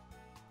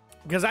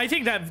 Because I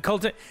think that Call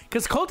to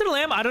the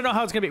Lamb, I don't know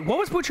how it's gonna be. What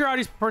was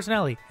Bucciarati's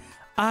personality?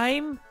 I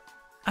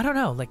don't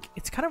know. Like,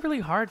 it's kind of really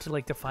hard to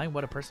like define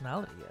what a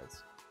personality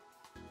is.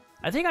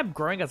 I think I'm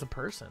growing as a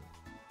person.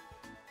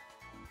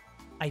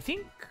 I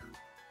think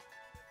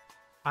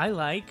I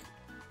like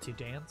to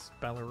dance,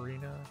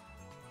 ballerina,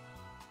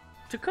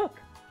 to cook.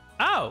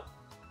 Oh.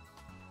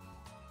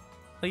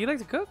 Like, you like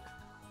to cook?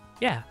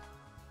 Yeah.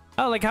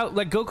 Oh, like how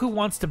like Goku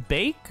wants to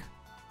bake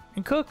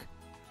and cook?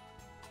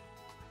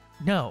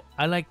 No,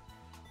 I like,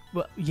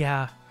 well,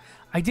 yeah.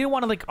 I didn't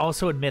want to like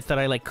also admit that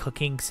I like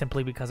cooking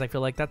simply because I feel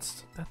like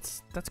that's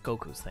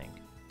Goku's thing.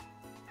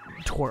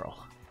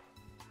 Twirl.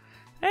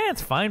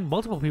 It's fine.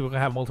 Multiple people can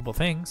have multiple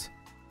things.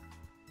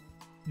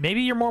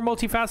 Maybe you're more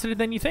multifaceted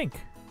than you think.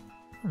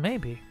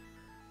 Maybe.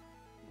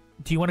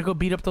 Do you want to go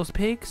beat up those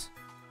pigs?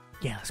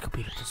 Yeah, let's go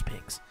beat up those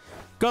pigs.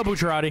 Go,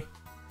 Bucciarati.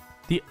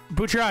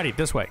 Bucciarati,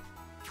 this way.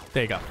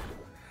 There you go.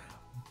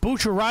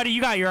 Bucciarati,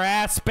 you got your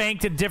ass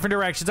spanked in different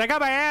directions. I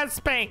got my ass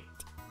spanked.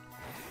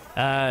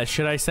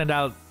 Should I send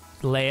out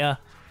Leia?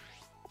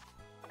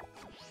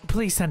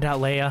 Please send out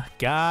Leia.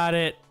 Got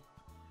it.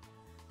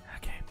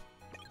 Okay.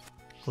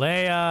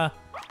 Leia.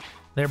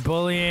 They're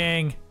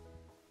bullying.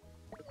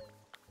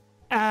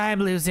 I'm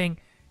losing.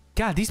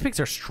 God, these pigs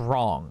are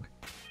strong.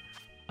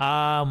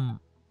 I'll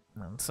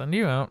send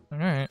you out. All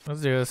right,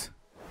 let's do this.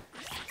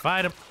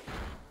 Fight him.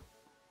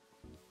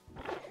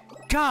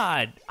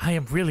 God, I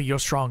am really your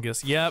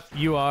strongest. Yep,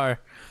 you are.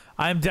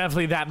 I'm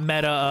definitely that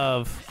meta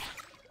of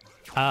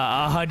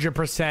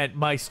 100%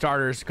 my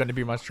starter's going to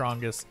be my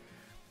strongest.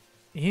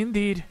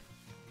 Indeed.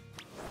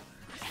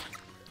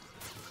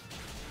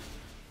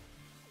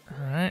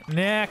 Alright,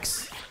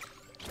 next.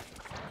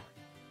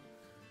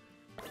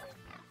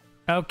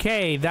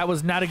 Okay, that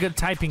was not a good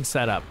typing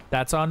setup.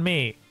 That's on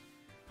me.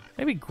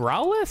 Maybe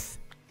Growlithe?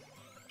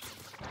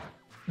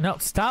 No,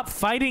 stop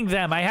fighting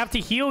them. I have to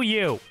heal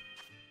you.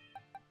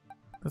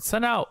 Let's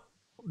send out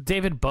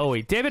David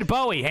Bowie. David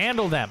Bowie,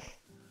 handle them.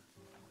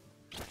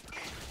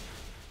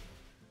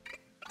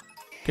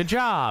 Good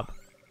job.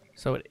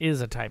 So it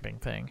is a typing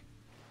thing.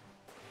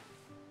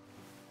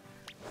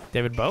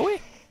 David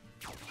Bowie?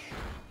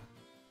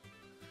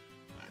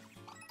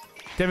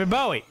 David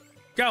Bowie,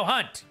 go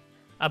hunt.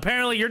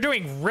 Apparently you're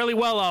doing really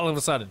well all of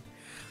a sudden.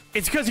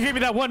 It's because you gave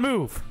me that one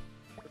move.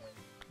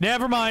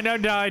 Never mind, I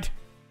died.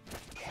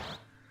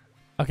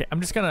 Okay,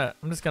 I'm just gonna...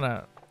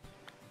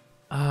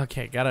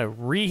 Okay, gotta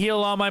re-heal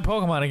all my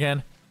Pokemon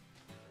again.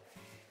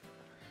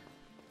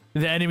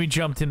 The enemy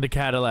jumped into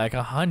Cadillac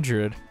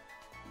 100.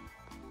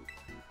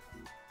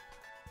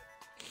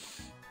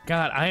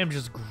 God, I am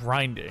just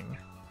grinding.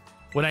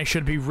 When I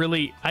should be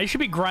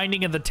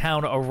grinding in the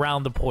town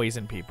around the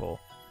poison people.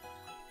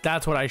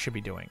 That's what I should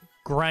be doing.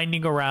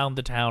 Grinding around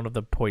the town of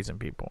the poison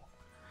people.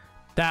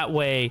 That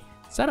way...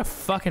 Is that a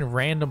fucking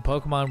random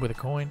Pokemon with a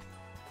coin?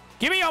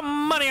 Give me your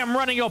money, I'm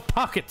running your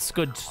pockets,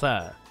 good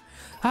sir.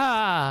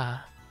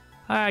 Ah,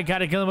 I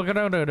got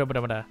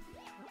a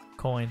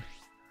coin.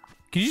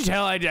 Could you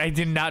tell I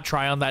did not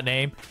try on that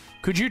name?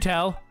 Could you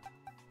tell?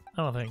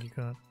 I don't think you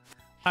could. All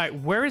right,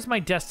 where is my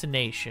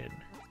destination?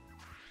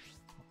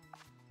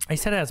 I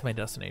said it has my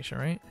destination,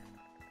 right?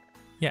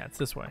 Yeah, it's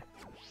this way.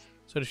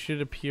 So it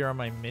should appear on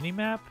my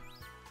mini-map.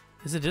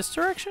 Is it this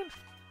direction?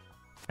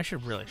 I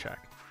should really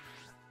check.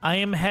 I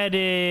am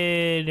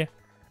headed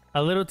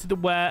a little to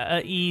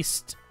the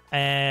east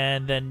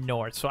and then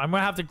north. So I'm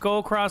going to have to go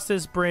across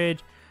this bridge,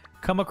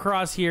 come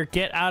across here,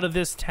 get out of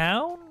this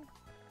town.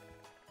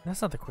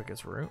 That's not the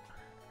quickest route.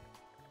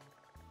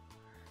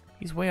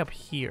 He's way up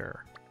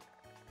here.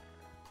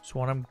 So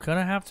what I'm going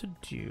to have to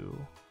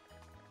do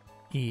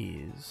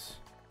is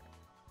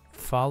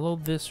follow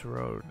this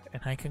road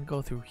and I can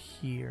go through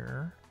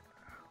here.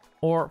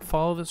 Or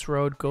follow this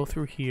road, go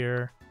through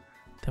here.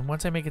 Then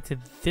once I make it to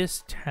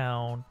this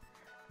town,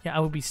 yeah, I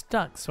would be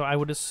stuck. So I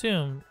would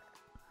assume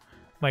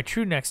my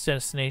true next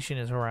destination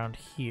is around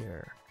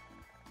here.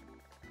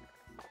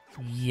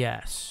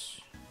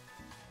 Yes.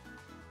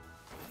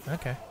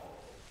 Okay.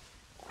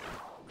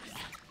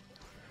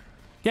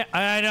 Yeah,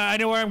 I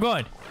know where I'm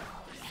going.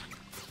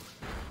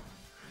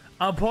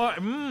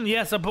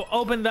 Yes,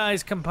 open thy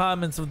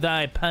compartments of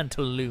thy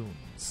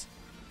pantaloons.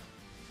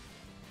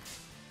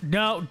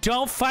 No,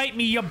 don't fight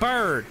me, you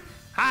bird.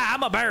 Hi,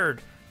 I'm a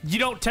bird. You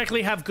don't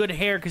technically have good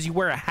hair because you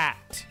wear a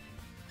hat.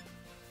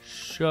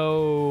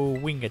 Show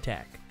wing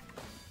attack.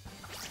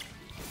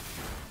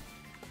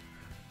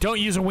 Don't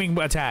use a wing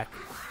attack.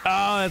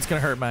 Oh, that's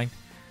gonna hurt mine.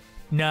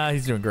 Nah,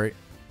 he's doing great.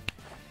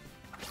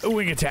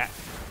 Wing attack.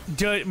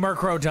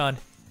 Murkrow done.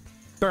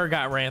 Bird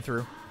got ran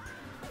through.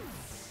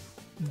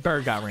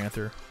 Bird got ran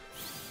through.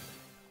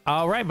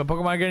 All right, my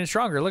Pokemon are getting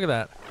stronger. Look at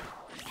that.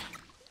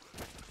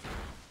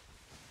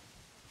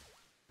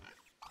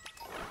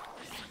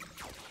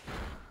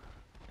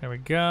 There we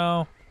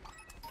go.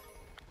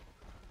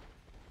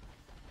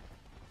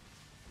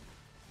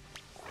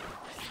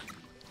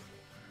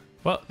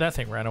 Well, that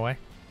thing ran away.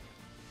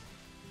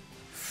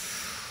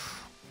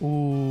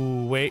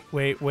 Ooh, wait.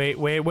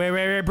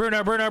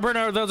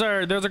 Bruno. Those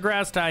are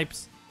grass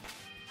types.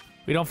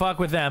 We don't fuck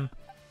with them.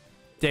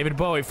 David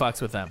Bowie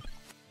fucks with them.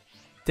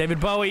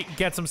 David Bowie,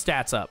 get some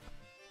stats up.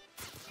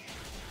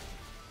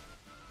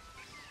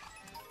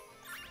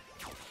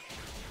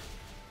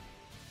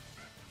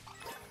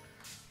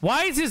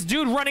 Why is this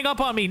dude running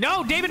up on me?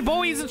 No, David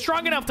Bowie isn't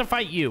strong enough to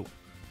fight you.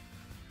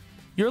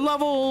 You're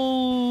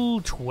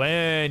level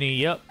 20.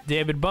 Yep,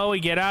 David Bowie,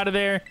 get out of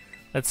there.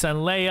 Let's send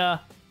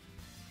Leia.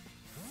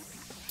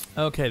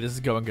 Okay, this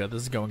is going good.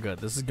 This is going good.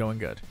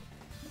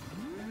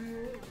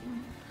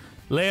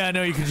 Leia, I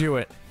know you can do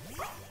it.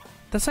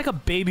 That's like a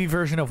baby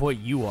version of what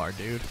you are,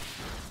 dude.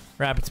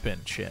 Rapid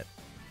spin, shit.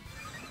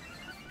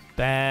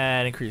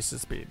 That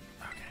increases speed.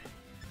 Okay.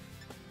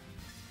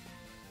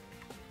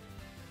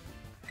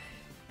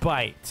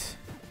 Bite.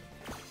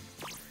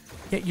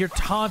 Yeah, your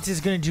taunt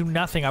is gonna do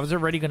nothing. I was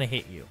already gonna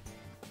hit you.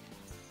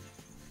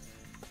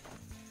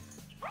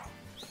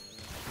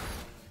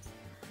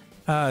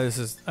 This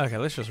is okay.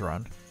 Let's just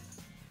run.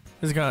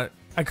 This is gonna.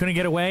 I couldn't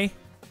get away.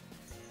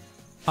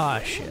 Ah,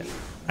 shit.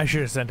 I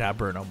should have sent out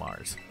Bruno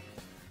Mars.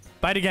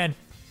 Bite again.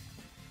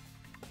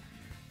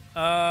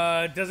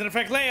 Doesn't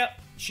affect Leia.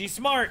 She's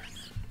smart.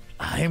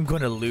 I am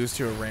going to lose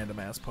to a random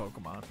ass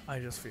Pokemon. I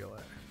just feel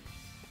it.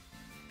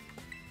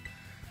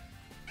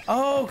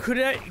 Oh,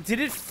 did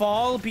it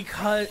fall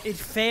because it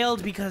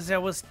failed because I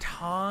was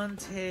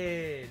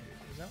taunted?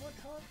 Is that what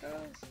taunt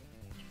does?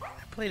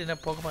 I played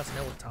enough Pokemon to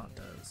know what taunt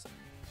does.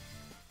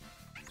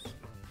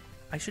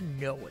 I should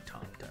know what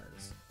Tom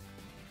does.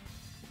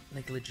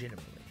 Like,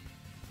 legitimately.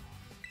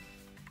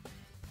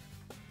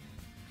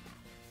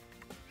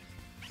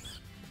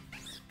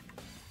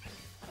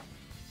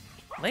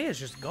 Leia's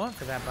just going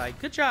for that bite.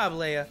 Good job,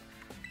 Leia.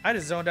 I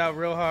just zoned out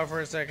real hard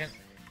for a second.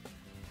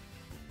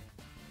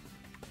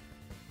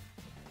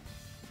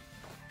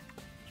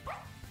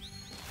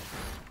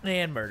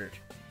 And murdered.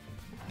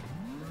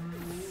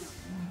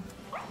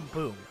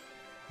 Boom.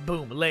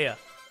 Boom, Leia.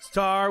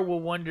 Star will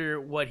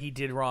wonder what he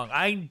did wrong.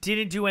 I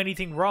didn't do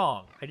anything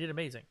wrong. I did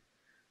amazing.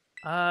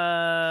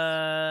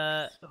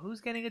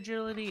 Who's getting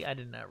agility? I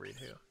did not read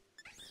who.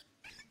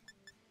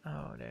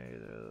 Oh,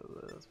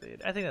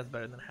 I think that's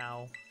better than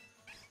how.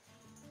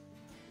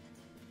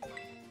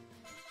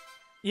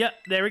 Yep,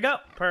 there we go.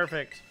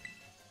 Perfect.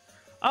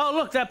 Oh,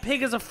 look, that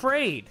pig is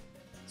afraid.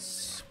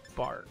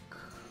 Spark.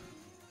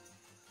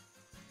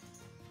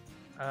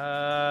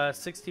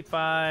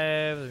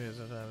 65.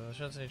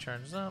 He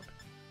charges up.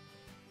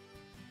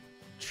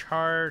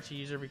 Charge.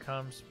 User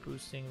becomes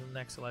boosting the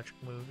next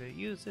electric move it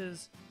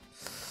uses.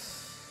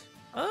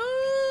 I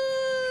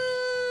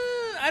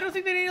don't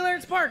think they need to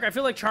learn Spark. I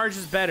feel like Charge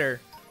is better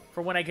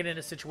for when I get in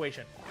a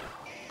situation.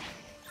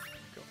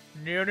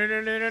 No, no,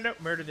 no, no, no, no.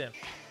 Murder them.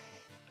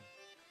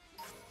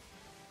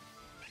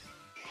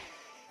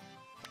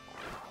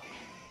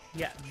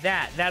 Yeah,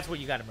 that's what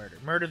you gotta murder.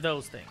 Murder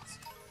those things.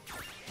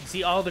 You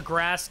see all the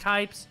grass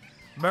types?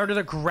 Murder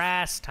the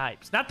grass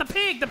types. Not the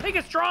pig! The pig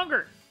is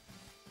stronger!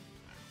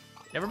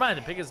 Never mind,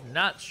 the pig is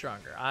not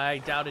stronger. I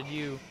doubted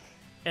you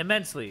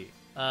immensely,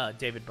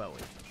 David Bowie.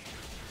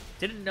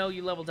 Didn't know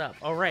you leveled up.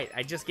 Oh, right,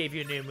 I just gave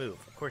you a new move.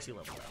 Of course you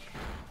leveled up.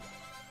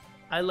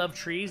 I love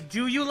trees.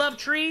 Do you love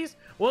trees?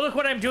 Well, look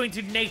what I'm doing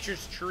to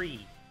nature's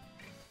tree.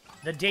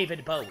 The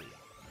David Bowie.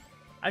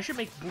 I should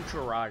make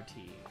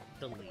Bucciarati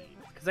the lead.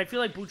 Because I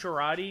feel like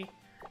Bucciarati...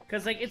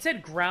 Because, like, it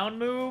said ground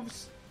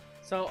moves.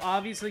 So,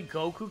 obviously,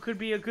 Goku could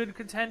be a good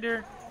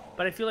contender.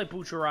 But I feel like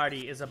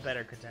Bucciarati is a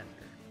better contender.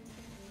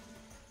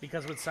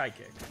 Because with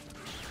Psychic.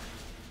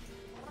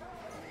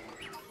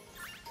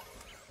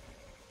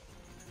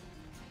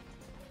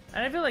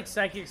 And I feel like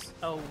Psychic's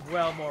a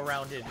well more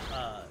rounded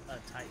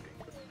typing.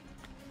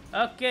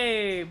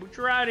 Okay,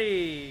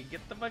 Bucciarati,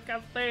 get the fuck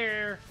out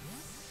there.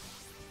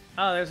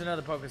 Oh, there's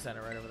another Poké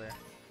Center right over there.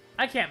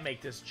 I can't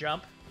make this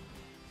jump.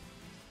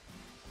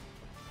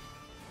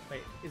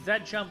 Wait, is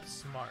that jump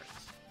smart?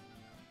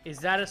 Is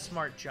that a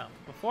smart jump?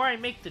 Before I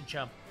make the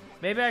jump,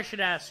 maybe I should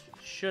ask,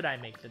 should I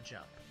make the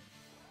jump?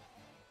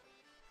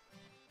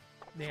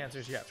 The answer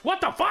is yes. What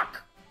the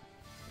fuck?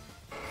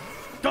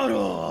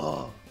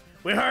 Toro!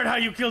 We heard how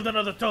you killed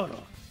another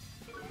Toro.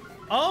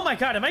 Oh my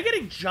god, am I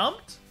getting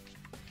jumped?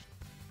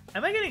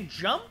 Am I getting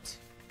jumped?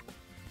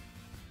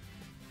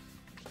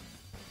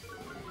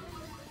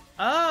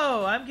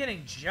 Oh, I'm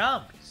getting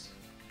jumped.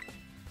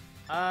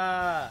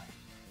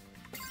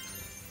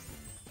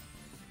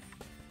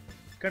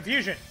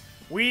 Confusion.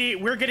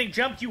 We're getting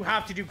jumped, you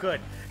have to do good.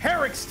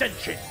 Hair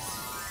extensions.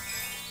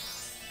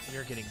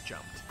 You're getting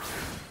jumped.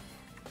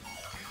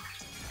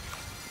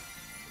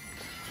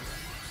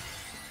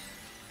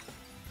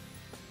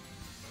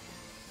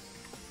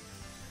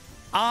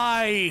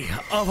 Eye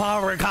of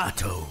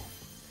Arigato.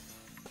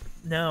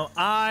 No,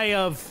 Eye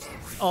of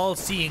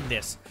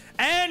all-seeingness.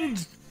 And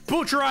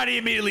Bucciarati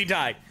immediately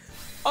died.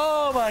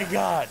 Oh my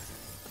god.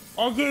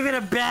 I gave it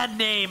a bad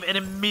name and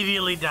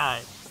immediately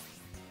died.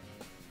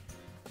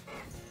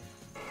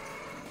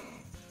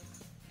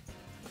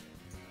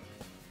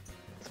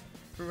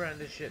 We're running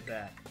this shit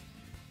back.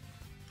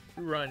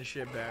 We're running this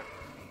shit back.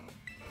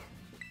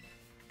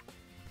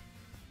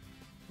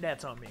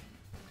 That's on me.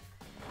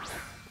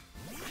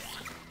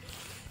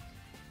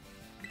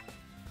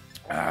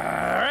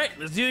 Alright,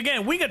 let's do it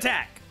again. Wing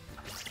attack!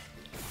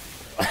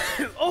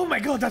 Oh my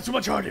god, that's so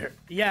much harder!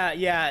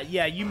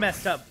 Yeah, you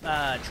messed up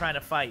trying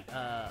to fight.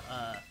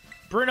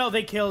 Bruno,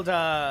 they killed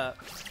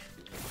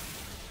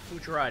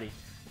Bucciarati.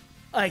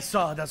 I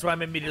saw, that's why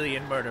I'm immediately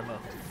in murder mode.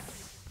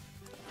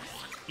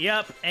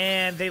 Yep,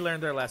 and they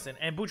learned their lesson.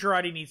 And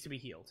Bucciarati needs to be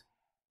healed.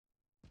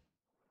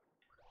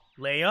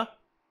 Leia?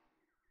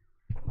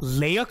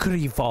 Leia could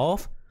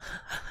evolve?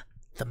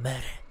 The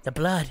murder, the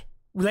blood.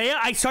 Leia,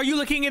 I saw you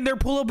licking in their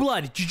pool of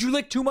blood. Did you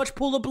lick too much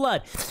pool of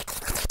blood?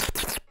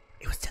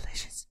 It was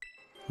delicious.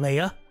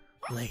 Leia?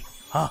 Leia.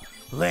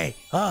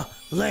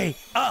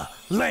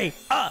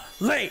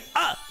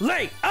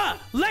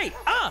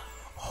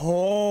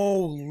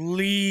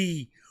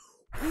 Holy.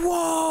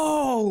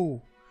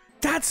 Whoa.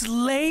 That's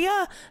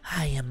Leia?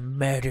 I am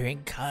murder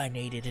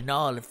incarnated in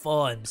all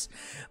forms.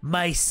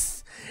 My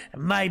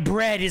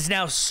bread is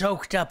now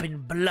soaked up in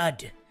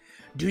blood.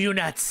 Do you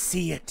not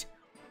see it?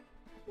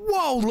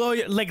 Whoa,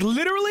 like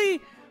literally,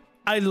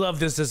 I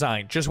love this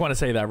design. Just want to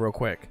say that real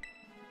quick.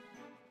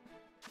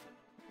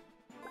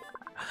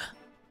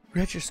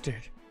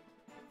 Registered.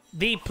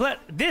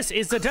 This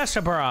is the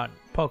Destabaron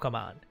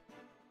Pokemon.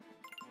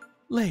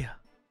 Leia.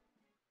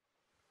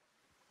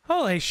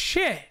 Holy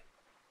shit.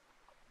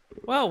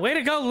 Well, way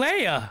to go,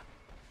 Leia.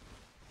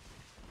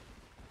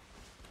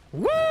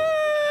 Woo!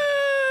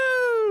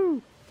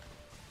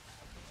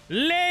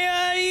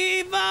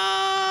 Leia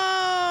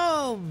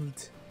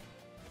evolved!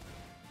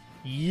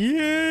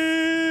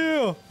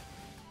 Yeah!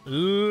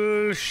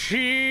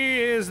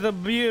 She is the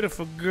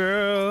beautiful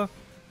girl.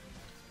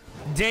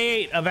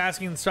 Day 8 of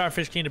asking the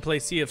Starfish King to play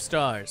Sea of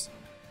Stars.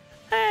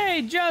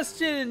 Hey,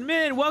 Justin and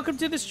Min, welcome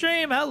to the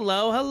stream.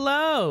 Hello,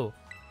 hello.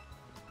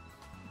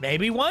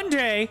 Maybe one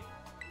day.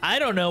 I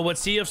don't know what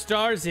Sea of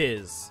Stars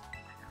is,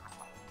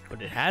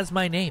 but it has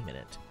my name in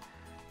it.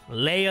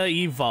 Leia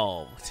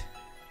evolved.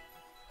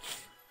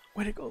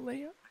 Way to go,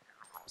 Leia.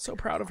 So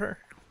proud of her.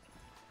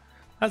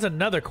 That's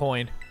another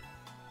coin.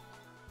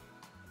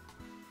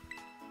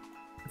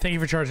 Thank you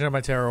for charging up my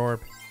Terror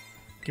Orb.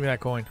 Give me that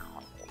coin.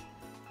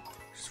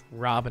 Just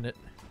robbing it.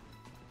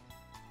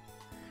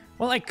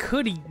 Well, I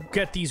could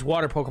get these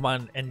water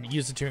Pokemon and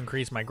use it to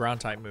increase my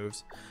ground type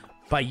moves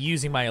by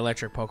using my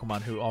electric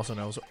Pokemon who also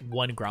knows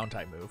one ground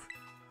type move.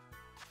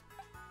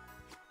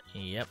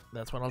 Yep,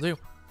 that's what I'll do.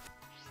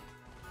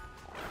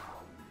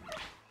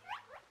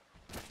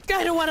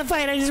 I don't want to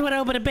fight, I just want to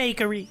open a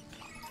bakery.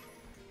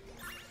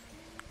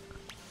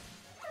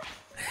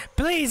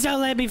 Please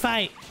don't let me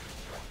fight.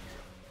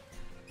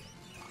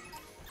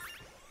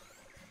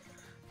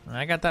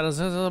 I got that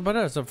as a bit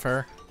of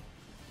fur.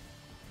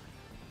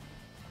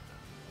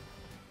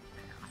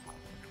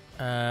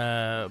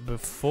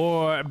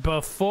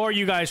 Before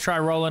you guys try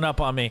rolling up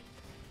on me,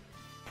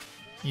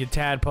 you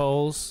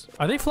tadpoles.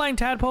 Are they flying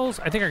tadpoles?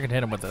 I think I can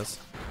hit them with this.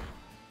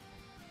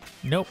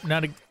 Nope,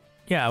 not a.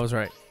 Yeah, I was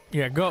right.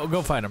 Yeah,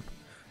 go fight them.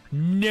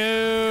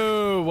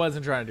 No,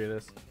 wasn't trying to do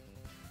this.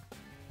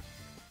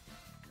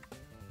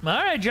 All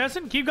right,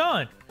 Justin, keep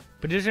going.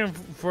 Petition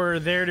for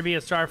there to be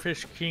a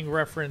Starfish King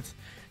reference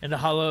in the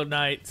Hollow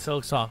Knight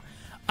Silk Song.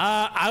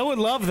 I would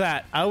love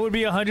that. I would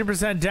be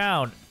 100%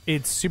 down.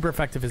 It's super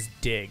effective as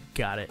dig.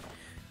 Got it.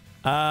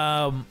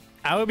 I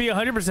would be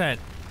 100%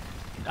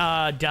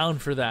 down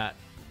for that.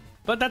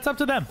 But that's up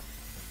to them.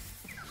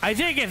 I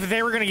think if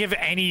they were going to give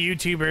any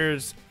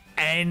YouTubers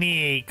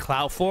any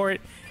clout for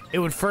it, it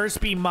would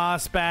first be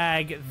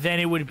Mossbag, then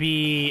it would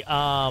be,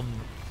 oh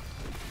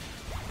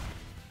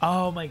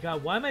my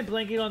god, why am I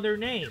blanking on their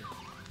name?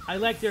 I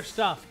like their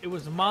stuff. It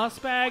was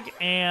Mossbag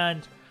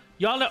and,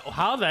 y'all know,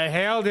 how the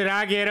hell did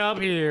I get up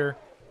here?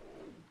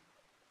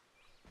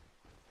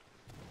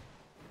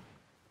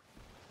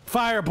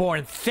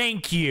 Fireborn,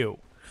 thank you.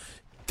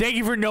 Thank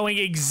you for knowing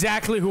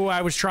exactly who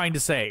I was trying to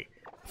say.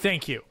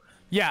 Thank you.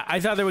 Yeah, I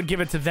thought they would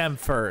give it to them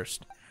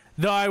first.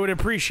 Though I would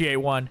appreciate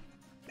one.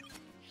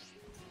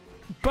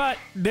 But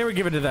they would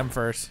give it to them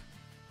first.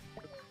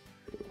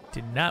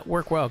 Did not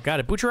work well.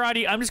 Got it.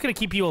 Bucciarati, I'm just going to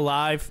keep you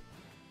alive.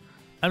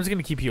 I'm just going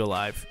to keep you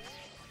alive.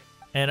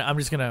 And I'm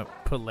just going to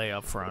put Leia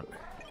up front.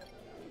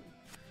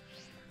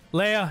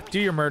 Leia, do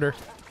your murder.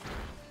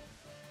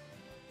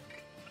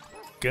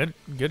 Good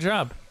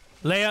job.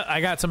 Leia,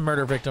 I got some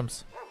murder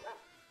victims.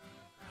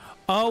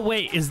 Oh,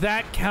 wait. Is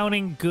that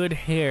counting good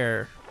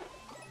hair?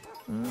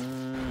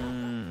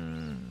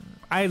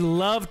 I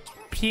love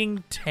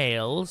pink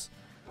tails.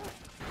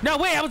 No,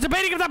 wait. I was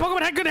debating if that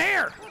Pokemon had good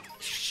hair.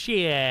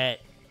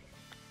 Shit.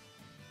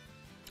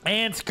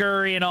 And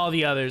Scurry and all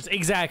the others.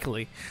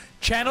 Exactly.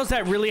 Channels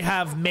that really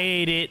have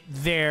made it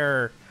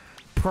their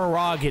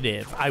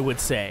prerogative, I would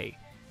say,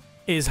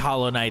 is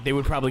Hollow Knight. They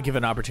would probably give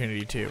an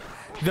opportunity to.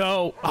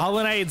 Though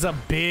Hollow Knight is a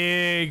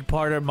big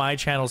part of my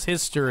channel's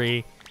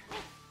history,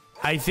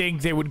 I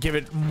think they would give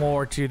it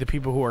more to the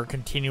people who are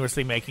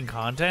continuously making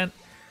content.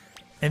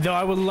 And though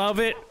I would love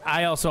it,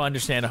 I also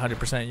understand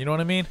 100%. You know what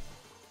I mean?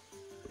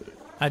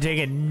 I take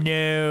it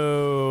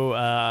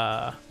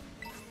no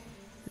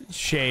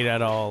shade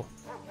at all.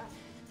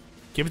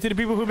 Give it to the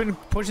people who've been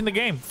pushing the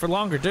game for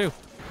longer, too.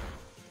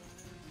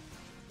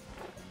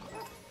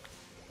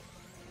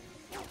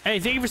 Hey,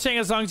 thank you for saying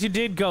as long as you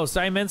did, Ghost.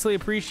 I immensely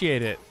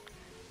appreciate it.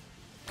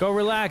 Go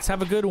relax.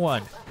 Have a good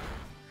one.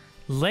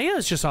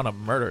 Leia's just on a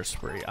murder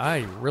spree.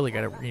 I really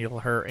gotta reel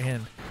her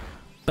in.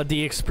 But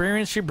the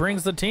experience she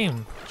brings the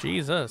team.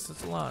 Jesus,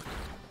 that's a lot.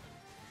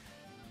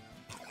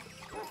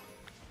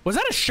 Was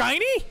that a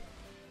shiny?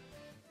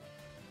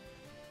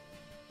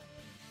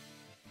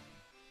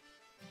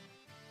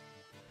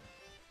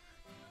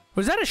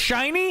 Was that a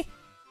shiny?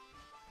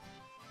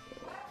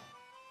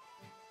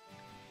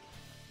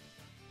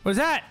 Was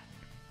that?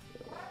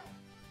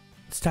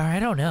 Star, I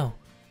don't know.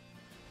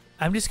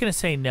 I'm just gonna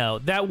say no.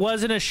 That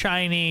wasn't a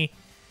shiny,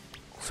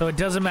 so it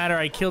doesn't matter.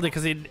 I killed it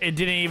because it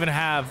didn't even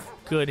have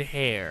good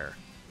hair.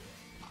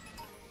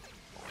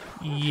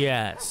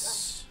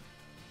 Yes.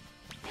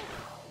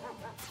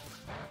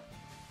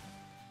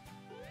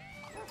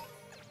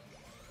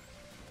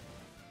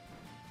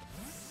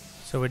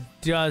 So it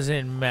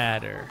doesn't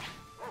matter.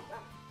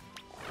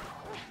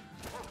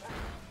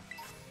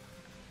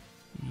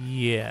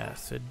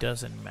 Yes, it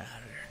doesn't matter.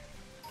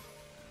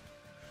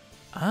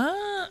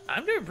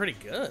 I'm doing pretty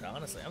good,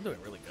 honestly. I'm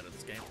doing really good at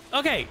this game.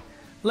 Okay,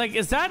 like,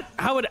 is that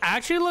how it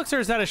actually looks, or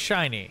is that a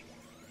shiny?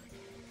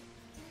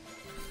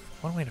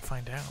 One way to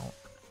find out.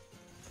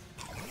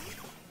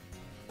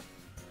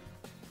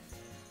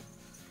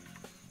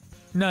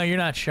 No, you're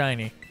not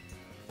shiny.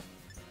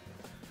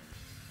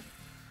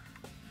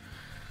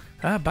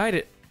 Ah, bite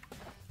it.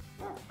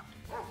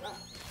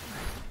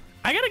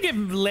 I gotta give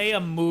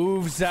Leia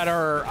moves that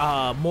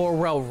are more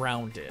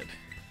well-rounded.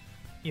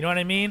 You know what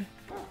I mean?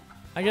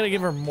 I gotta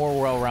give her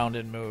more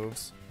well-rounded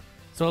moves.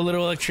 So a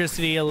little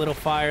electricity, a little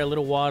fire, a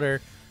little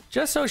water.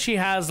 Just so she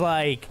has,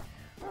 like...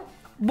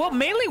 Well,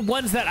 mainly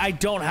ones that I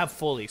don't have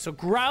fully. So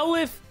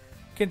Growlithe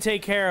can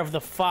take care of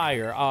the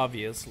fire,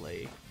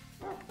 obviously.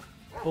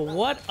 But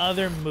what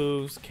other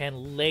moves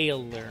can Leia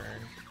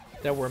learn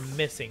that we're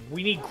missing?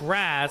 We need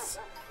grass,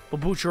 but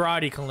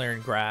Bucciarati can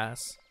learn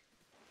grass.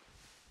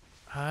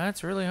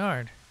 That's really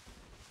hard.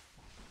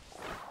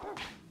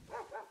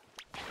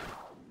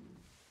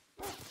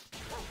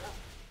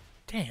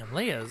 Damn,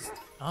 Leia's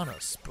on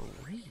a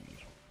spree.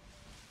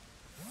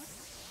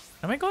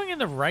 Am I going in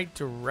the right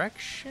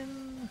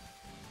direction?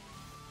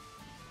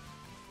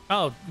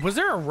 Oh, was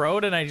there a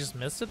road and I just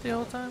missed it the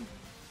whole time?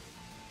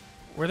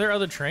 Were there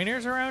other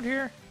trainers around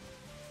here?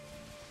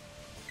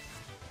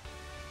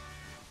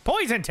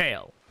 Poison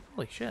Tail!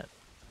 Holy shit.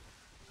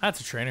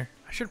 That's a trainer.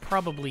 I should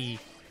probably...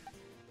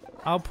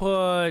 I'll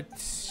put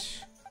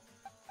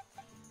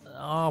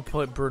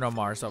Bruno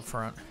Mars up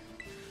front.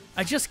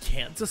 I just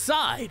can't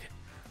decide.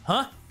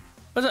 Huh?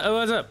 What's up?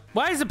 What's up?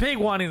 Why is the pig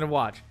wanting to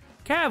watch?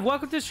 Cav,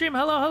 welcome to the stream.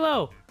 Hello,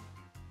 hello.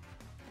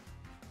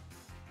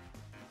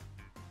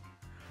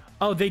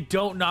 Oh, they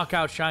don't knock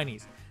out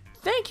shinies.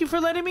 Thank you for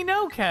letting me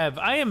know, Kev.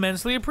 I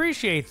immensely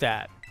appreciate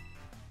that.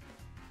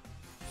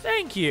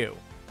 Thank you.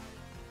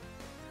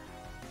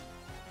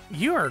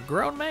 You are a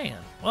grown man.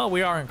 Well,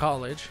 we are in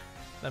college.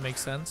 That makes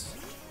sense.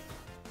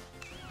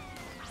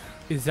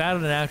 Is that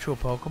an actual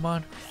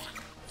Pokemon?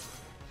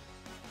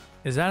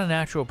 Is that an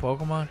actual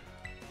Pokemon?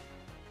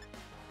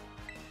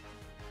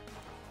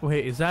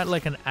 Wait, is that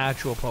like an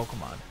actual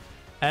Pokemon?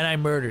 And I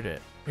murdered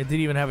it. It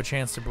didn't even have a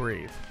chance to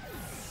breathe.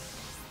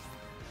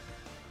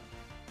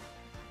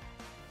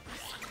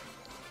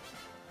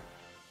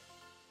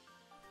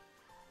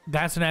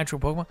 That's an actual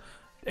Pokemon?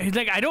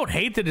 Like, I don't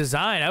hate the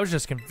design. I was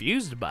just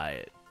confused by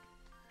it.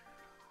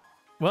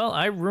 Well,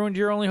 I ruined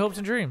your only hopes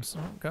and dreams.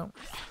 Okay.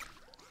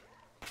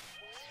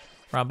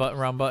 Wrong button,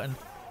 wrong button.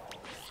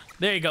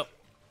 There you go.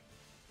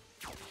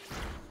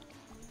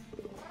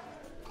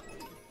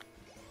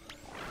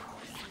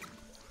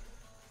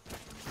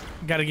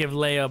 Gotta give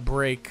Leia a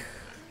break.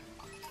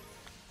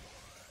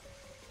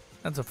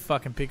 That's a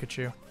fucking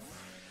Pikachu.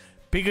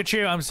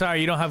 Pikachu, I'm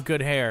sorry, you don't have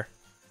good hair.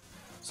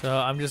 So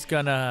I'm just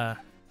gonna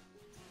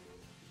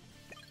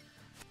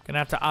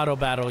have to auto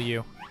battle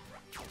you.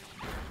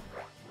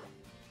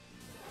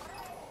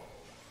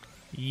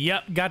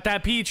 Yep, got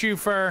that Pichu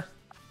fur.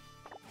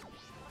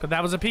 But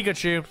that was a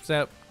Pikachu,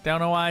 so don't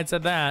know why I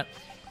said that.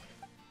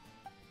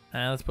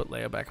 Let's put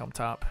Leia back on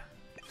top.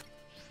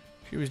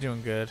 She was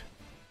doing good.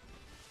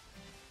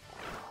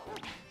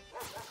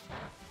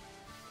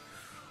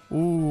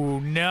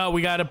 Ooh, no,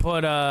 we gotta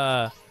put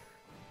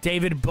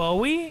David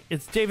Bowie?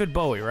 It's David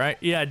Bowie, right?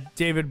 Yeah,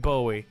 David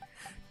Bowie.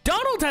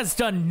 Donald has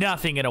done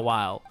nothing in a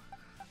while.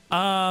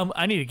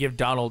 I need to give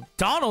Donald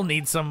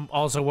needs some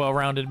also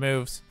well-rounded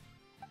moves.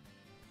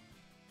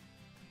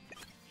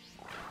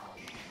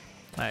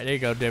 Alright, there you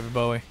go, David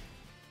Bowie.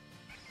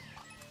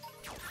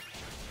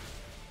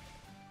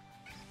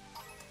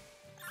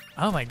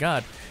 Oh my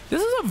god. This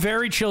is a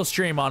very chill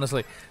stream,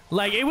 honestly.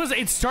 Like,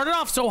 it started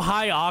off so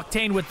high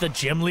octane with the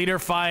gym leader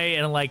fight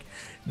and like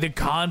the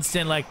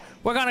constant like,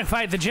 we're gonna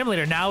fight the gym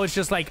leader. Now it's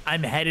just like,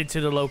 I'm headed to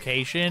the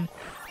location,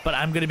 but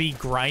I'm gonna be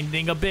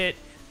grinding a bit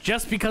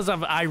just because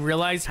I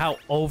realized how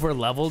over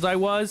leveled I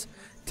was.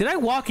 Did I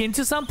walk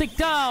into something?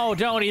 No,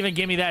 don't even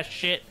give me that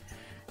shit.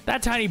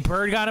 That tiny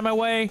bird got in my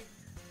way.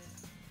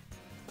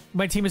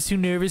 My team is too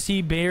nervous to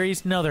eat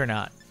berries. No, they're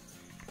not.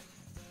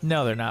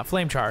 No, they're not.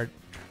 Flame Charge.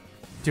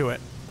 Do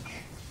it.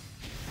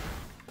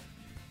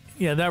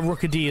 Yeah, that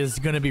Rookadee is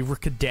gonna be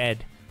Rookadead.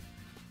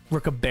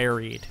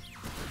 Rookaburied.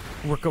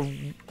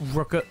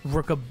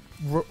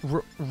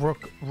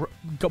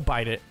 Go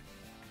bite it.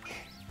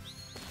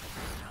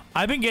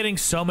 I've been getting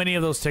so many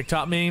of those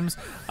TikTok memes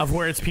of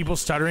where it's people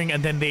stuttering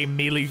and then they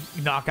immediately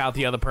knock out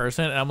the other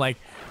person. And I'm like,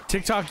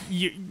 TikTok,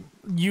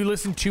 you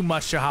listen too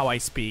much to how I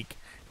speak.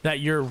 That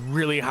you're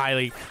really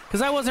highly...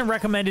 Because I wasn't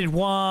recommended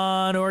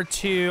 1 or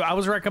 2. I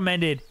was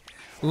recommended,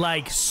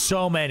 like,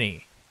 so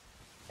many.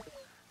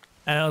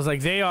 And I was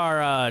like, they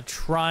are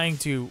trying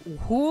to...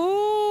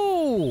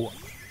 Whoo!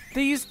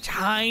 These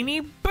tiny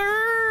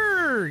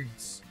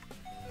birds!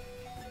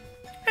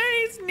 And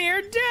he's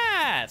near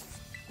death!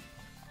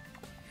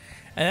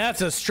 And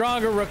that's a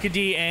stronger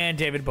Rookadee, and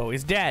David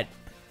Bowie's dead.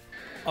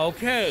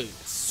 Okay,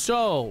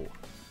 so...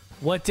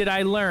 What did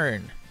I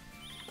learn?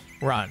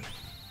 Run.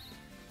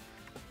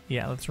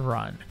 Yeah, let's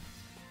run.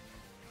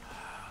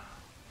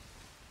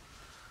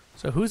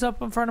 So who's up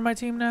in front of my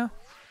team now?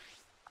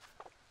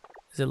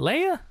 Is it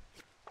Leia?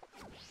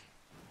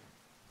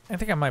 I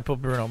think I might put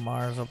Bruno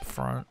Mars up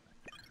front.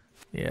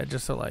 Yeah,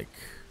 just to like...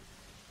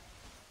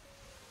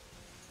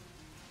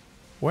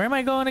 Where am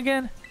I going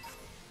again?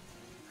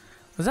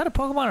 Was that a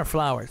Pokemon or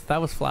flowers?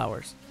 That was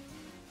flowers.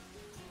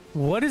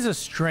 What is a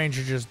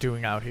stranger just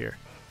doing out here?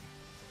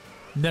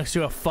 next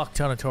to a fuck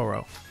ton of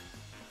Toro.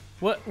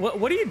 What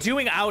are you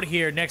doing out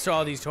here next to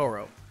all these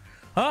Toro?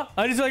 Huh?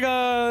 I just like,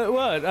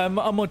 what?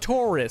 I'm a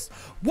tourist.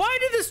 Why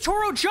did this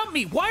Toro jump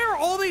me? Why are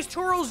all these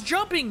Toros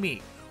jumping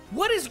me?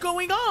 What is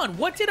going on?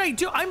 What did I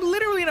do? I'm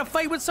literally in a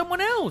fight with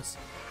someone else.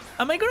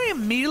 Am I going to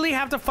immediately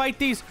have to fight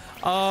these?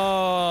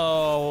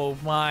 Oh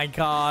my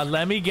God.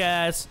 Let me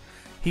guess.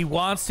 He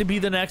wants to be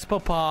the next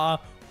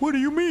Papa. What do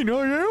you mean?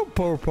 I am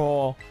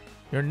Papa.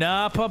 You're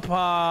not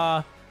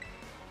Papa.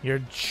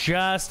 You're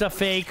just a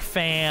fake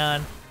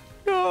fan.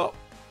 No.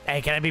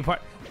 Hey, can I be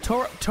part?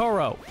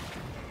 Toros.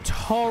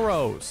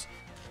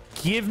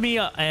 Give me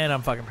a... And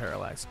I'm fucking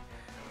paralyzed.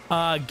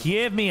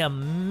 Give me a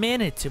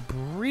minute to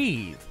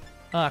breathe.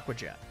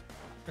 Aquajet.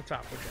 Let's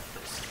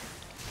Aquajet this.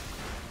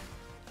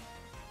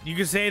 You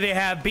can say they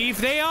have beef.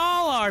 They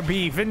all are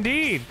beef,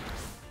 indeed.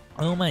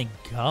 Oh my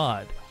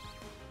God.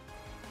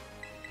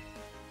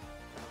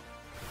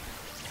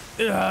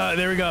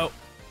 There we go.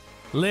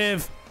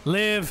 Live.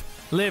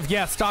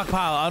 Yeah,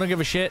 stockpile. I don't give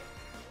a shit.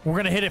 We're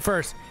gonna hit it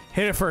first.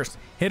 Hit it first.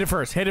 Hit it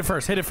first. Hit it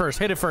first. Hit it first.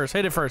 Hit it first.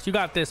 Hit it first. You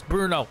got this,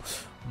 Bruno.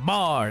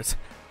 Mars.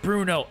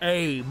 Bruno.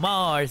 Hey,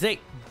 Mars. Hey,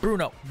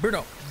 Bruno.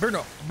 Bruno.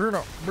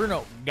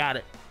 Got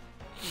it.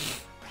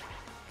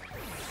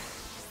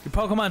 Your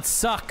Pokemon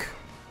suck.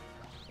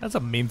 That's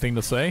a mean thing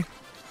to say.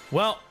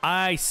 Well,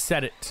 I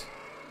said it.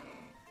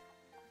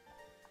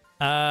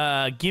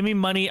 Give me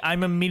money.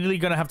 I'm immediately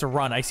gonna have to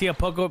run. I see a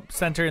Poke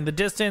Center in the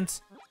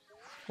distance.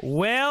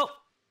 Well.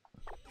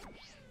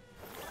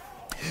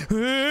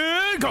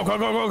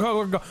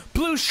 Go.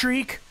 Blue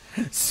Streak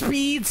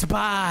speeds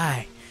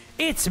by.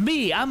 It's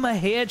me. I'm a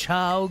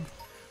hedgehog.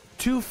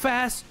 Too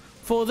fast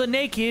for the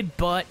naked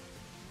butt.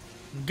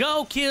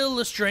 Go kill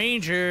a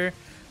stranger.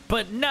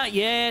 But not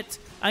yet.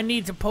 I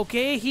need to Poke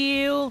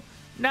heal.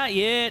 Not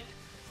yet.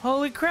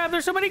 Holy crap,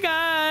 there's so many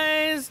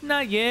guys.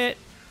 Not yet.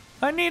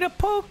 I need a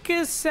Poke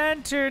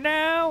Center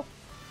now.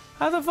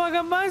 How the fuck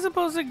am I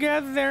supposed to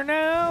get there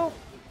now?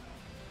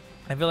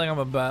 I feel like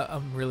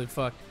I'm really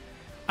fucked.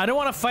 I don't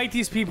want to fight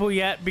these people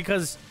yet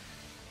because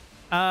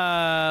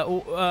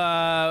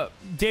David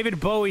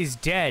Bowie's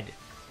dead.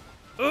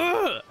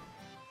 Ugh.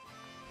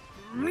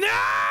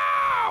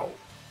 No!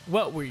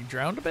 What, were you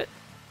drowned a bit?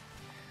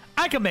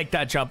 I can make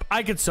that jump.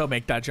 I could so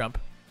make that jump.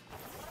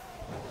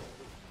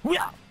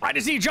 Yeah, I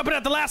just see you jumping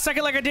at the last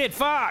second like I did.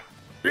 Fuck.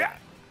 Yeah.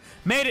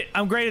 Made it.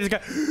 I'm great at this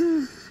guy.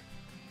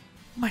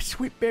 My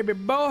sweet baby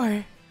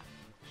boy.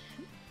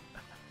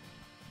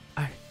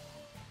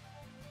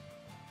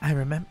 I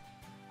remember.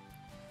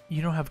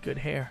 You don't have good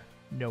hair.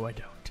 No, I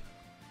don't.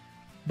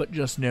 But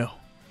just know,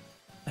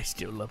 I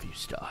still love you,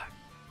 Star.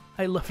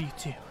 I love you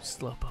too,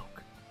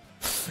 Slowpoke.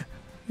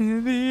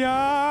 In the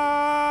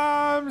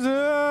arms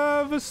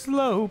of a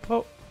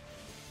Slowpoke.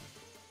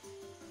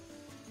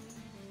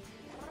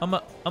 I'm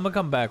gonna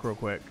come back real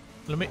quick.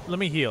 Let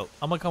me heal.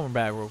 I'm gonna come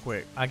back real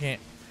quick. I can't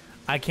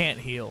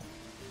heal.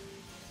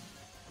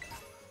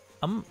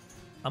 I'm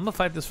gonna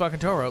fight this fucking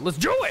Toro. Let's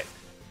do it.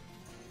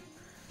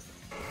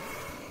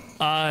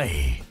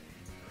 I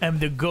am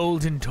the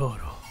Golden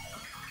Toro.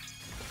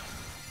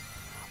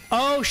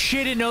 Oh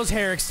shit, it knows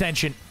hair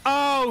extension.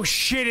 Oh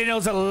shit, it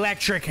knows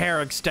electric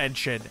hair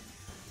extension.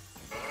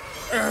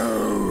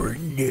 Oh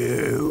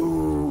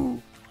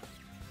no.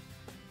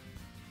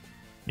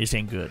 This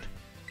ain't good.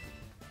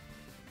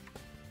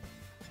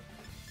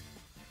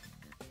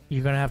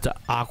 You're gonna have to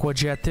Aqua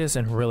Jet this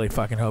and really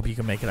fucking hope you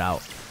can make it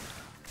out.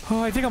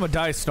 Oh, I think I'm a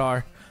die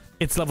star.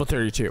 It's level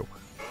 32.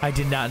 I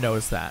did not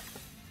notice that.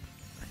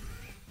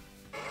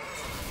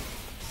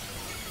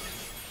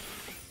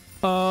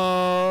 Oh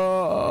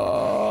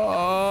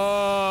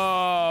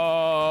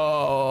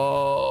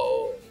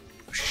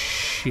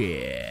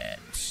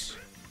shit.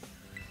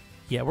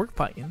 Yeah, we're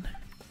fighting.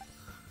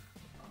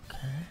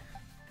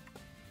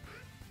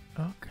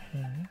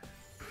 Okay.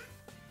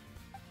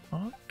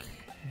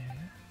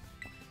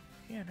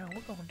 Yeah, no,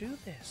 we're gonna do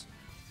this.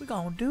 We're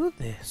gonna do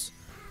this.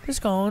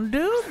 Just gonna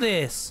do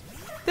this.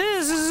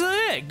 This is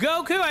it.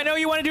 Goku, I know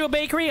you want to do a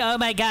bakery. Oh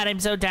my god, I'm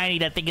so tiny.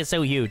 That thing is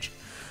so huge.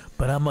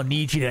 But I'm gonna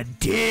need you to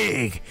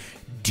dig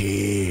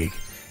deep.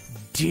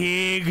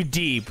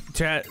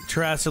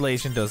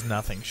 Terrastellation does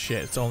nothing.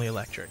 Shit, it's only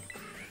electric.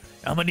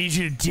 I'm gonna need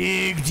you to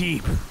dig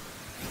deep.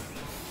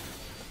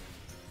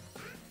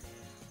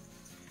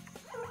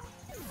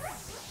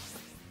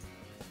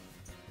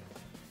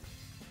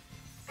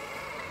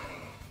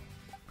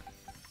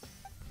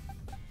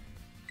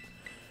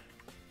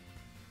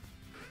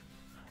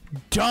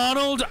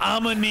 Donald,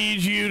 I'm gonna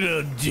need you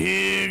to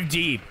dig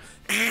deep.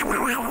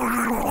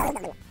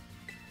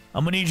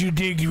 I'm gonna need you to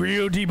dig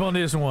real deep on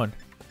this one.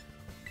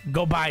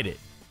 Go bite it.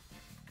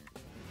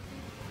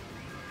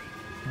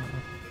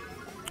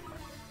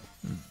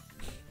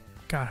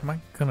 God, am I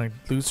gonna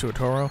lose to a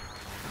Toro?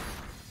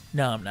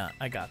 No, I'm not.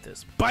 I got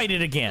this. Bite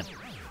it again.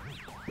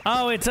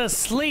 Oh, it's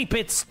asleep.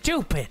 It's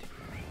stupid.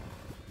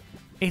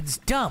 It's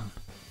dumb.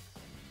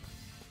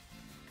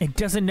 It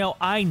doesn't know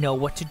I know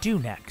what to do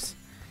next.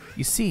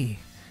 You see,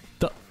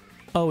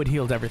 oh, it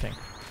healed everything.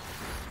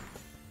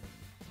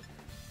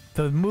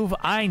 The move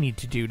I need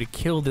to do to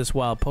kill this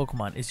wild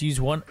Pokemon is use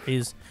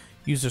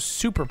a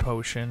super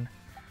potion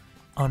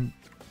on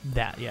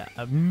that. Yeah,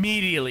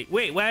 immediately.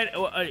 Wait, what?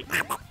 You're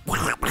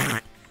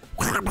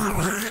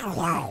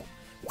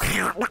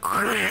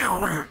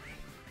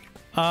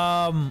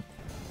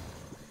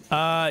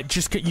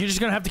just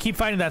gonna have to keep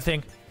fighting that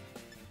thing.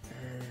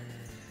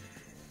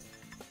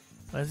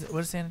 What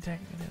is the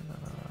attack?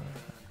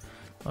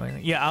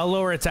 Yeah, I'll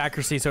lower its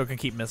accuracy so it can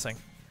keep missing.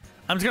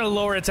 I'm just gonna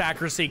lower its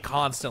accuracy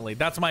constantly.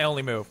 That's my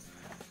only move.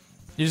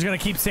 You're just gonna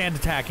keep sand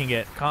attacking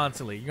it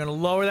constantly. You're gonna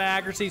lower the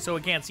accuracy so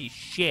it can't see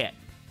shit.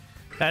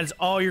 That is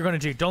all you're gonna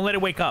do. Don't let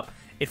it wake up.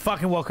 It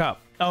fucking woke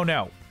up. Oh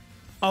no.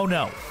 Oh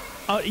no.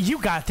 You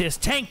got this.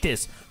 Tank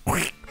this.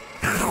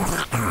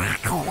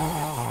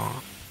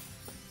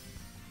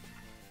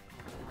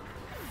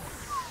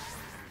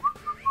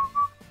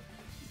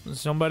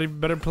 Somebody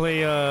better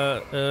play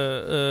all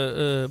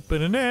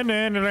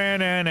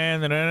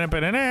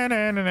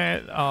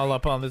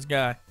up on this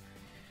guy.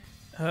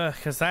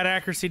 Because that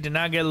accuracy did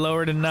not get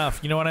lowered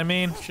enough. You know what I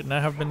mean? Should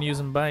not have been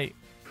using bite.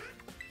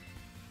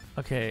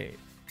 Okay.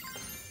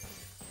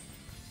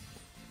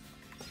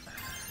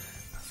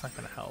 That's not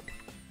gonna help.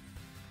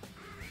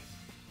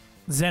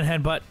 Zen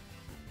headbutt.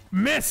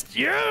 Missed!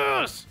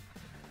 Yes!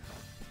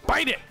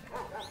 Bite it!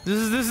 This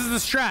is the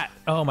strat.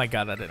 Oh my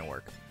god, that didn't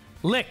work.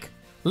 Lick!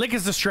 Lick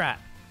is the strat.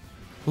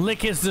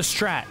 Lick is the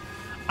strat.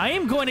 I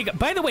am going to go.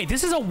 By the way,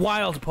 this is a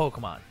wild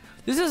Pokemon.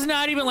 This is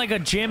not even like a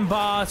gym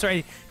boss or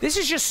anything. This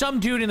is just some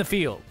dude in the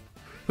field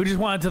who just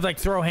wanted to like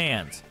throw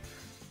hands.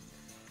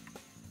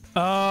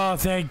 Oh,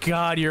 thank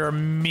God you're a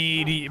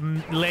meaty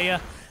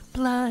Leia.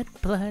 Blood,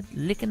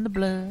 licking the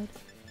blood.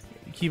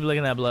 Keep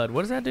licking that blood.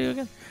 What does that do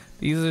again?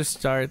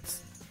 These are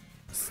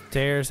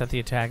stares at the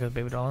attack of the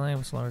baby doll,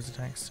 which lowers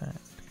attack stat.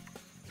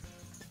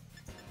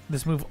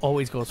 This move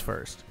always goes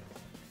first.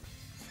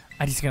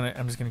 I'm just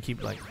gonna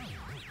keep like.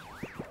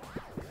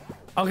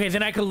 Okay,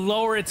 then I could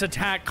lower its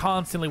attack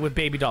constantly with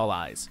baby doll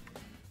eyes.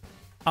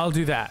 I'll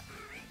do that.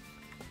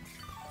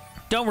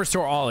 Don't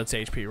restore all its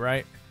HP,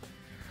 right?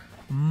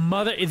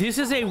 Mother, this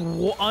is a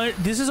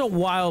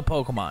wild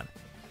Pokemon.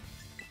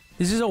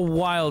 This is a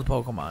wild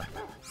Pokemon.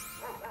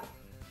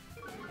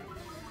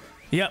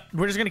 Yep,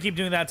 we're just gonna keep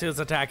doing that till its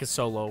attack is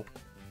so low.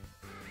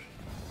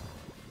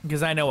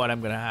 Because I know what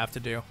I'm gonna have to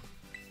do.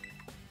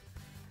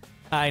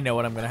 I know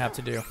what I'm gonna have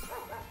to do.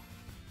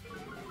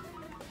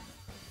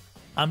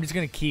 I'm just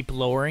gonna keep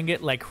lowering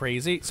it like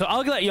crazy. So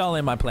I'll let y'all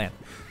in my plan.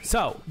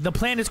 So the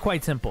plan is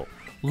quite simple.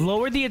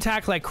 Lower the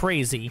attack like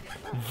crazy,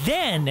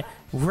 then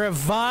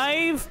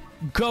revive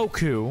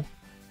Goku,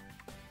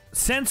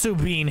 Sensu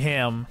Bean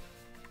him,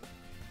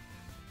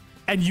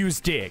 and use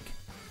Dig.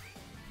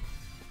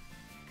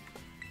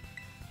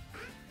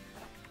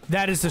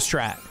 That is the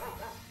strat.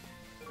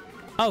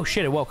 Oh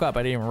shit, it woke up.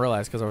 I didn't even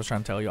realize because I was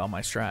trying to tell you all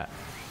my strat.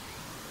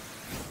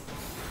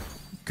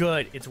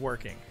 Good, it's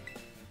working.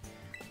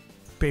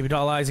 Baby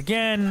doll eyes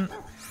again.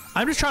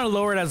 I'm just trying to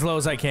lower it as low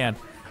as I can.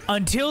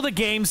 Until the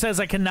game says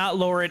I cannot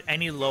lower it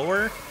any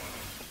lower.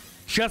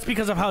 Just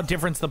because of how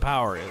different the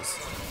power is.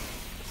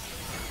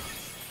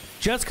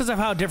 Just because of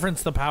how different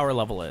the power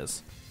level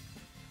is.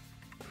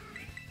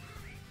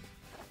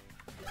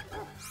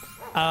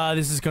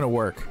 This is gonna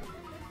work.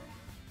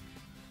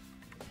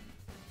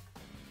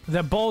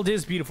 That bald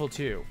is beautiful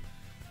too.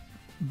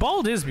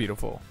 Bald is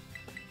beautiful.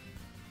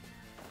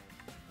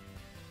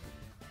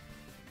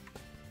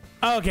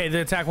 Okay, the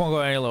attack won't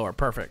go any lower.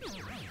 Perfect.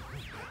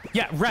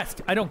 Yeah,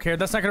 rest. I don't care.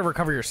 That's not going to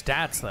recover your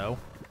stats, though.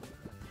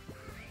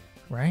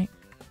 Right?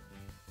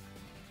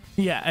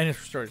 Yeah, and it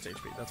restores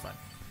HP. That's fine.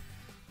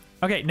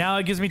 Okay, now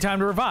it gives me time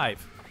to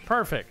revive.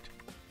 Perfect.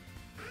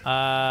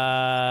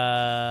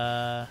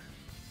 Bag.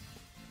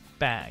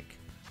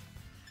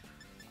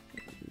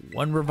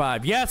 One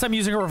revive. Yes, I'm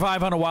using a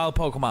revive on a wild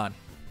Pokemon.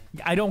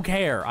 I don't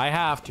care. I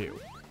have to.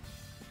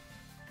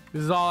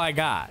 This is all I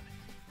got.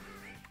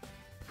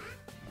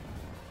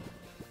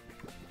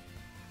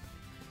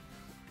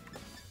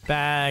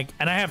 Bag.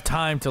 And I have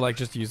time to like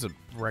just use a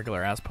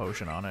regular ass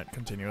potion on it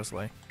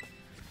continuously.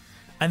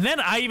 And then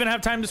I even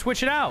have time to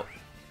switch it out.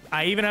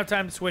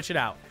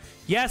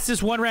 Yes,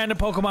 this one random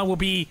Pokemon will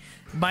be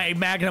my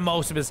magnum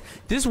opus.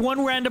 This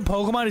one random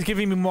Pokemon is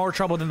giving me more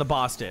trouble than the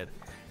boss did.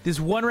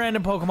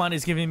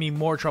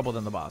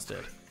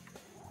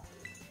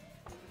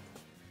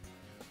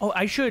 Oh,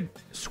 I should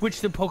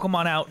switch the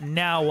Pokemon out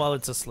now while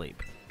it's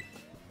asleep.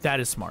 That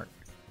is smart.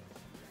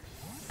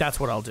 That's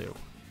what I'll do.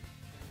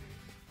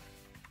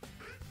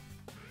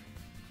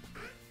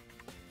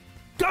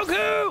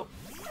 Goku!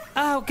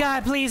 Oh,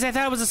 God, please. I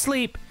thought it was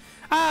asleep.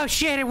 Oh,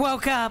 shit, it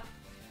woke up.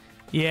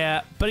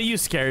 Yeah, but it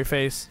used Scary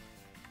Face.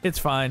 It's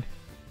fine.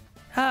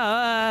 Oh,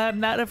 I'm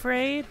not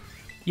afraid.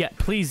 Yeah,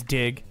 please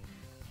dig.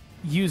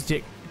 Use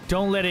Dig.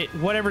 Don't let it...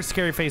 Whatever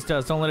Scary Face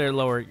does, don't let it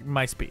lower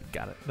my speed.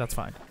 Got it. That's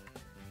fine.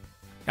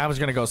 I was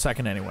going to go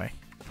second anyway.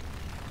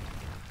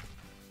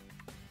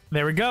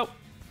 There we go.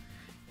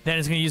 Then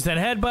it's going to use that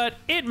headbutt.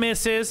 It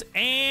misses.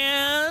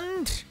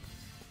 And...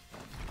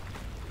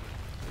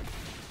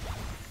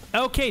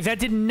 Okay, that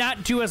did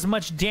not do as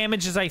much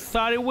damage as I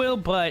thought it will,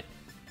 but...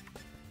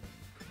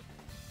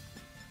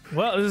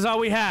 Well, this is all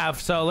we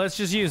have, so let's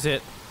just use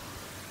it.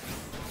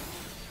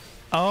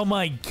 Oh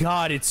my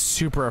god, it's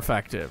super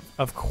effective.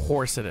 Of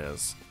course it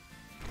is.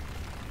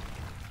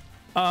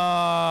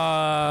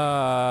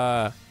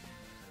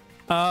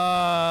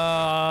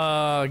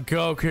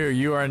 Goku,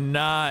 you are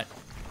not...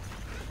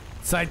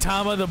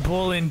 Saitama the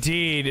Bull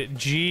indeed.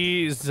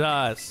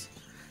 Jesus.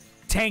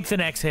 Tank the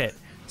next hit.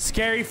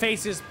 Scary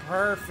face is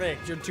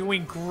perfect. You're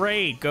doing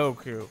great,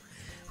 Goku.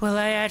 Will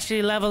I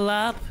actually level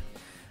up?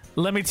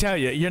 Let me tell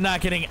you, you're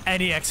not getting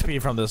any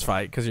XP from this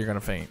fight because you're going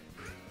to faint.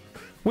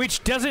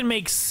 Which doesn't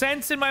make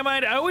sense in my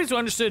mind. I always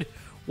understood,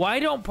 why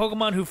don't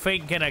Pokemon who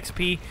faint get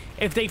XP?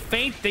 If they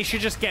faint, they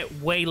should just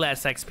get way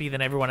less XP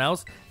than everyone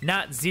else.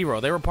 Not 0.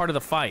 They were part of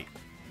the fight.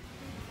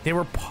 They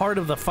were part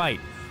of the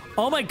fight.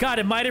 Oh my god,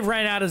 it might have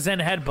ran out of Zen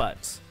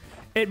Headbutts.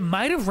 It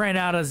might have ran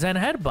out of Zen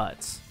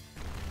Headbutts.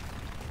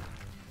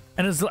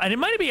 And it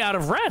might be out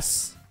of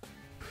rests.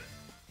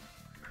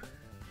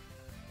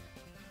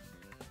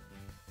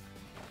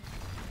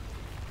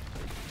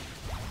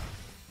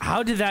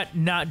 How did that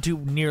not do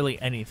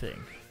nearly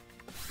anything?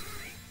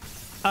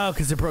 Oh,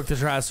 because it broke the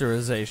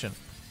terrestrialization.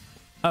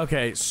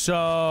 Okay,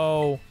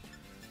 so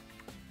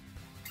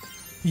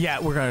yeah,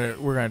 we're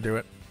gonna do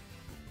it.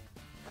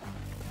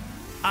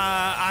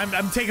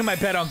 I'm taking my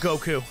bet on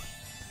Goku.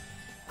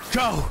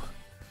 Go!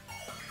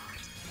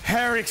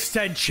 Hair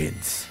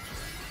extensions.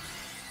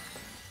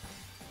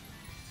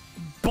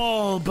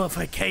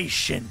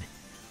 Bulbification.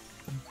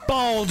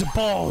 Bald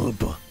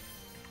bulb.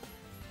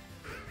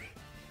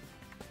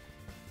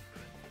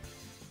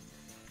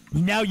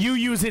 Now you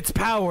use its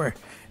power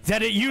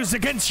that it used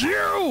against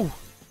you!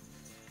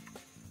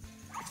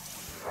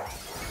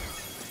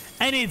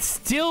 And it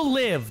still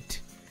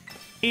lived.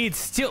 It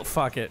still...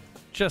 Fuck it.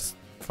 Just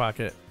fuck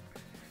it.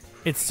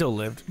 It still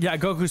lived. Yeah,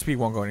 Goku speed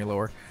won't go any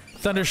lower.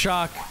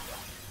 Thundershock.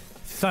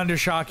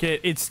 Thundershock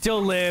it. It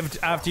still lived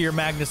after your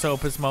Magnus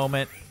Opus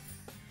moment.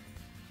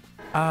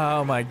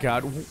 Oh my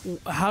god.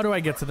 How do I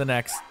get to the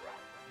next?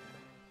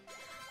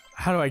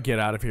 How do I get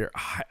out of here?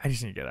 I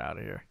just need to get out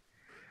of here.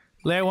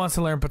 Leia wants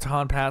to learn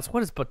Baton Pass.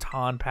 What does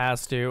Baton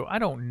Pass do? I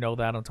don't know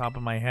that on top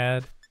of my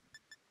head.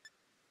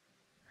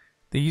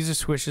 The user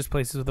switches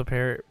places with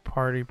a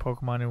party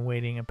Pokemon in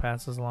waiting and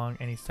passes along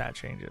any stat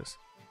changes.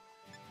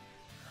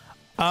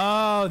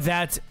 Oh,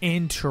 that's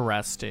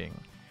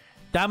interesting.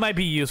 That might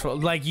be useful.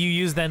 Like, you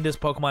use then this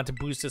Pokemon to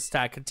boost its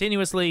stat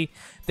continuously.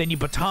 Then you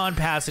Baton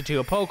Pass it to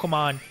a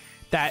Pokemon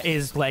that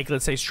is, like,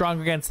 let's say,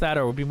 stronger against that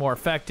or would be more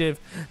effective.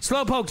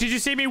 Slowpoke, did you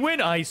see me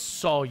win? I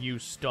saw you,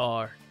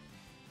 Star.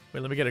 Wait,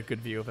 let me get a good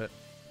view of it.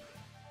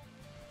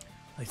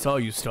 I saw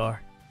you,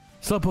 Star.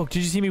 Slowpoke,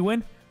 did you see me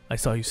win? I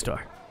saw you,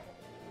 Star.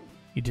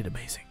 You did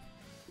amazing.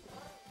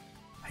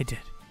 I did.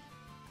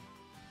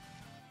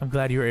 I'm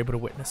glad you were able to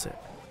witness it.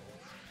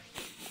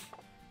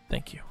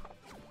 Thank you.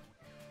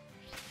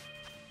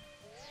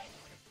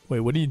 Wait,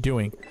 what are you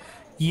doing?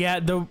 Yeah,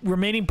 the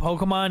remaining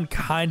Pokemon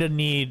kind of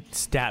need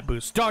stat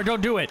boost. Star,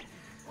 don't do it!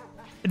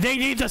 They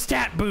need the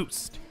stat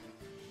boost!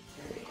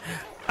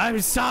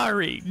 I'm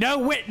sorry. No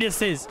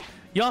witnesses!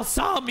 Y'all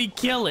saw me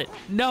kill it.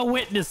 No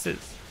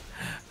witnesses.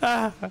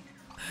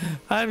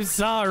 I'm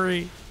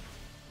sorry.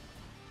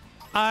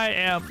 I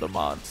am the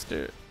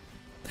monster.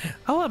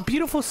 Oh, a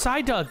beautiful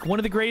Psyduck. One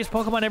of the greatest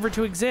Pokemon ever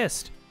to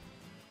exist.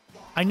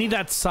 I need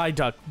that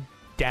Psyduck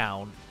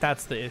down.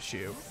 That's the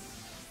issue.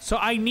 So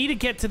I need to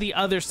get to the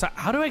other side.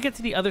 How do I get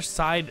to the other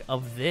side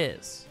of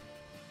this?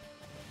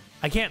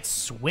 I can't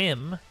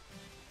swim.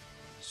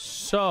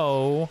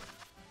 So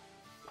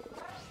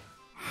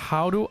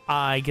how do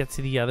I get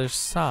to the other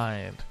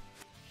side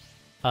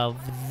of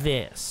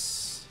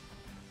this?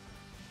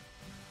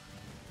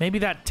 Maybe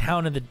that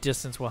town in the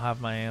distance will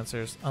have my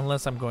answers,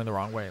 unless I'm going the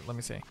wrong way. Let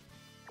me see.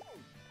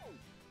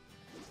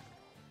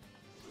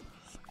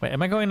 Wait,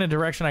 am I going in a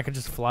direction I could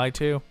just fly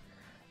to?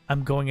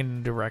 I'm going in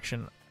a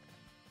direction.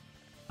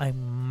 I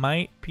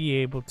might be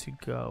able to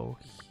go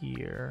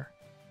here.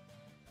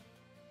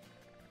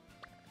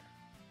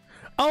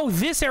 Oh,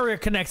 this area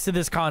connects to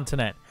this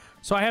continent.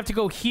 So I have to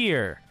go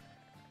here.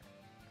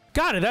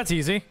 Got it. That's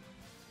easy.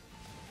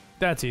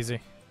 That's easy.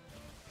 Is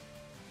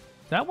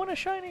that one a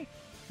shiny?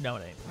 No,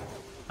 it ain't.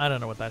 I don't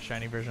know what that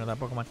shiny version of that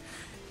Pokemon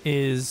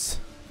is.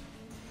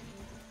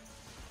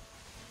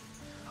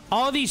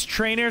 All these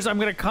trainers, I'm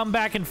going to come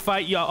back and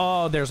fight you.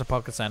 Oh, there's a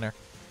Poké Center.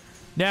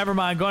 Never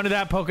mind. Going to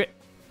that Poké...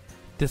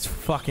 This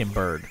fucking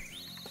bird.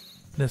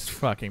 This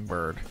fucking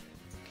bird.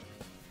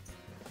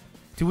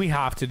 Do we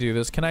have to do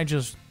this? Can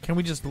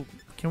we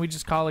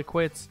just call it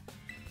quits?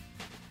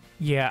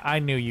 Yeah, I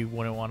knew you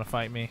wouldn't want to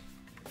fight me.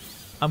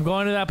 I'm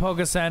going to that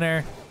Poké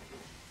Center.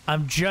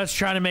 I'm just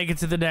trying to make it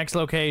to the next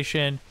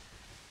location.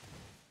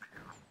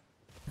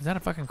 Is that a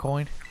fucking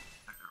coin?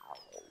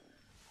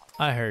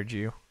 I heard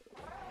you.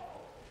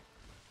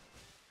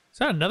 Is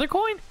that another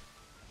coin?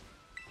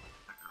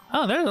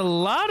 Oh, there's a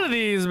lot of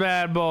these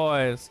bad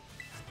boys.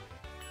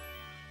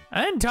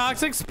 And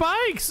toxic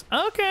spikes.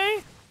 Okay.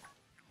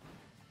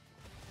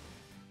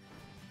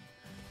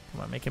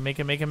 on, make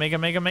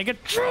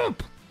it.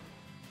 Jump!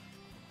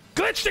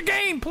 Glitch the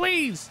game,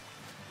 please!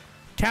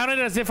 Count it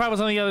as if I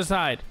was on the other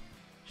side.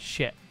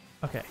 Shit.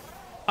 Okay.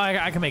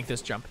 I can make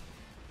this jump.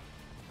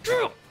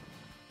 Jump!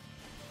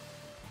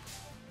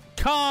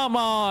 Come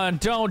on,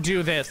 don't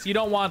do this. You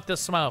don't want the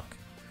smoke.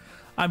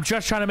 I'm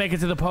just trying to make it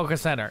to the Poké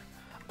Center.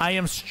 I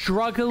am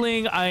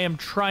struggling. I am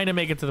trying to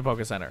make it to the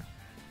Poké Center.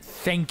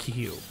 Thank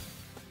you.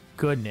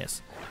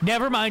 Goodness.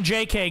 Never mind,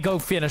 JK. Go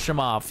finish him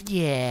off.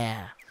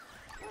 Yeah.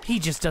 He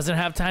just doesn't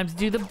have time to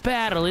do the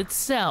battle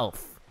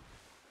itself.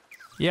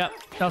 Yep.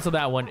 Also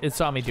that one. It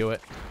saw me do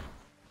it.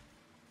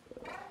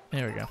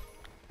 There we go.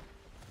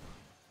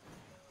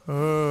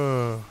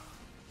 Oh.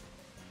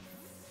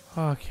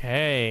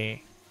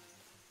 Okay.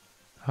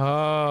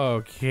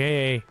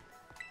 Okay.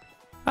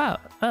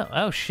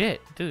 Oh,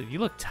 shit. Dude, you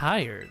look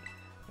tired.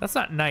 That's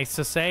not nice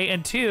to say.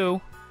 And two,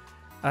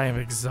 I am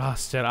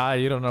exhausted.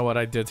 You don't know what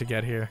I did to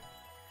get here.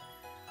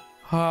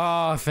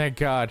 Oh, thank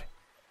God.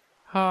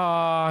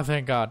 Oh,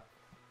 thank God.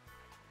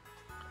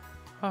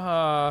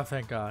 Oh,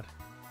 thank God.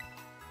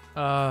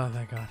 Oh,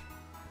 thank God.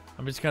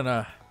 I'm just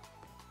gonna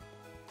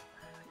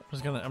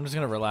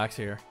relax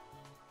here.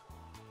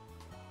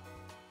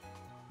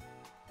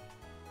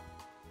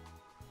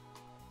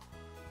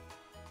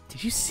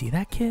 Did you see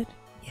that kid?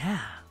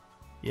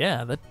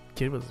 Yeah, that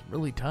kid was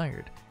really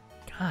tired.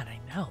 God, I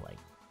know, like,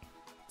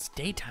 it's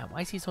daytime.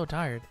 Why is he so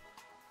tired?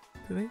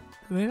 Do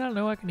they not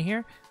know I can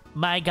hear?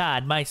 My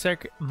God, I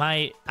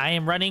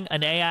am running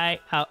an AI.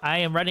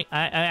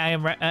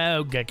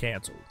 Get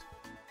canceled.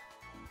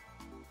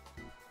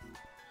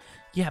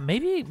 Yeah,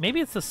 maybe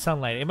it's the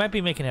sunlight. It might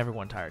be making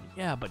everyone tired.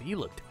 Yeah, but he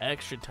looked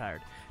extra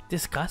tired.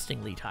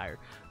 Disgustingly tired.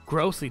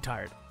 Grossly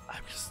tired.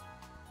 I'm just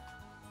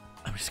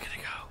gonna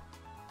go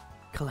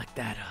collect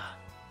that,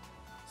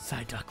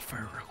 side duck fur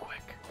real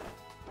quick.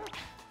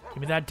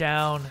 Give me that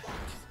down.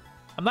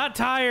 I'm not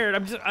tired.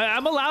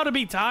 I'm allowed to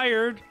be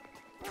tired.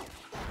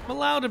 I'm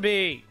allowed to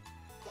be.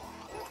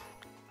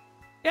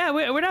 Yeah,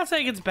 we're not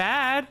saying it's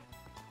bad.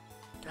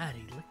 God,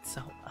 he looked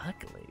so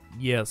ugly.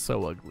 Yeah,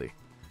 so ugly.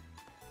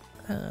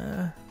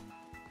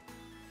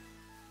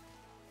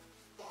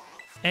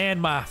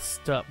 And my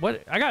stuff.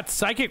 What? I got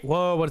psychic.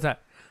 Whoa, what is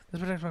that?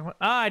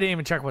 I didn't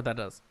even check what that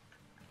does.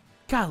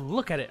 God,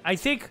 look at it. I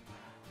think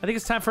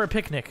it's time for a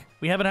picnic.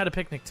 We haven't had a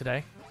picnic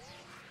today.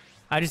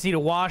 I just need to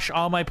wash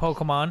all my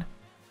Pokemon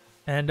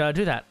and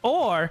do that.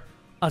 Or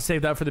I'll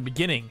save that for the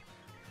beginning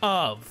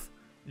of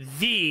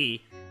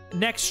the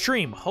next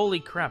stream. Holy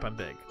crap, I'm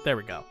big. There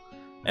we go.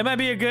 It might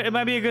be a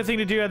good thing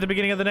to do at the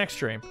beginning of the next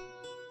stream.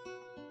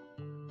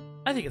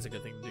 I think it's a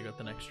good thing to do at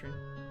the next stream.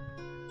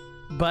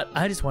 But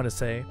I just want to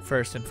say,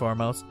 first and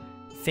foremost,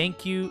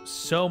 thank you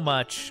so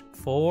much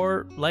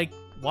for, like,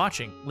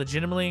 watching.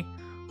 Legitimately,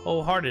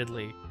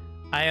 wholeheartedly.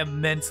 I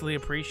immensely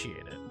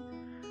appreciate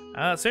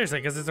it. Seriously,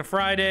 because it's a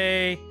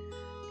Friday,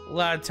 a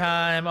lot of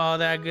time, all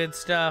that good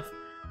stuff.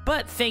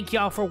 But thank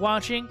y'all for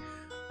watching.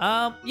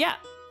 Yeah.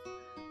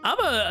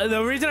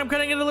 The reason I'm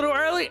cutting it a little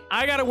early,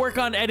 I gotta work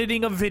on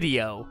editing a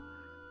video.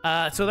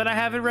 So that I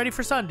have it ready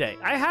for Sunday.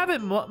 I have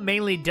it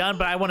mainly done,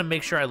 but I want to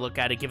make sure I look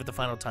at it, give it the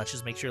final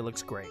touches, make sure it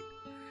looks great.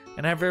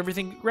 And have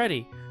everything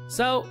ready.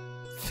 So,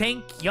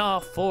 thank y'all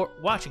for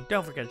watching.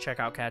 Don't forget to check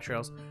out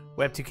Catrail's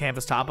Web 2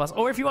 Canvas Top Us,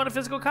 or if you want a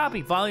physical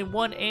copy, Volume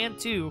 1 and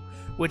 2,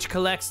 which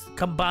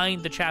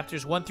combine the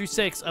chapters 1 through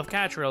 6 of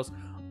Catrail's,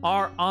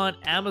 are on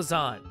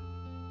Amazon.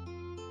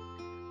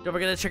 Don't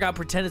forget to check out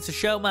Pretend It's a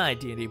Show, my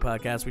D&D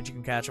podcast, which you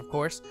can catch, of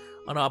course,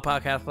 on all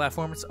podcast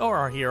platforms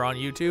or here on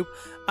YouTube.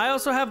 I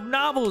also have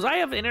novels. I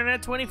have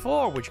Internet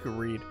 24, which you can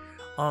read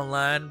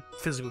online.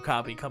 Physical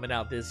copy coming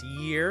out this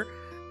year.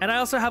 And I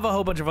also have a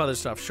whole bunch of other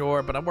stuff,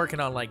 sure, but I'm working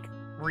on, like,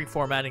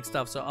 reformatting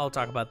stuff, so I'll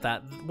talk about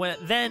that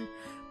then.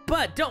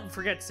 But don't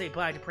forget to say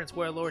bye to Prince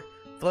Warlord,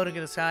 floating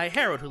in the sky,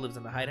 Harold, who lives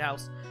in the Hide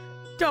House.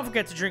 Don't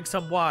forget to drink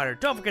some water.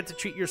 Don't forget to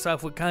treat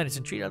yourself with kindness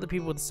and treat other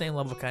people with the same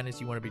level of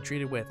kindness you want to be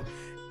treated with.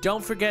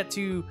 Don't forget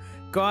to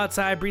go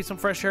outside, breathe some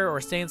fresh air,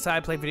 or stay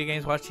inside, play video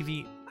games, watch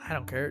TV. I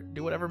don't care.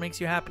 Do whatever makes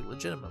you happy,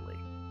 legitimately.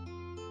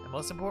 And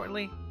most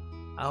importantly,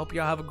 I hope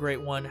y'all have a great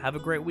one. Have a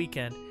great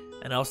weekend.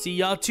 And I'll see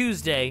y'all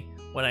Tuesday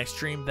when I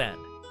stream then.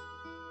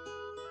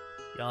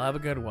 Y'all have a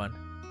good one.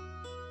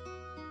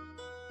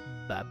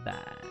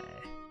 Bye-bye.